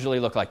URLs usually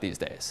look like these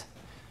days?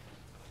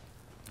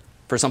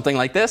 For something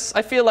like this,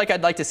 I feel like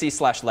I'd like to see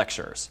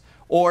 /lectures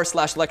or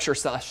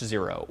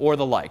 /lecture/0 or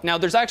the like. Now,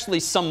 there's actually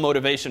some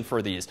motivation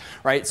for these,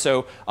 right?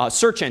 So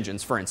search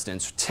engines, for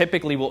instance,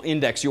 typically will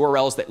index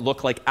URLs that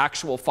look like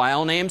actual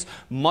file names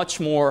much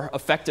more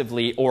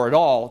effectively or at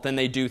all than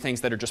they do things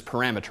that are just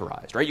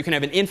parameterized, right? You can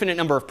have an infinite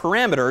number of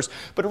parameters,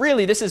 but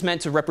really this is meant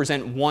to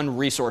represent one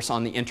resource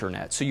on the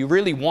internet. So you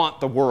really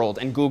want the world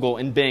and Google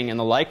and Bing and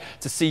the like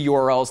to see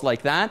URLs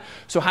like that.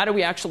 So how do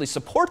we actually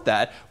support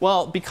that?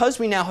 Well, because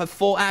we now have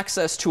full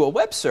access to a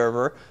web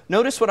server,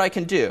 notice what I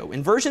can do.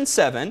 In version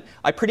 7,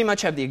 I pretty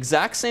much have the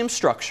exact same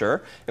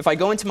structure. If I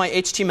go into my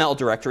HTML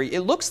directory, it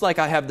looks like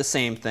I have the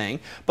same thing.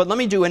 But let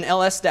me do an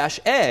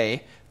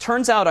ls-a.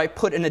 Turns out I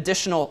put an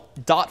additional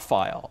dot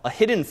file, a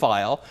hidden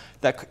file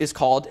that is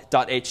called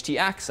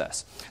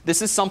 .htaccess.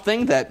 This is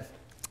something that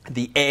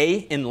the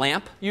A in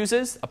LAMP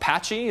uses.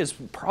 Apache is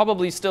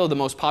probably still the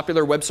most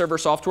popular web server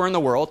software in the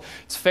world.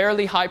 It's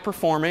fairly high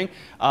performing.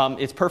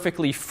 It's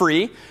perfectly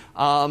free.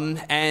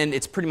 And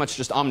it's pretty much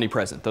just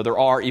omnipresent, though there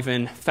are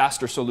even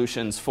faster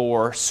solutions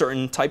for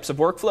certain types of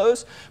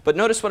workflows. But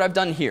notice what I've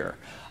done here.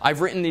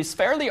 I've written these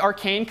fairly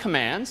arcane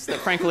commands that,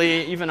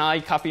 frankly, even I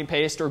copy and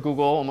paste or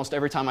Google almost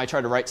every time I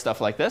try to write stuff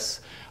like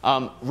this.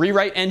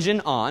 Rewrite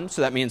engine on,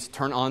 so that means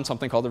turn on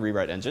something called the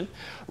rewrite engine.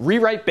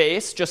 Rewrite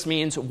base just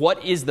means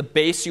what is the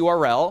base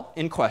URL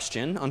in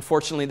question.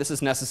 Unfortunately, this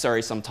is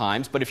necessary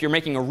sometimes. But if you're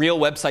making a real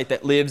website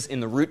that lives in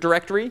the root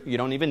directory, you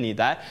don't even need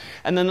that.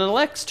 And then the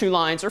next 2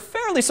 lines are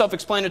fairly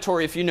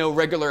self-explanatory if you know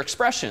regular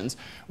expressions.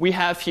 We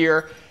have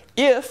here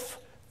if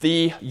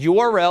the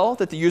URL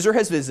that the user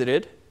has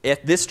visited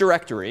at this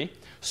directory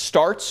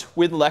starts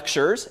with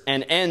lectures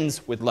and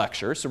ends with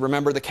lectures. So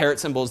remember the caret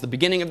symbol is the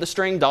beginning of the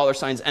string,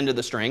 $ end of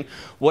the string.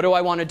 What do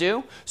I want to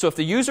do? So if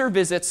the user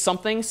visits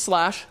something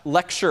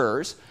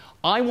 /lectures,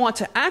 I want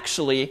to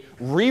actually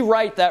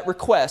rewrite that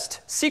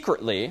request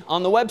secretly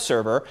on the web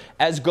server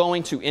as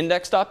going to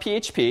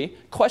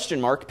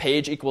index.php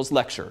page equals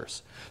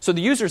lectures. So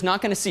the user is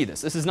not going to see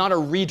this. This is not a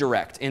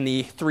redirect in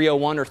the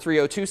 301 or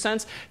 302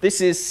 sense.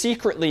 This is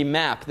secretly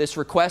map this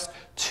request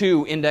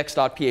to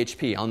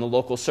index.php on the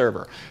local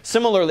server.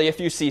 Similarly, if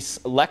you see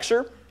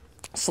lecture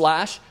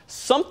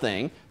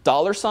 /something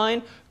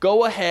 $,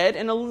 go ahead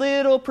and a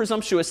little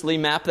presumptuously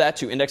map that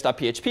to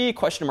index.php,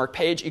 question mark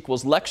page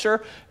equals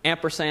lecture,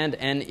 ampersand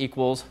n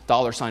equals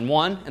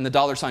 $1. And the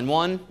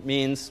 $1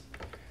 means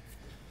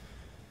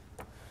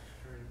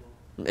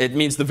it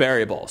means the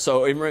variable.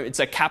 So it's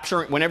a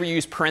capturing. Whenever you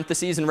use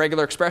parentheses in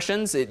regular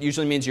expressions, it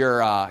usually means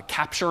you're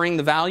capturing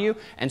the value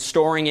and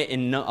storing it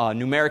in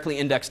numerically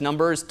indexed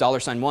numbers, $1,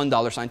 $2,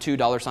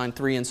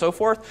 $3, and so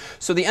forth.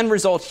 So the end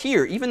result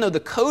here, even though the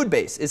code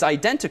base is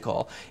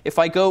identical, if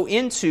I go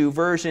into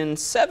version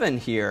 7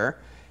 here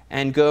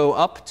and go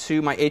up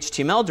to my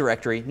HTML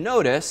directory,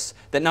 notice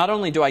that not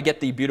only do I get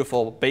the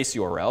beautiful base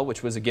URL,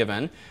 which was a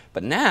given,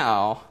 but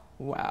now,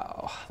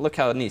 wow, look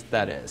how neat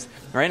that is,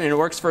 right? And it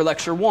works for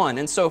lecture 1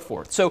 and so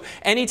forth. So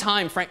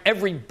anytime,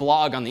 every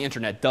blog on the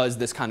internet does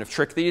this kind of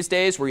trick these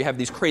days, where you have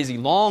these crazy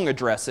long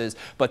addresses,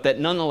 but that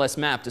nonetheless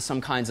map to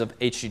some kinds of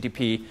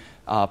HTTP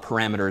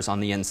parameters on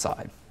the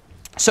inside.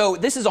 So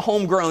this is a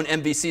homegrown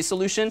MVC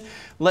solution.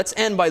 Let's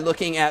end by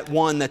looking at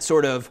one that's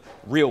sort of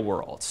real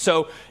world.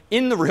 So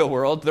in the real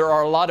world, there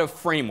are a lot of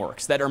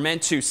frameworks that are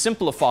meant to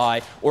simplify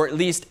or at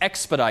least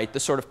expedite the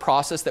sort of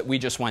process that we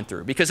just went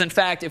through. Because in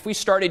fact, if we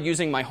started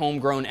using my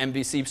homegrown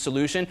MVC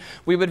solution,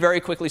 we would very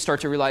quickly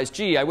start to realize,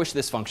 gee, I wish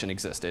this function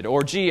existed.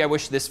 Or gee, I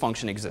wish this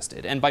function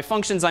existed. And by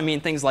functions, I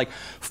mean things like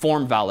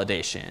form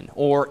validation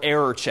or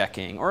error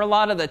checking or a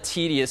lot of the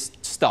tedious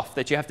stuff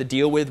that you have to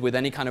deal with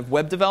any kind of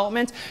web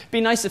development. It'd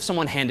be nice if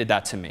someone handed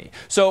that to me.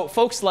 So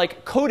folks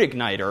like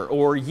CodeIgniter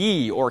or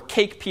Yi or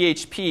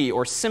CakePHP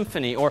or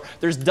Symfony, or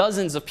there's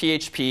dozens of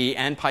PHP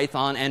and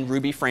Python and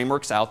Ruby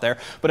frameworks out there.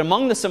 But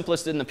among the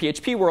simplest in the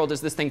PHP world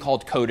is this thing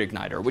called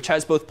CodeIgniter, which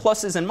has both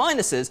pluses and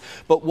minuses.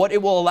 But what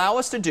it will allow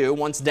us to do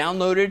once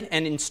downloaded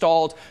and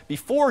installed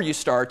before you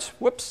start,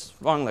 whoops,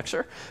 wrong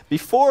lecture,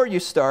 before you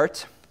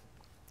start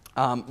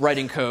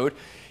writing code,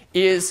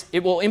 is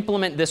it will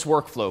implement this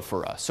workflow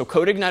for us. So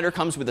CodeIgniter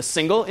comes with a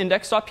single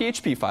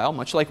index.php file,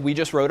 much like we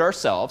just wrote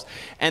ourselves.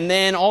 And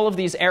then all of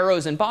these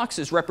arrows and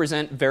boxes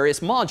represent various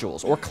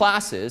modules or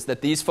classes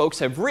that these folks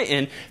have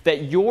written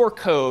that your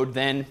code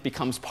then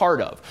becomes part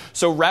of.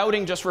 So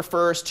routing just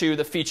refers to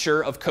the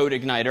feature of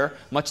CodeIgniter,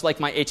 much like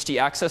my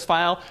htaccess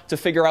file, to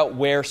figure out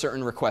where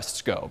certain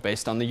requests go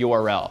based on the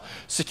URL.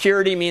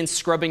 Security means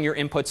scrubbing your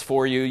inputs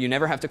for you. You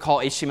never have to call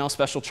HTML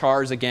special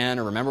chars again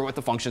or remember what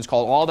the function's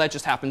called. All that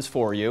just happens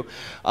for you.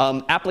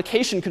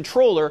 Application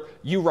controller,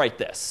 you write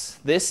this.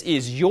 This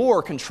is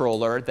your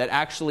controller that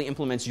actually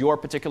implements your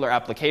particular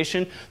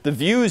application, the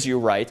views you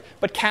write.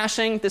 But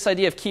caching, this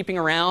idea of keeping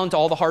around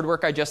all the hard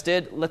work I just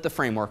did, let the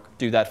framework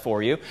do that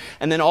for you.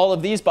 And then all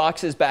of these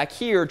boxes back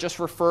here just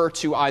refer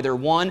to either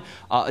one,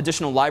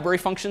 additional library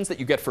functions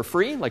that you get for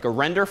free, like a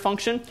render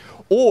function,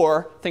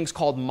 or things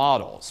called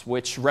models,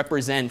 which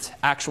represent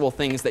actual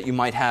things that you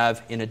might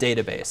have in a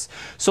database.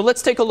 So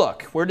let's take a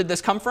look. Where did this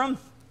come from?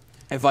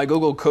 If I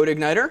Google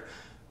CodeIgniter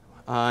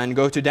and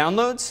go to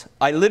downloads,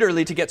 I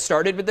literally, to get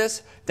started with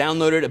this,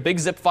 downloaded a big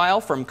zip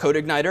file from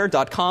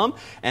codeigniter.com,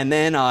 and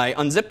then I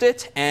unzipped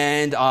it,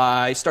 and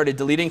I started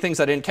deleting things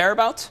I didn't care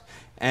about,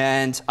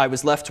 and I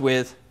was left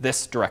with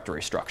this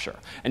directory structure.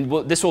 And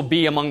this will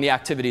be among the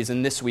activities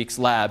in this week's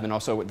lab and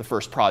also with the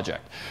first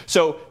project.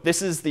 So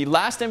this is the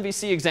last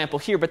MVC example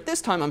here, but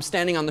this time I'm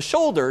standing on the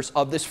shoulders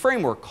of this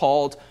framework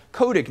called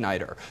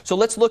CodeIgniter. So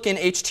let's look in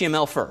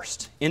HTML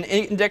first. In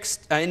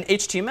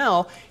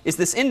HTML is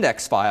this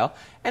index file,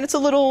 and it's a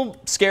little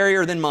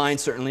scarier than mine,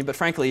 certainly, but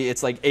frankly,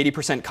 it's like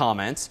 80%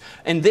 comments.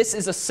 And this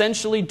is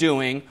essentially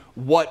doing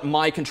what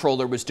my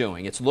controller was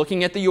doing. It's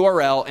looking at the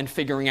URL and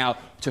figuring out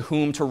to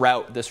whom to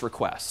route this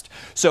request.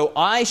 So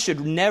I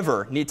should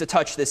never need to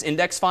touch this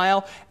index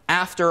file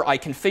after I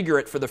configure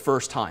it for the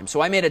first time.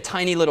 So I made a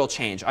tiny little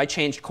change. I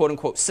changed quote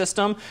unquote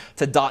system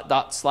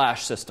to /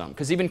 system.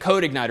 Because even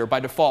CodeIgniter by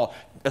default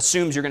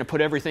assumes you're going to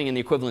put everything in the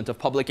equivalent of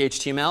public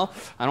HTML.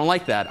 I don't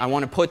like that. I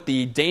want to put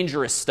the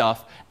dangerous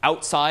stuff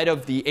outside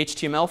of the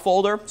HTML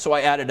folder. So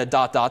I added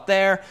a ..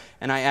 there,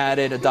 and I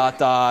added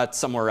a ..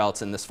 somewhere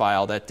else in this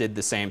file that did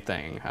the same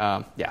thing.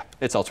 Yeah,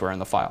 it's elsewhere in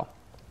the file.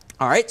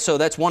 All right, so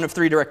that's one of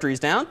 3 directories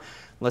down.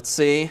 Let's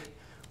see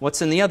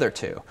what's in the other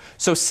 2.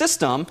 So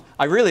system,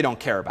 I really don't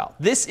care about.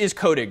 This is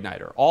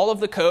CodeIgniter. All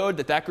of the code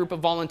that that group of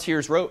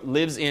volunteers wrote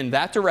lives in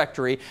that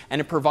directory, and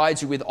it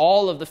provides you with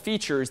all of the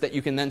features that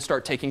you can then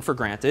start taking for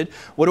granted.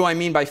 What do I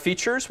mean by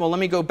features? Well, let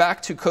me go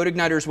back to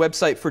CodeIgniter's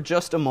website for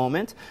just a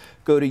moment.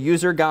 Go to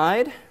user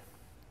guide.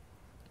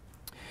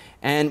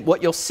 And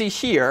what you'll see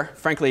here,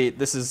 frankly,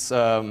 this is,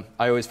 I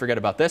always forget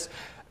about this.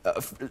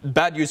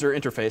 Bad user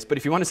interface, but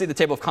if you want to see the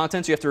table of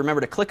contents, you have to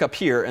remember to click up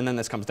here, and then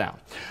this comes down.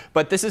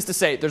 But this is to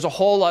say there's a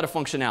whole lot of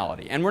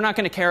functionality. And we're not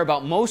going to care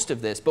about most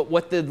of this, but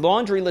what the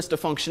laundry list of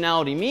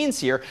functionality means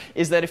here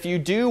is that if you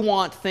do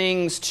want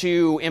things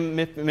to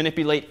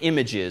manipulate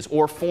images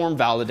or form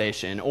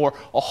validation or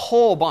a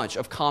whole bunch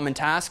of common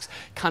tasks,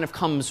 kind of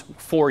comes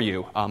for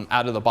you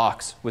out of the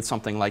box with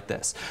something like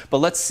this. But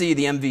let's see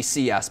the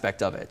MVC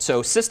aspect of it.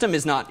 So system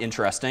is not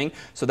interesting,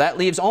 so that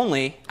leaves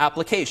only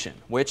application,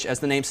 which, as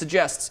the name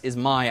suggests, suggests is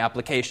my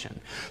application.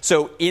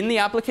 So in the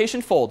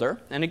application folder,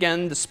 and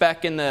again, the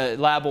spec in the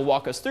lab will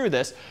walk us through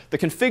this, the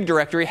config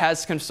directory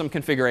has some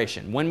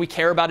configuration. When we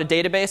care about a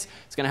database,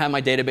 it's going to have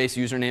my database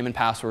username and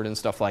password and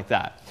stuff like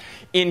that.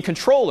 In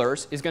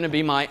controllers is going to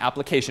be my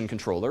application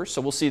controller.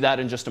 So we'll see that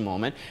in just a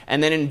moment.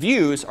 And then in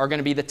views are going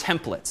to be the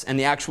templates and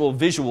the actual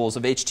visuals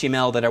of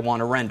HTML that I want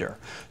to render.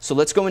 So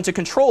let's go into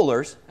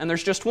controllers, and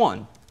there's just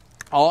one.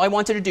 All I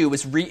wanted to do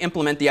was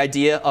re-implement the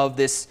idea of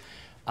this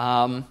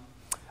homepage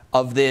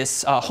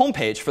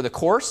for the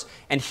course.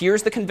 And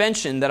here's the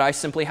convention that I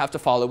simply have to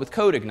follow with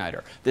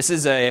CodeIgniter. This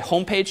is a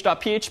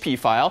homepage.php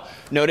file.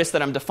 Notice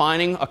that I'm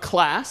defining a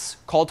class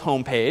called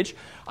homepage.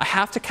 I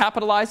have to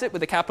capitalize it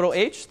with a capital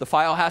H. The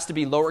file has to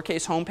be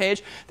lowercase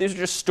homepage. These are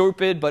just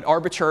stupid but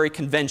arbitrary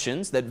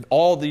conventions that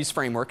all these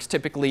frameworks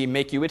typically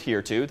make you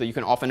adhere to, that you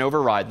can often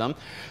override them.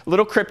 A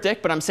little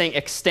cryptic, but I'm saying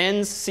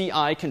extends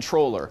CI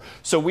controller.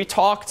 So we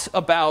talked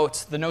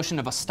about the notion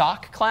of a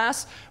stock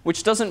class,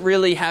 which doesn't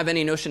really have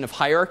any notion of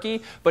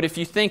hierarchy. But if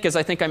you think, as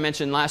I think I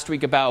mentioned last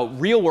week, about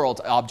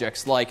real-world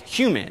objects like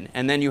human,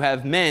 and then you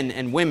have men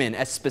and women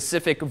as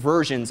specific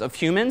versions of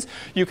humans,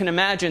 you can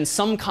imagine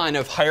some kind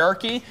of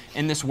hierarchy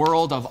in this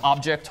world of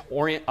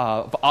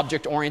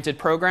object-oriented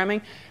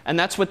programming. And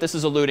that's what this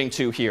is alluding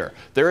to here.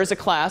 There is a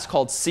class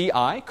called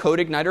CI,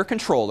 CodeIgniter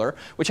Controller,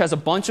 which has a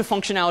bunch of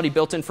functionality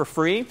built in for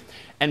free.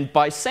 And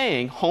by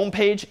saying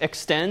homepage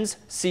extends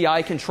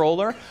CI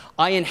controller,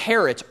 I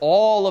inherit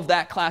all of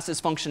that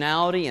class's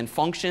functionality and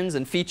functions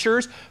and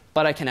features,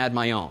 but I can add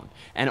my own.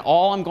 And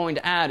all I'm going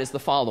to add is the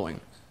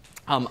following.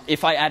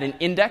 If I add an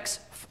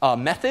index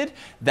method,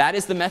 that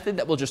is the method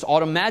that will just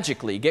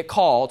automatically get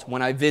called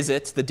when I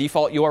visit the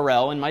default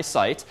URL in my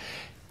site.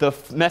 The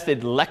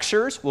method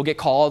lectures will get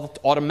called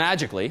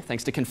automatically,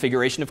 thanks to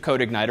configuration of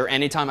CodeIgniter,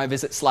 anytime I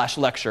visit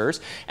 /lectures.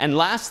 And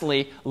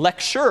lastly,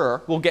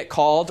 lecture will get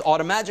called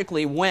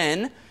automatically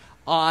when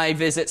I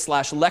visit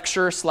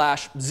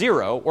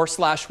 /lecture/0 or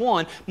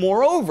 /1.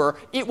 Moreover,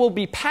 it will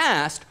be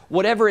passed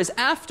whatever is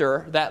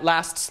after that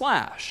last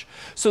slash.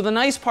 So the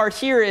nice part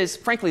here is,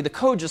 frankly, the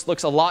code just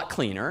looks a lot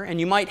cleaner. And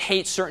you might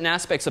hate certain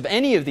aspects of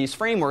any of these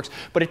frameworks,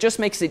 but it just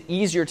makes it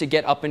easier to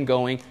get up and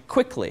going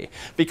quickly.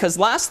 Because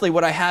lastly,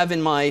 what I have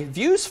in my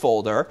views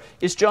folder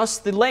is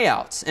just the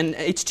layouts and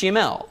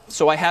HTML.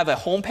 So I have a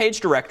homepage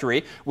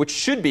directory, which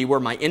should be where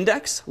my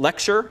index,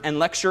 lecture, and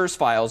lectures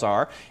files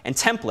are, and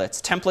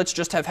templates. Templates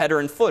just have header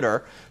and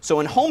footer.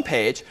 So in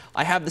homepage,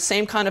 I have the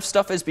same kind of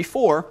stuff as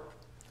before,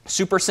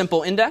 super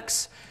simple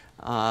index.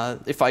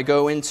 If I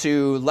go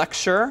into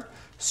lecture,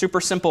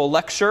 super simple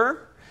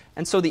lecture.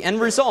 And so the end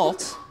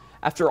result,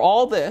 after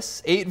all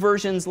this, 8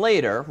 versions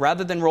later,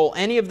 rather than roll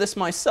any of this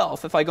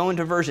myself, if I go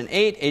into version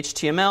 8,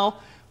 HTML,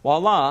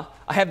 voila,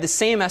 I have the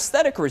same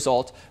aesthetic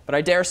result, but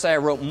I dare say I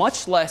wrote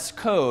much less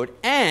code.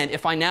 And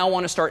if I now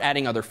want to start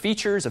adding other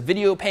features, a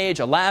video page,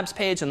 a labs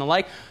page, and the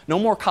like, no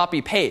more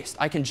copy-paste.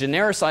 I can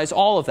genericize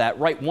all of that,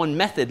 write one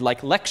method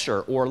like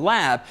lecture or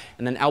lab,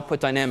 and then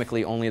output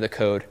dynamically only the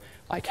code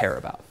I care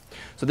about.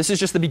 So this is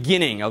just the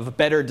beginning of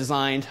better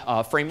designed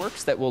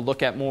frameworks that we'll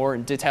look at more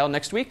in detail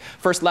next week.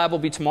 First lab will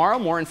be tomorrow.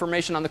 More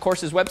information on the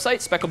course's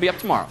website. Spec will be up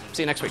tomorrow.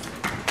 See you next week.